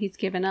denial. He's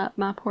given up,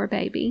 my poor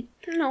baby.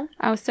 No.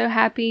 I was so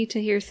happy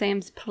to hear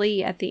Sam's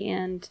plea at the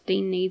end.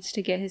 Dean needs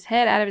to get his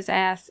head out of his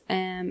ass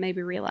and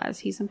maybe realize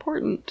he's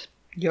important.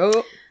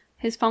 Yup.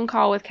 His phone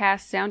call with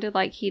Cass sounded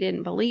like he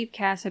didn't believe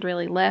Cass had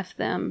really left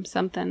them,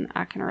 something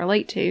I can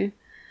relate to.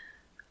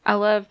 I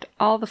loved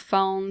all the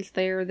phones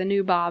there, the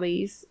new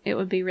bobbies. It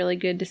would be really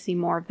good to see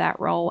more of that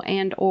role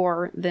and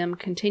or them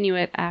continue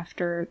it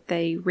after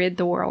they rid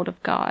the world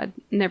of God.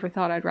 Never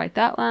thought I'd write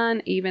that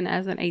line, even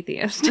as an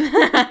atheist.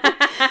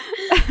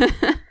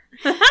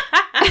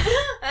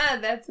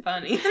 That's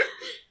funny.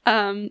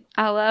 I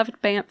loved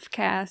Banff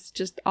Cass,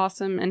 just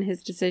awesome, and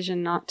his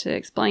decision not to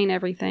explain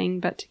everything,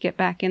 but to get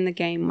back in the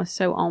game was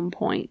so on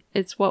point.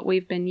 It's what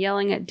we've been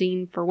yelling at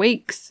Dean for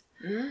weeks.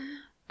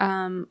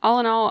 All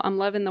in all, I'm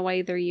loving the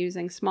way they're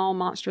using small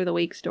Monster of the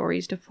Week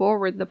stories to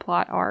forward the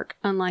plot arc.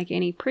 Unlike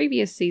any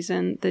previous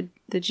season,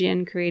 the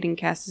Jinn creating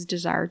Cass's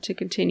desire to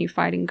continue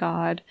fighting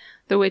God,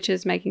 the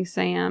witches making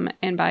Sam,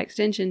 and by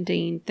extension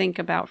Dean, think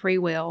about free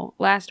will.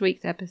 Last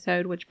week's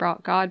episode, which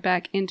brought God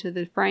back into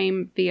the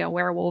frame via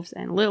werewolves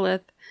and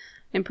Lilith.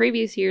 In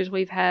previous years,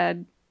 we've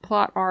had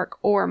plot arc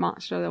or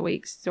Monster of the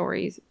Week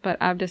stories, but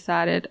I've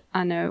decided,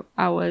 I know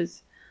I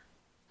was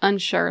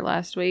unsure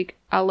last week.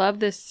 I love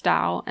this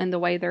style and the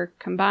way they're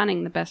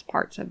combining the best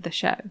parts of the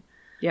show.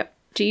 Yep.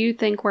 Do you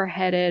think we're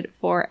headed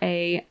for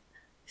a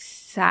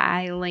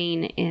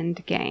Silene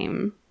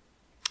endgame?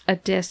 A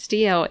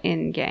Destiel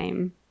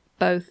endgame?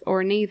 Both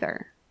or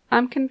neither?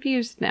 I'm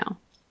confused now.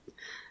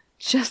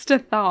 Just a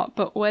thought,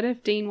 but what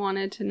if Dean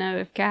wanted to know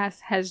if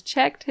Cass has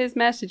checked his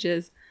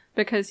messages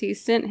because he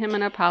sent him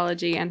an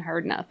apology and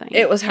heard nothing?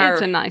 It was her.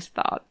 It's a nice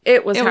thought.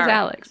 It was her.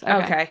 Alex.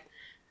 Okay.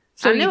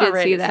 So I you knew I did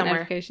read see it that somewhere.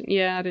 notification.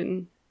 Yeah, I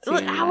didn't see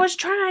Look, any of I that. was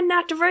trying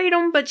not to read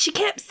them, but she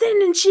kept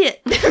sending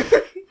shit.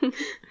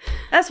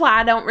 That's why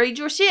I don't read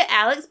your shit,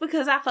 Alex,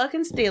 because I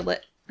fucking steal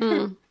it.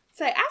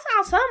 Say, I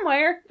saw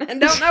somewhere and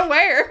don't know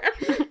where.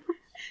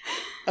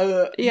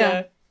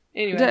 Yeah.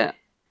 Anyway.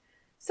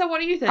 So what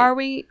do you think? Are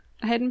we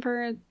heading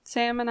for a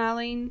Sam and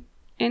Eileen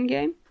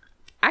endgame?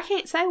 I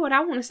can't say what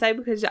I want to say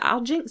because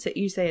I'll jinx it,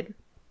 you said.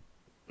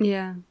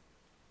 Yeah.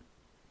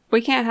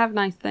 We can't have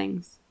nice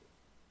things.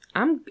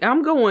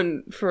 I'm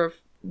going for a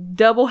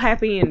double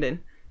happy ending.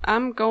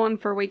 I'm going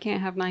for we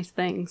can't have nice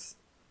things.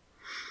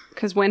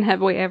 Because when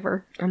have we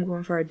ever? I'm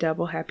going for a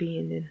double happy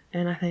ending.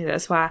 And I think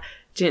that's why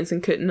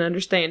Jensen couldn't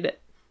understand it.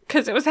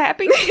 Because it was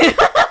happy?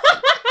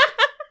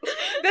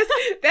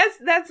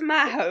 That's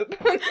my hope.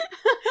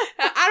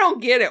 I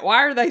don't get it.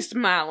 Why are they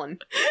smiling?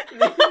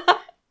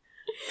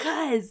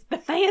 Because the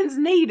fans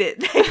need it.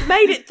 They've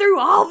made it through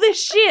all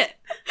this shit.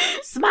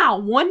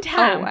 Smile one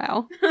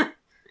time.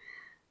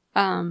 Oh,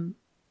 wow.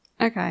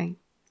 Okay.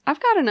 I've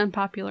got an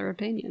unpopular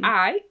opinion. All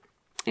right.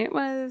 It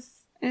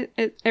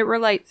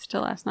relates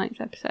to last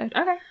night's episode.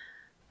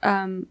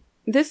 Okay.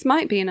 This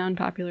might be an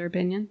unpopular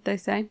opinion, they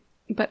say,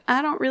 but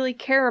I don't really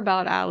care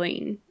about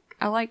Eileen.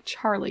 I like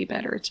Charlie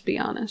better, to be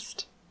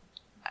honest.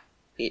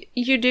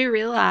 You do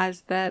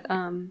realize that,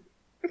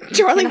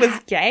 Charlie was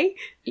gay?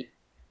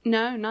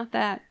 No, not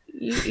that.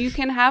 You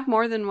can have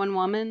more than one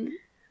woman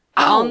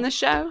on the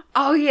show.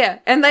 Oh, yeah.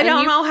 And they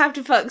don't you- all have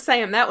to fuck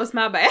Sam. That was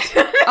my bad.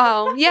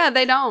 Oh, yeah,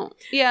 they don't.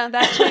 Yeah,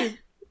 that too.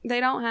 They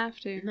don't have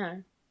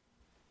to.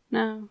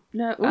 No.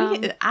 No.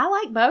 I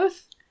like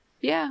both.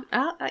 Yeah.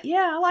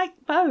 I like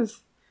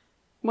both.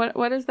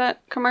 What is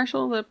that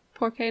commercial? The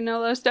Porque no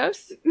los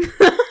dos?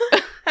 I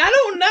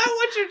don't know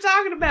what you're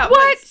talking about.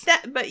 What?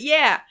 But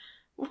yeah,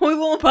 we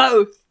want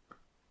both.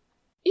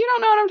 You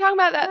don't know what I'm talking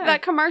about?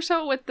 That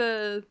commercial with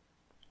the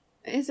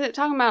is it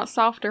talking about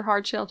soft or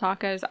hard shell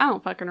tacos? I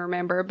don't fucking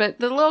remember. But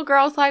the little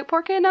girl's like,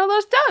 ¿Por qué no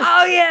los dos?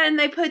 Oh yeah, and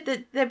they put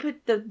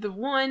the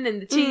one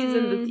and the cheese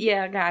and the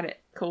I got it.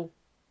 Cool.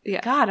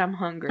 Yeah. God, I'm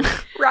hungry.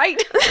 Right?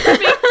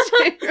 Me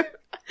too.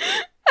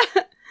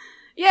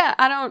 Yeah,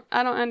 I don't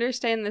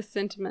understand this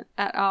sentiment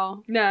at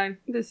all. No.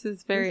 This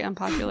is very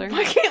unpopular.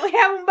 Why can't we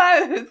have them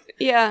both?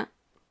 Yeah.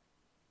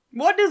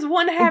 What does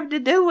one have to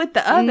do with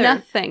the other?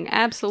 Nothing.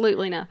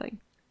 Absolutely nothing.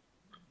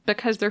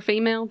 Because they're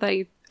female,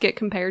 they get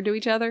compared to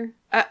each other.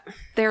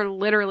 They're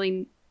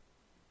literally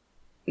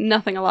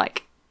nothing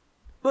alike.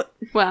 What?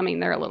 Well, I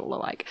mean, they're a little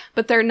alike,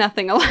 but they're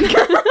nothing alike.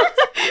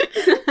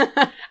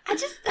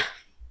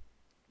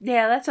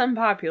 Yeah, that's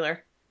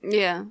unpopular.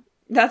 Yeah.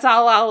 That's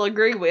all I'll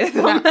agree with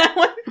on that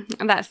one.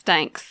 That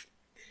stinks.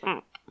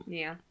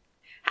 Yeah.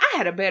 I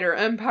had a better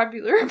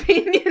unpopular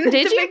opinion at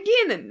the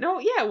beginning. No,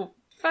 yeah, well,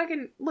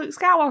 fucking Luke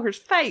Skywalker's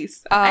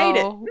face. I hate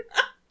it.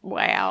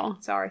 Wow.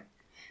 Sorry.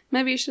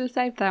 Maybe you should have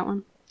saved that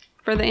one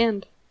for the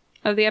end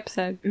of the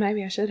episode.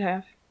 Maybe I should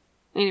have.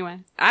 Anyway.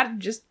 I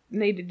just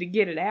needed to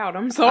get it out.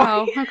 I'm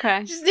sorry. Oh, okay.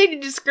 I just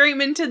needed to scream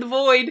into the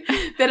void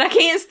that I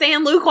can't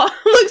stand Luke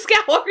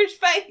Skywalker's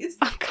face.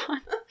 Oh,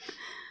 God.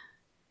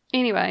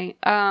 Anyway,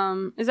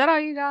 is that all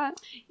you got?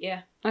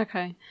 Yeah.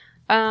 Okay.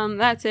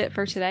 That's it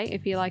for today.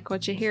 If you like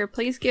what you hear,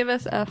 please give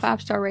us a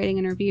 5-star rating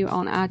and review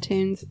on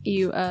iTunes.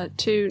 You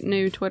 2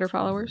 new Twitter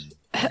followers.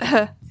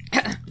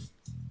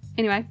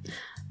 Anyway,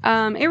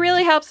 it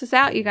really helps us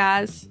out, you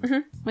guys. Mm-hmm.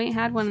 We ain't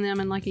had one of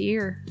them in like a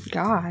year.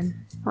 God.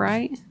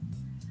 Right?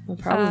 We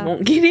probably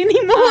won't get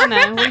any more. Oh,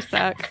 no, we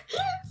suck.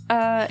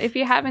 If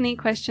you have any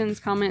questions,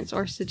 comments,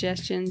 or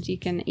suggestions, you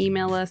can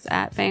email us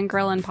at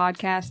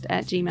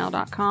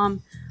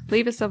fangirlandpodcast@gmail.com.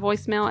 Leave us a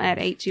voicemail at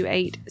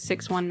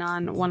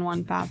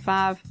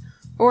 828-619-1155.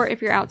 Or if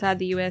you're outside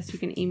the U.S., you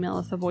can email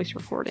us a voice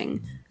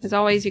recording. As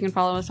always, you can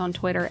follow us on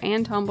Twitter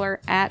and Tumblr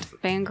at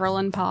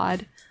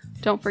fangirlandpod.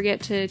 Don't forget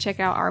to check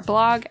out our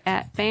blog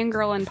at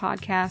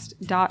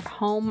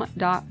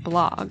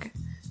fangirlandpodcast.home.blog.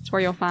 It's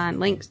where you'll find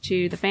links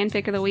to the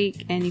fanfic of the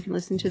week, and you can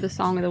listen to the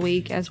song of the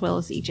week as well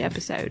as each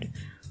episode.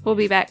 We'll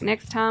be back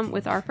next time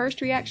with our first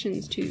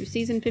reactions to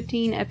Season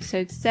 15,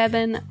 Episode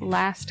 7,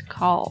 Last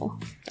Call.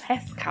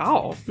 Last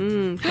Call?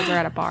 Because we're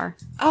at a bar.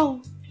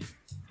 Oh,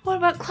 what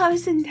about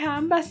Closing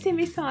Time by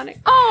Semisonic?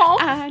 Oh!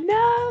 I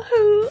know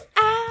who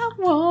I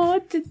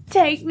want to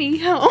take me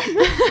home.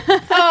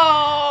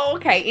 Oh,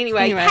 okay.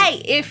 Anyway,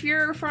 hey, if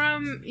you're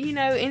from,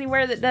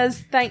 anywhere that does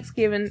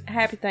Thanksgiving,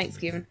 happy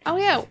Thanksgiving. Oh,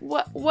 yeah.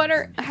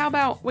 How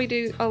about we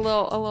do a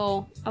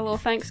little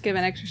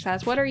Thanksgiving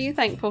exercise? What are you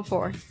thankful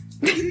for?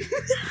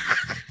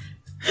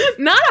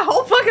 Not a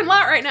whole fucking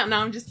lot right now. No,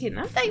 I'm just kidding.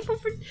 I'm thankful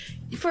for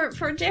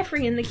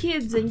Jeffrey and the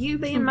kids and you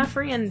being my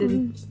friend.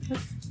 And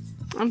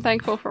I'm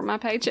thankful for my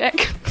paycheck.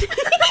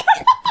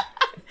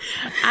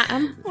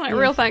 I'm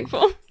real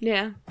thankful.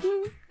 Yeah.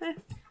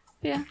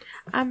 Yeah.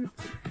 I'm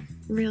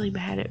really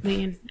bad at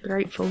being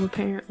grateful,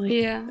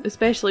 apparently. Yeah.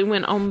 Especially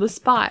when on the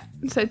spot.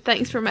 So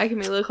thanks for making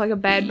me look like a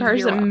bad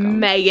person, You're welcome.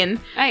 Megan.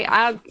 Hey,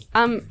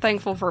 I'm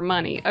thankful for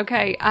money,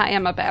 okay? I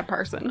am a bad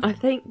person. I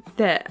think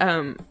that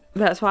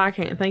that's why I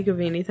can't think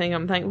of anything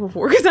I'm thankful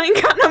for, because I ain't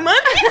got no money.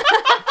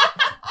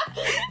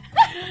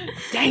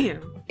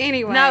 Damn.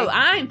 Anyway. No,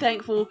 I'm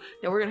thankful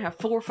that we're going to have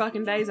 4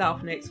 fucking days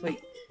off next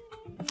week.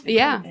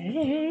 Yeah.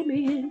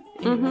 Amen.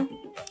 Mm-hmm.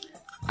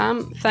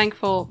 I'm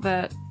thankful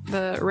that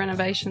the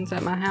renovations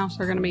at my house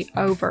are going to be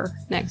over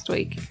next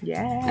week.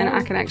 Yeah. And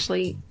I can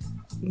actually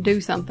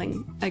do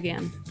something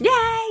again.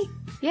 Yay!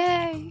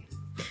 Yay!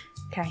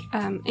 Okay.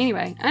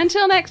 Anyway,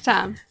 until next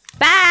time.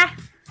 Bye!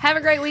 Have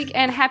a great week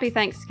and happy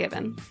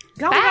Thanksgiving.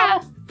 Gobble,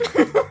 Bye!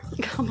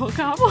 Gobble,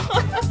 gobble.